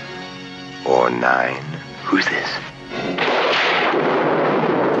 or 9. Who's this?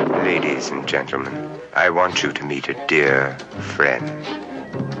 Ladies and gentlemen, I want you to meet a dear friend.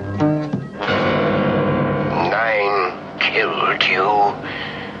 9 killed you.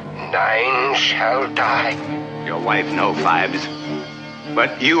 9 shall die. Your wife, no, Phibes.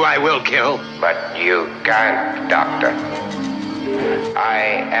 But you I will kill. But you can't, Doctor. I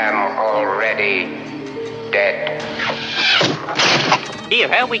am already dead. Here,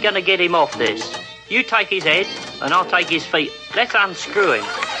 how are we going to get him off this? You take his head, and I'll take his feet. Let's unscrew him.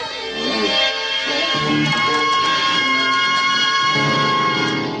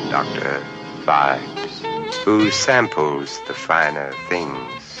 Dr. Phibes, who samples the finer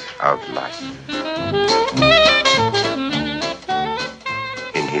things of life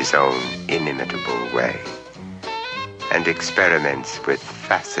in his own inimitable way, and experiments with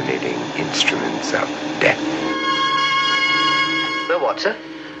fascinating instruments of death. The what, sir?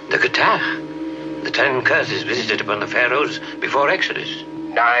 The guitar. The 10 curses visited upon the pharaohs before Exodus.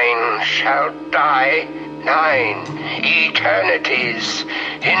 9 shall die. 9 eternities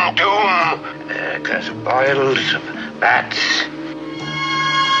in doom. The curse of boils, of bats.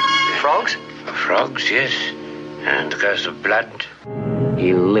 Frogs? Frogs, yes. And the curse of blood.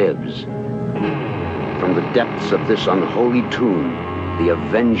 He lives. From the depths of this unholy tomb, the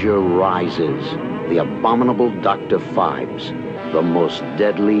Avenger rises. The abominable Dr. Phibes, the most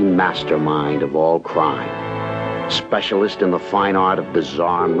deadly mastermind of all crime. Specialist in the fine art of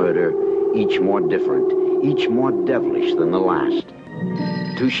bizarre murder, each more different, each more devilish than the last.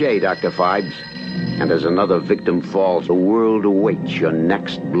 Touché, Dr. Phibes. And as another victim falls, the world awaits your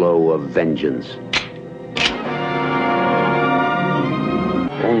next blow of vengeance.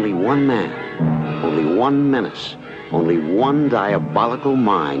 Only one man, only one menace, only one diabolical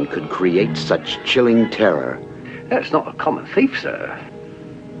mind could create such chilling terror. That's not a common thief, sir.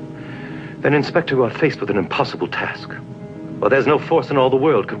 Then, Inspector, you are faced with an impossible task. Well, there's no force in all the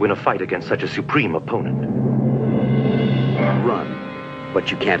world could win a fight against such a supreme opponent. Run,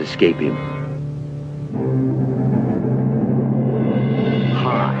 but you can't escape him.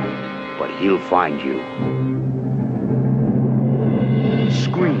 Hide, but he'll find you.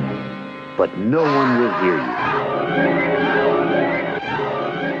 Scream, but no one will hear you.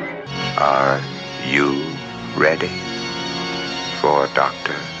 Are you ready for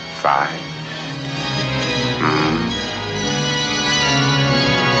Dr. Phibes?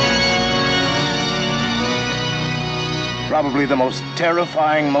 probably the most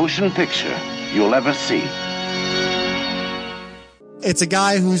terrifying motion picture you'll ever see. It's a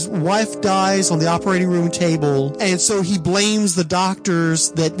guy whose wife dies on the operating room table, and so he blames the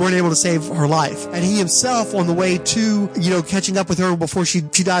doctors that weren't able to save her life. And he himself, on the way to, catching up with her before she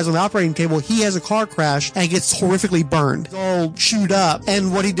dies on the operating table, he has a car crash and gets horrifically burned. He's all chewed up.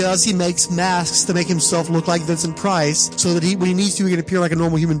 And what he does, he makes masks to make himself look like Vincent Price, so that when he needs to, he can appear like a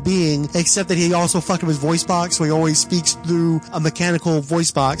normal human being, except that he also fucked up his voice box, so he always speaks through a mechanical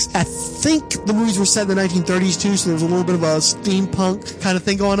voice box. I think the movies were set in the 1930s too, so there was a little bit of a steampunk kind of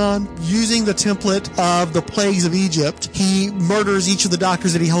thing going on. Using the template of the plagues of Egypt, he murders each of the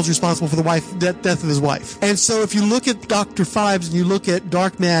doctors that he holds responsible for the death of his wife. And so if you look at Dr. Phibes and you look at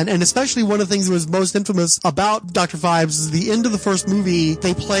Darkman, and especially one of the things that was most infamous about Dr. Phibes is the end of the first movie,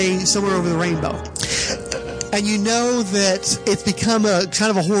 they play Somewhere Over the Rainbow. And you know that it's become a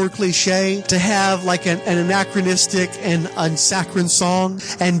kind of a horror cliche to have like an anachronistic and unsaccharine song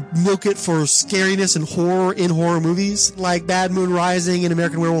and milk it for scariness and horror in horror movies. Like Bad Moon Rising and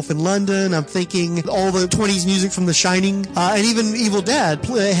American Werewolf in London. I'm thinking all the 20s music from The Shining. And even Evil Dead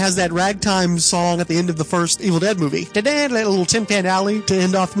has that ragtime song at the end of the first Evil Dead movie. That little Tin Pan Alley to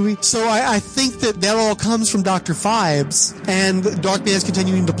end off the movie. So I think that all comes from Dr. Phibes, and Darkman's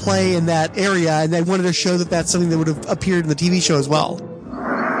continuing to play in that area, and they wanted to show that that's something that would have appeared in the TV show as well.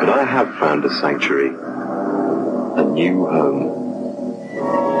 But I have found a sanctuary, a new home,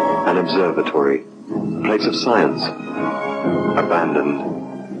 an observatory, a place of science,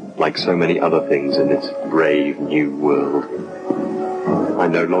 abandoned like so many other things in this brave new world. I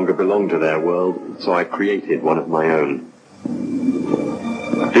no longer belong to their world, so I created one of my own.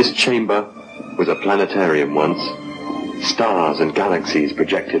 This chamber was a planetarium once, stars and galaxies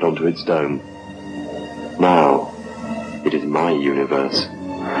projected onto its dome. Now, it is my universe.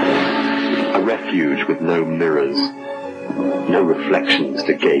 A refuge with no mirrors, no reflections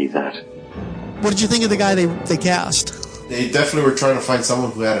to gaze at. What did you think of the guy they cast? They definitely were trying to find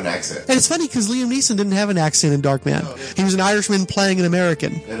someone who had an accent. And it's funny because Liam Neeson didn't have an accent in Darkman. No, he was an Irishman playing an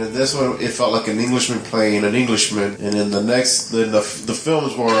American. And in this one, it felt like an Englishman playing an Englishman. And in the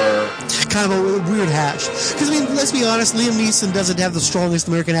films were kind of a weird hash. Because let's be honest, Liam Neeson doesn't have the strongest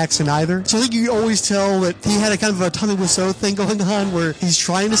American accent either. So I think you can always tell that he had a kind of a Tommy Wiseau thing going on, where he's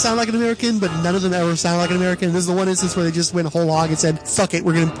trying to sound like an American, but none of them ever sound like an American. And this is the one instance where they just went whole hog and said, "Fuck it,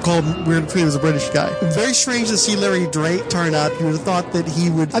 we're going to treat him as a British guy." Very strange to see Larry Drake turn up. You would have thought that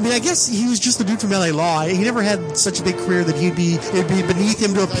he would. I guess he was just the dude from LA Law. He never had such a big career that it'd be beneath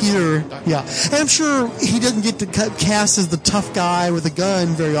him to appear. Yeah. And I'm sure he doesn't get to cast as the tough guy with a gun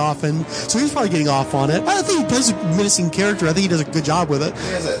very often, so he's probably getting off on it. I think he plays a menacing character. I think he does a good job with it.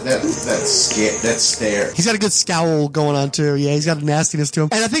 He has that stare. He's got a good scowl going on too. Yeah, he's got a nastiness to him.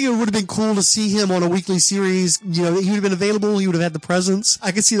 And I think it would have been cool to see him on a weekly series. He would have been available. He would have had the presence.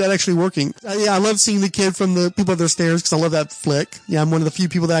 I could see that actually working. I love seeing the kid from the People Under the Stairs because I love that flick. Yeah, I'm one of the few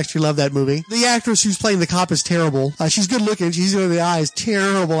people that actually love that movie. The actress who's playing the cop is terrible. She's good looking. She's over the eyes.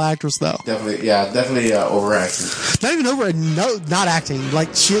 Terrible actress though. Definitely overacting. Not even over. No, not acting. Like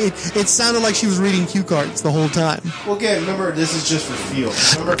it sounded like she was reading cue cards the whole time. Well, again, remember this is just for feel.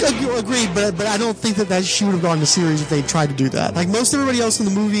 Agreed, but I don't think that she would have gone to series if they tried to do that. Like most everybody else in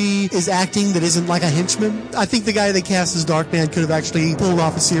the movie is acting that isn't like a henchman. I think the guy they cast as Darkman could have actually pulled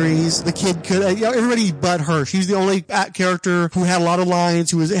off a series. The kid could. Everybody but her. She's the only character who had a lot of lines,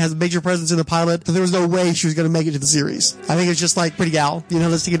 who has a major presence in the pilot, but there was no way she was going to make it to the series. I think it's just like Pretty Gal.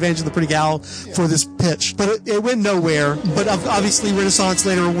 Let's take advantage of the Pretty Gal for this pitch. But it went nowhere. But obviously Renaissance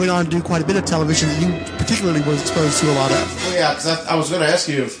later went on to do quite a bit of television that you particularly was exposed to a lot of. Well, yeah, because I was going to ask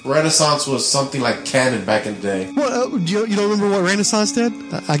you if Renaissance was something like canon back in the day. Well, you don't remember what Renaissance did?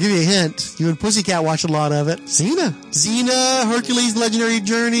 I'll give you a hint. You and Pussycat watched a lot of it. Xena, Hercules, Legendary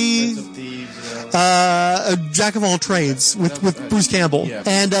Journey, Jack of All Trades with Bruce Campbell,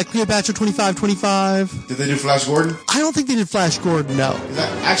 and Cleopatra 2525. Did they do Flash Gordon? I don't think they did Flash Gordon, no.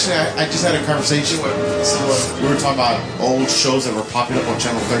 Actually, I just had a conversation with someone. We were talking about old shows that were popping up on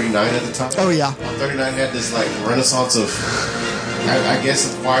Channel 39 at the time. Oh, yeah. 39 had this renaissance of, I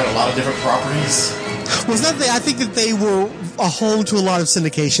guess, acquired a lot of different properties. Well, it's not that I think that they were a home to a lot of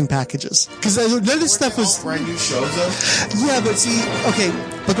syndication packages. Because none of this stuff was brand new shows, though? Yeah, but see, okay,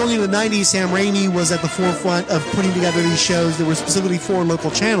 But going into the 90s, Sam Raimi was at the forefront of putting together these shows that were specifically for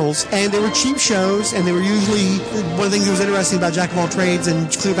local channels. And they were cheap shows, and they were usually, one of the things that was interesting about Jack of All Trades and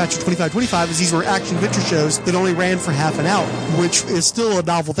Cleopatra 2525 is these were action-adventure shows that only ran for half an hour, which is still a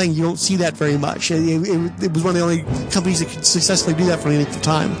novel thing. You don't see that very much. It was one of the only companies that could successfully do that for any length of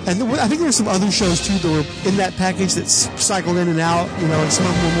time. And I think there were some other shows, too, that were in that package that cycled in and out, and some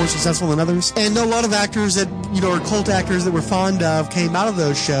of them were more successful than others. And a lot of actors that, are cult actors that we're fond of came out of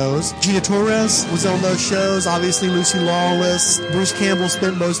those shows. Gina Torres was on those shows. Obviously, Lucy Lawless. Bruce Campbell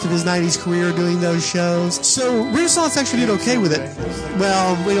spent most of his 90s career doing those shows. So, Renaissance actually did okay with it.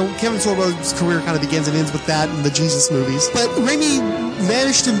 Well, Kevin Sorbo's career kind of begins and ends with that and the Jesus movies. But Raimi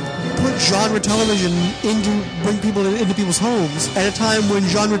managed to put genre television bring people into people's homes at a time when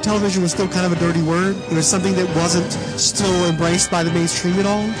genre television was still kind of a dirty word. It was something that wasn't still embraced by the mainstream at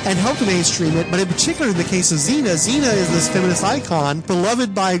all, and helped to mainstream it. But in particular, in the case of Xena is this feminist icon,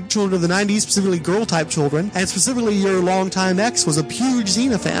 beloved by children of the 90s, specifically girl-type children, and specifically your longtime ex was a huge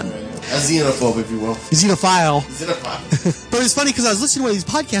Xena fan. A xenophobe, if you will. Xenophile. Xenophile. But it's funny because I was listening to one of these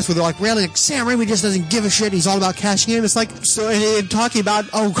podcasts where they're like, really, Sam Raimi just doesn't give a shit. He's all about cashing in. It's like, so, and talking about,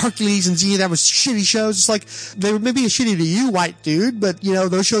 Hercules and Xena, that was shitty shows. It's like, they were maybe shitty to you, white dude, but,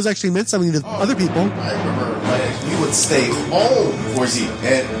 those shows actually meant something to other people. I remember, we would stay home for Xena,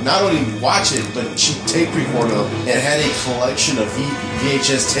 and not only watch it, but she'd tape record them, and had a collection of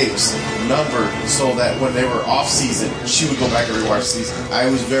VHS tapes numbered so that when they were off season, she would go back and rewatch the season. I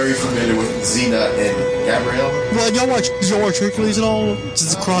was very familiar with Xena and Gabrielle. Well, did y'all watch Hercules at all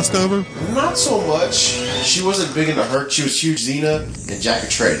since it crossed over? Not so much. She wasn't big into her. She was huge Xena and Jack of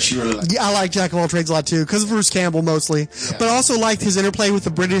Trades. She really liked. Yeah, I like Jack of All Trades a lot too, because of Bruce Campbell mostly. Yeah. But I also liked his interplay with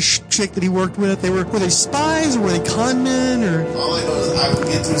the British chick that he worked with. Were they spies or were they con men or? All I know is I would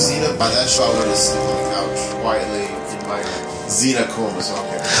get through Xena. By that show, I would just sit on the couch quietly in my Xena coma. So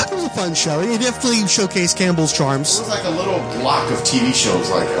okay. It was a fun show. It definitely showcased Campbell's charms. It was like a little block of TV shows.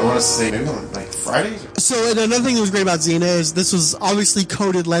 Like I want to say maybe on like Fridays. So and another thing that was great about Xena is this was obviously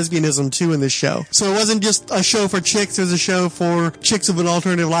coded lesbianism too in this show. So it wasn't just a show for chicks. It was a show for chicks of an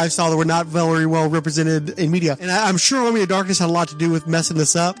alternative lifestyle that were not very well represented in media. And I'm sure Army of Darkness had a lot to do with messing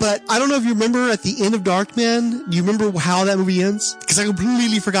this up. But I don't know if you remember at the end of Darkman, do you remember how that movie ends? Because I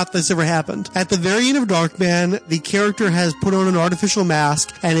completely forgot this ever happened. At the very end of Darkman, the character has put on an artificial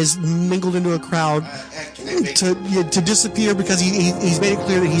mask and is mingled into a crowd to disappear because he's made it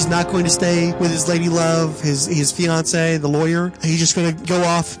clear that he's not going to stay with his lady love, his fiance, the lawyer. He's just going to go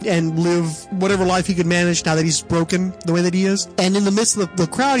off and live whatever life he could manage now that he's broken the way that he is. And in the midst of the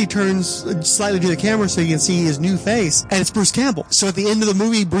crowd, he turns slightly to the camera so you can see his new face, and it's Bruce Campbell. So at the end of the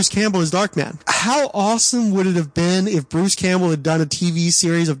movie, Bruce Campbell is Darkman. How awesome would it have been if Bruce Campbell had done a TV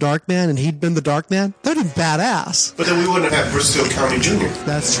series of Darkman and he'd been the Darkman? That would have been badass. But then we wouldn't have had Briscoe County Jr.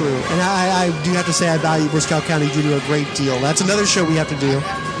 That's true. And I do have to say I value Briscoe County Jr. a great deal. That's another show we have to do.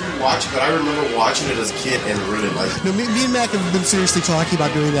 Watch it, but I remember watching it as a kid and really liked it. No, me and Mac have been seriously talking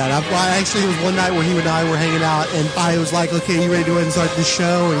about doing that. Actually, there was one night where he and I were hanging out, and I was like, okay, you ready to go ahead and start this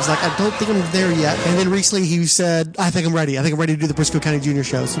show? And he's like, I don't think I'm there yet. And then recently he said, I think I'm ready. I think I'm ready to do the Briscoe County Jr.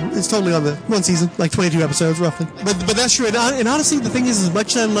 show. So it's totally on the one season, like 22 episodes, roughly. But that's true. And honestly, the thing is, as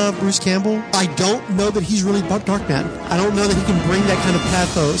much as I love Bruce Campbell, I don't know that he's really Darkman. I don't know that he can bring that kind of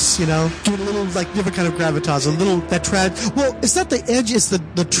pathos, give it a little, different kind of gravitas, a little, well, it's not the edge, it's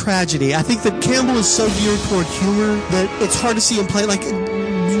the tragedy. I think that Campbell is so geared toward humor that it's hard to see him play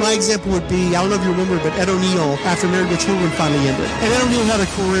my example would be, I don't know if you remember, but Ed O'Neill, after Married with Children finally ended. And Ed O'Neill had a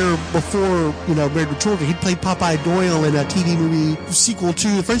career before, Married with Children. He played Popeye Doyle in a TV movie sequel to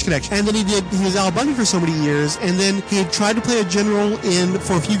The French Connection. And then he was Al Bundy for so many years, and then he had tried to play a general in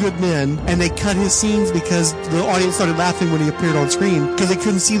For a Few Good Men, and they cut his scenes because the audience started laughing when he appeared on screen, because they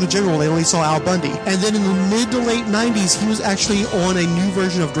couldn't see the general, they only saw Al Bundy. And then in the mid to late 90s, he was actually on a new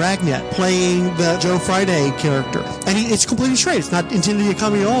version of Dragnet, playing the Joe Friday character. And it's completely straight. It's not intended to be a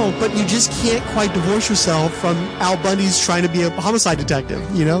comedy at all, but you just can't quite divorce yourself from Al Bundy's trying to be a homicide detective,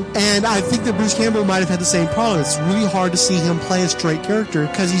 And I think that Bruce Campbell might have had the same problem. It's really hard to see him play a straight character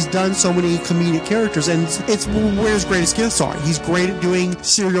because he's done so many comedic characters, and it's where his greatest gifts are. He's great at doing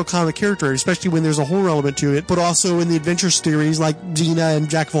serial comic characters, especially when there's a horror element to it, but also in the adventure series like Xena and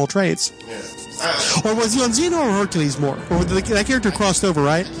Jack of All Trades. Yeah. Or was he on Xena or Hercules more? Or that character crossed over,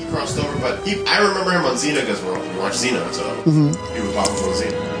 right? He crossed over, but I remember him on Xena because we watched Xena, so he was powerful on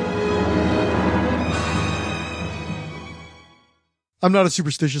Xena. I'm not a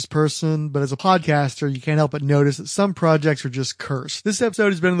superstitious person, but as a podcaster, you can't help but notice that some projects are just cursed. This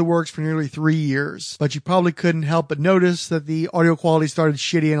episode has been in the works for nearly 3 years, but you probably couldn't help but notice that the audio quality started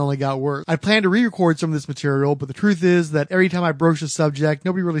shitty and only got worse. I planned to re-record some of this material, but the truth is that every time I broached the subject,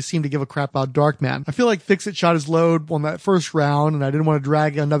 nobody really seemed to give a crap about Darkman. I feel like Fix-It shot his load on that first round, and I didn't want to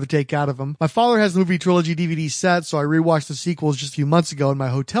drag another take out of him. My father has the movie trilogy DVD set, so I rewatched the sequels just a few months ago in my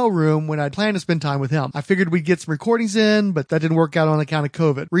hotel room when I'd planned to spend time with him. I figured we'd get some recordings in, but that didn't work out on account of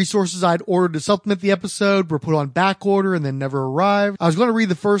COVID. Resources I'd ordered to supplement the episode were put on back order and then never arrived. I was going to read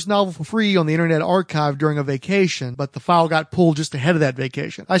the first novel for free on the Internet Archive during a vacation, but the file got pulled just ahead of that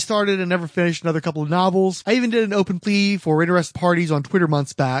vacation. I started and never finished another couple of novels. I even did an open plea for interested parties on Twitter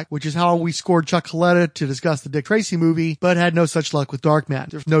months back, which is how we scored Chuck Coletta to discuss the Dick Tracy movie, but had no such luck with Darkman.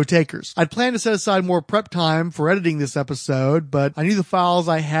 There's no takers. I'd planned to set aside more prep time for editing this episode, but I knew the files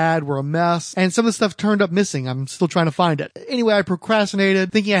I had were a mess, and some of the stuff turned up missing. I'm still trying to find it. Anyway, I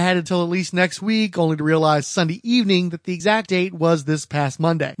procrastinated, thinking I had until at least next week, only to realize Sunday evening that the exact date was this past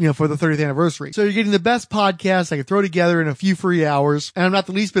Monday, for the 30th anniversary. So you're getting the best podcast I could throw together in a few free hours, and I'm not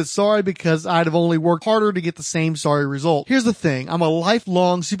the least bit sorry because I'd have only worked harder to get the same sorry result. Here's the thing. I'm a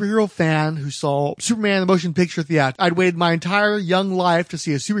lifelong superhero fan who saw Superman the motion picture theater. I'd waited my entire young life to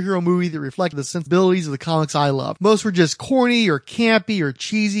see a superhero movie that reflected the sensibilities of the comics I love. Most were just corny or campy or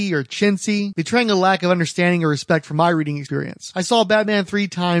cheesy or chintzy, betraying a lack of understanding or respect for my reading experience. I saw Batman 3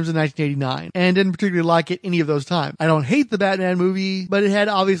 times in 1989 and didn't particularly like it any of those times. I don't hate the Batman movie, but it had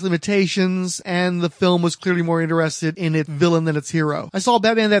obvious limitations and the film was clearly more interested in its villain than its hero. I saw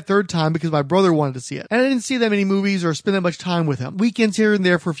Batman that third time because my brother wanted to see it, and I didn't see that many movies or spend that much time with him. Weekends here and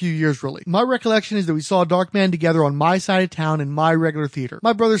there for a few years, really. My recollection is that we saw Darkman together on my side of town in my regular theater.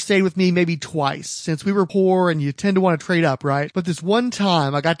 My brother stayed with me maybe twice, since we were poor and you tend to want to trade up, right? But this one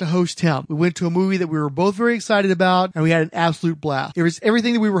time I got to host him. We went to a movie that we were both very excited about, and we had an absolute blast. It was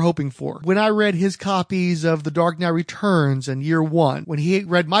everything that we were hoping for. When I read his copies of The Dark Knight Returns and Year One, when he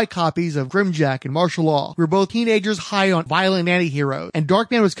read my copies of Grimjack and Martial Law, we were both teenagers high on violent anti-heroes, and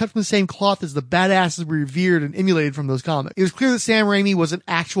Darkman was cut from the same cloth as the badasses we revered and emulated from those comics. It was clear that Sam Raimi was an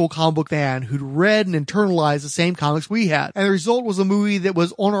actual comic book fan who'd read and internalized the same comics we had, and the result was a movie that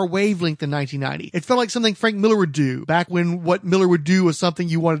was on our wavelength in 1990. It felt like something Frank Miller would do, back when what Miller would do was something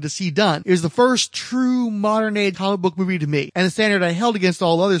you wanted to see done. It was the first true modern-age comic book movie to me, and the standard I held against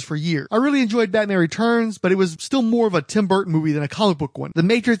all others for years. I really enjoyed Batman Returns, but it was still more of a Tim Burton movie than a comic book one. The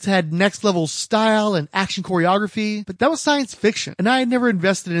Matrix had next-level style and action choreography, but that was science fiction, and I had never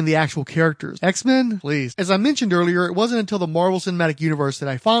invested in the actual characters. X-Men? Please. As I mentioned earlier, it wasn't until the Marvel Cinematic Universe that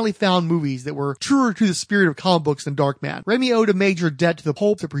I finally found movies that were truer to the spirit of comic books than Darkman. Raimi owed a major debt to the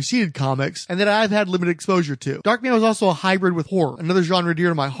pulp that preceded comics, and that I've had limited exposure to. Darkman was also a hybrid with horror, another genre dear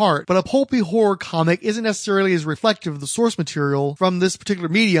to my heart, but a pulpy horror comic isn't necessarily as reflective of the source material from this particular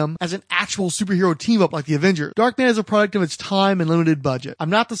medium as an actual superhero team-up like the Avengers. Darkman is a product of its time and limited budget. I'm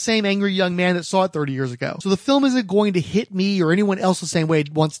not the same angry young man that saw it 30 years ago, so the film isn't going to hit me or anyone else the same way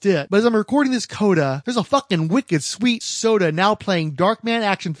it once did. But as I'm recording this coda, there's a fucking wicked sweet soda now playing Darkman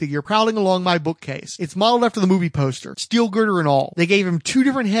action figure prowling along my bookcase. It's modeled after the movie poster, steel girder and all. They gave him 2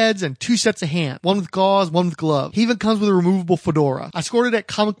 different heads and 2 sets of hands, one with gauze, one with glove. He even comes with a removable fedora. I scored it at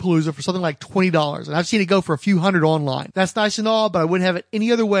Comic Palooza for something like $20, and I've seen it go for a few hundred online. That's nice and all, but I wouldn't have it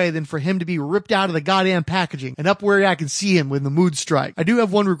any other way than for him to be ripped out of the goddamn packaging and up where I can see him when the mood strikes. I do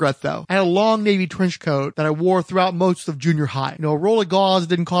have one regret though. I had a long navy trench coat that I wore throughout most of junior high. A roll of gauze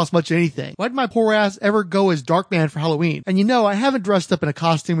didn't cost much of anything. Why did my poor ass ever go as Darkman for Halloween? And I haven't dressed up in a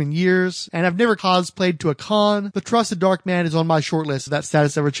costume in years, and I've never cosplayed to a con, but trust that Darkman is on my short list if that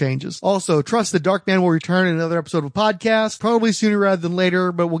status ever changes. Also, trust that Darkman will return in another episode of a podcast, probably sooner rather than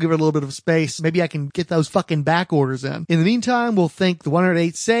later, but we'll give it a little bit of space. Maybe I can get those fucking back orders in. In the meantime, we'll thank the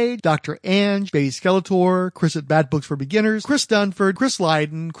 108 Sage, Dr. Ange, Baby Skeletor, Chris at Bad Books for Beginners, Chris Dunford, Chris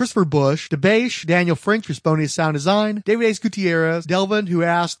Lydon, Christopher Bush, DeBache, Daniel French for Sponius Sound Design, David Ace Gutierrez, Delvin, who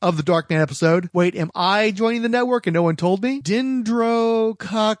asked of the Darkman episode, wait, am I joining the network and no one told me? Dindro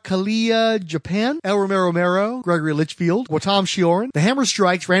Kakalia Japan, El Romero, Gregory Litchfield, Watam Shioran, The Hammer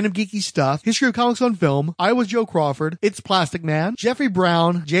Strikes, Random Geeky Stuff, History of Comics on Film, I Was Joe Crawford, It's Plastic Man, Jeffrey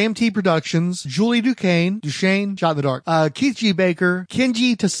Brown, JMT Productions, Julie Duchesne, Shot in the Dark, Keith G. Baker,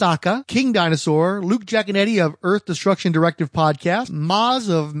 Kenji Tasaka, King Dinosaur, Luke Giaconetti of Earth Destruction Directive Podcast, Maz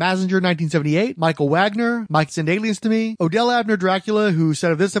of Mazinger 1978, Michael Wagner, Mike Send Aliens to Me, Odell Abner Dracula, who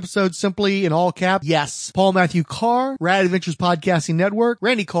said of this episode simply in all caps, yes, Paul Matthew Carr, Rad Adventures Podcasting Network,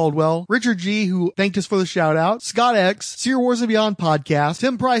 Randy Caldwell, Richard G., who thanked us for the shout out, Scott X, Seer Wars and Beyond Podcast,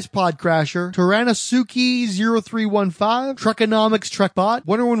 Tim Price Podcrasher, Tyrannosuke 0315, Truckonomics Trekbot,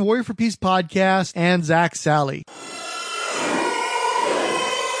 Wonder Woman Warrior for Peace Podcast, and Zach Sally.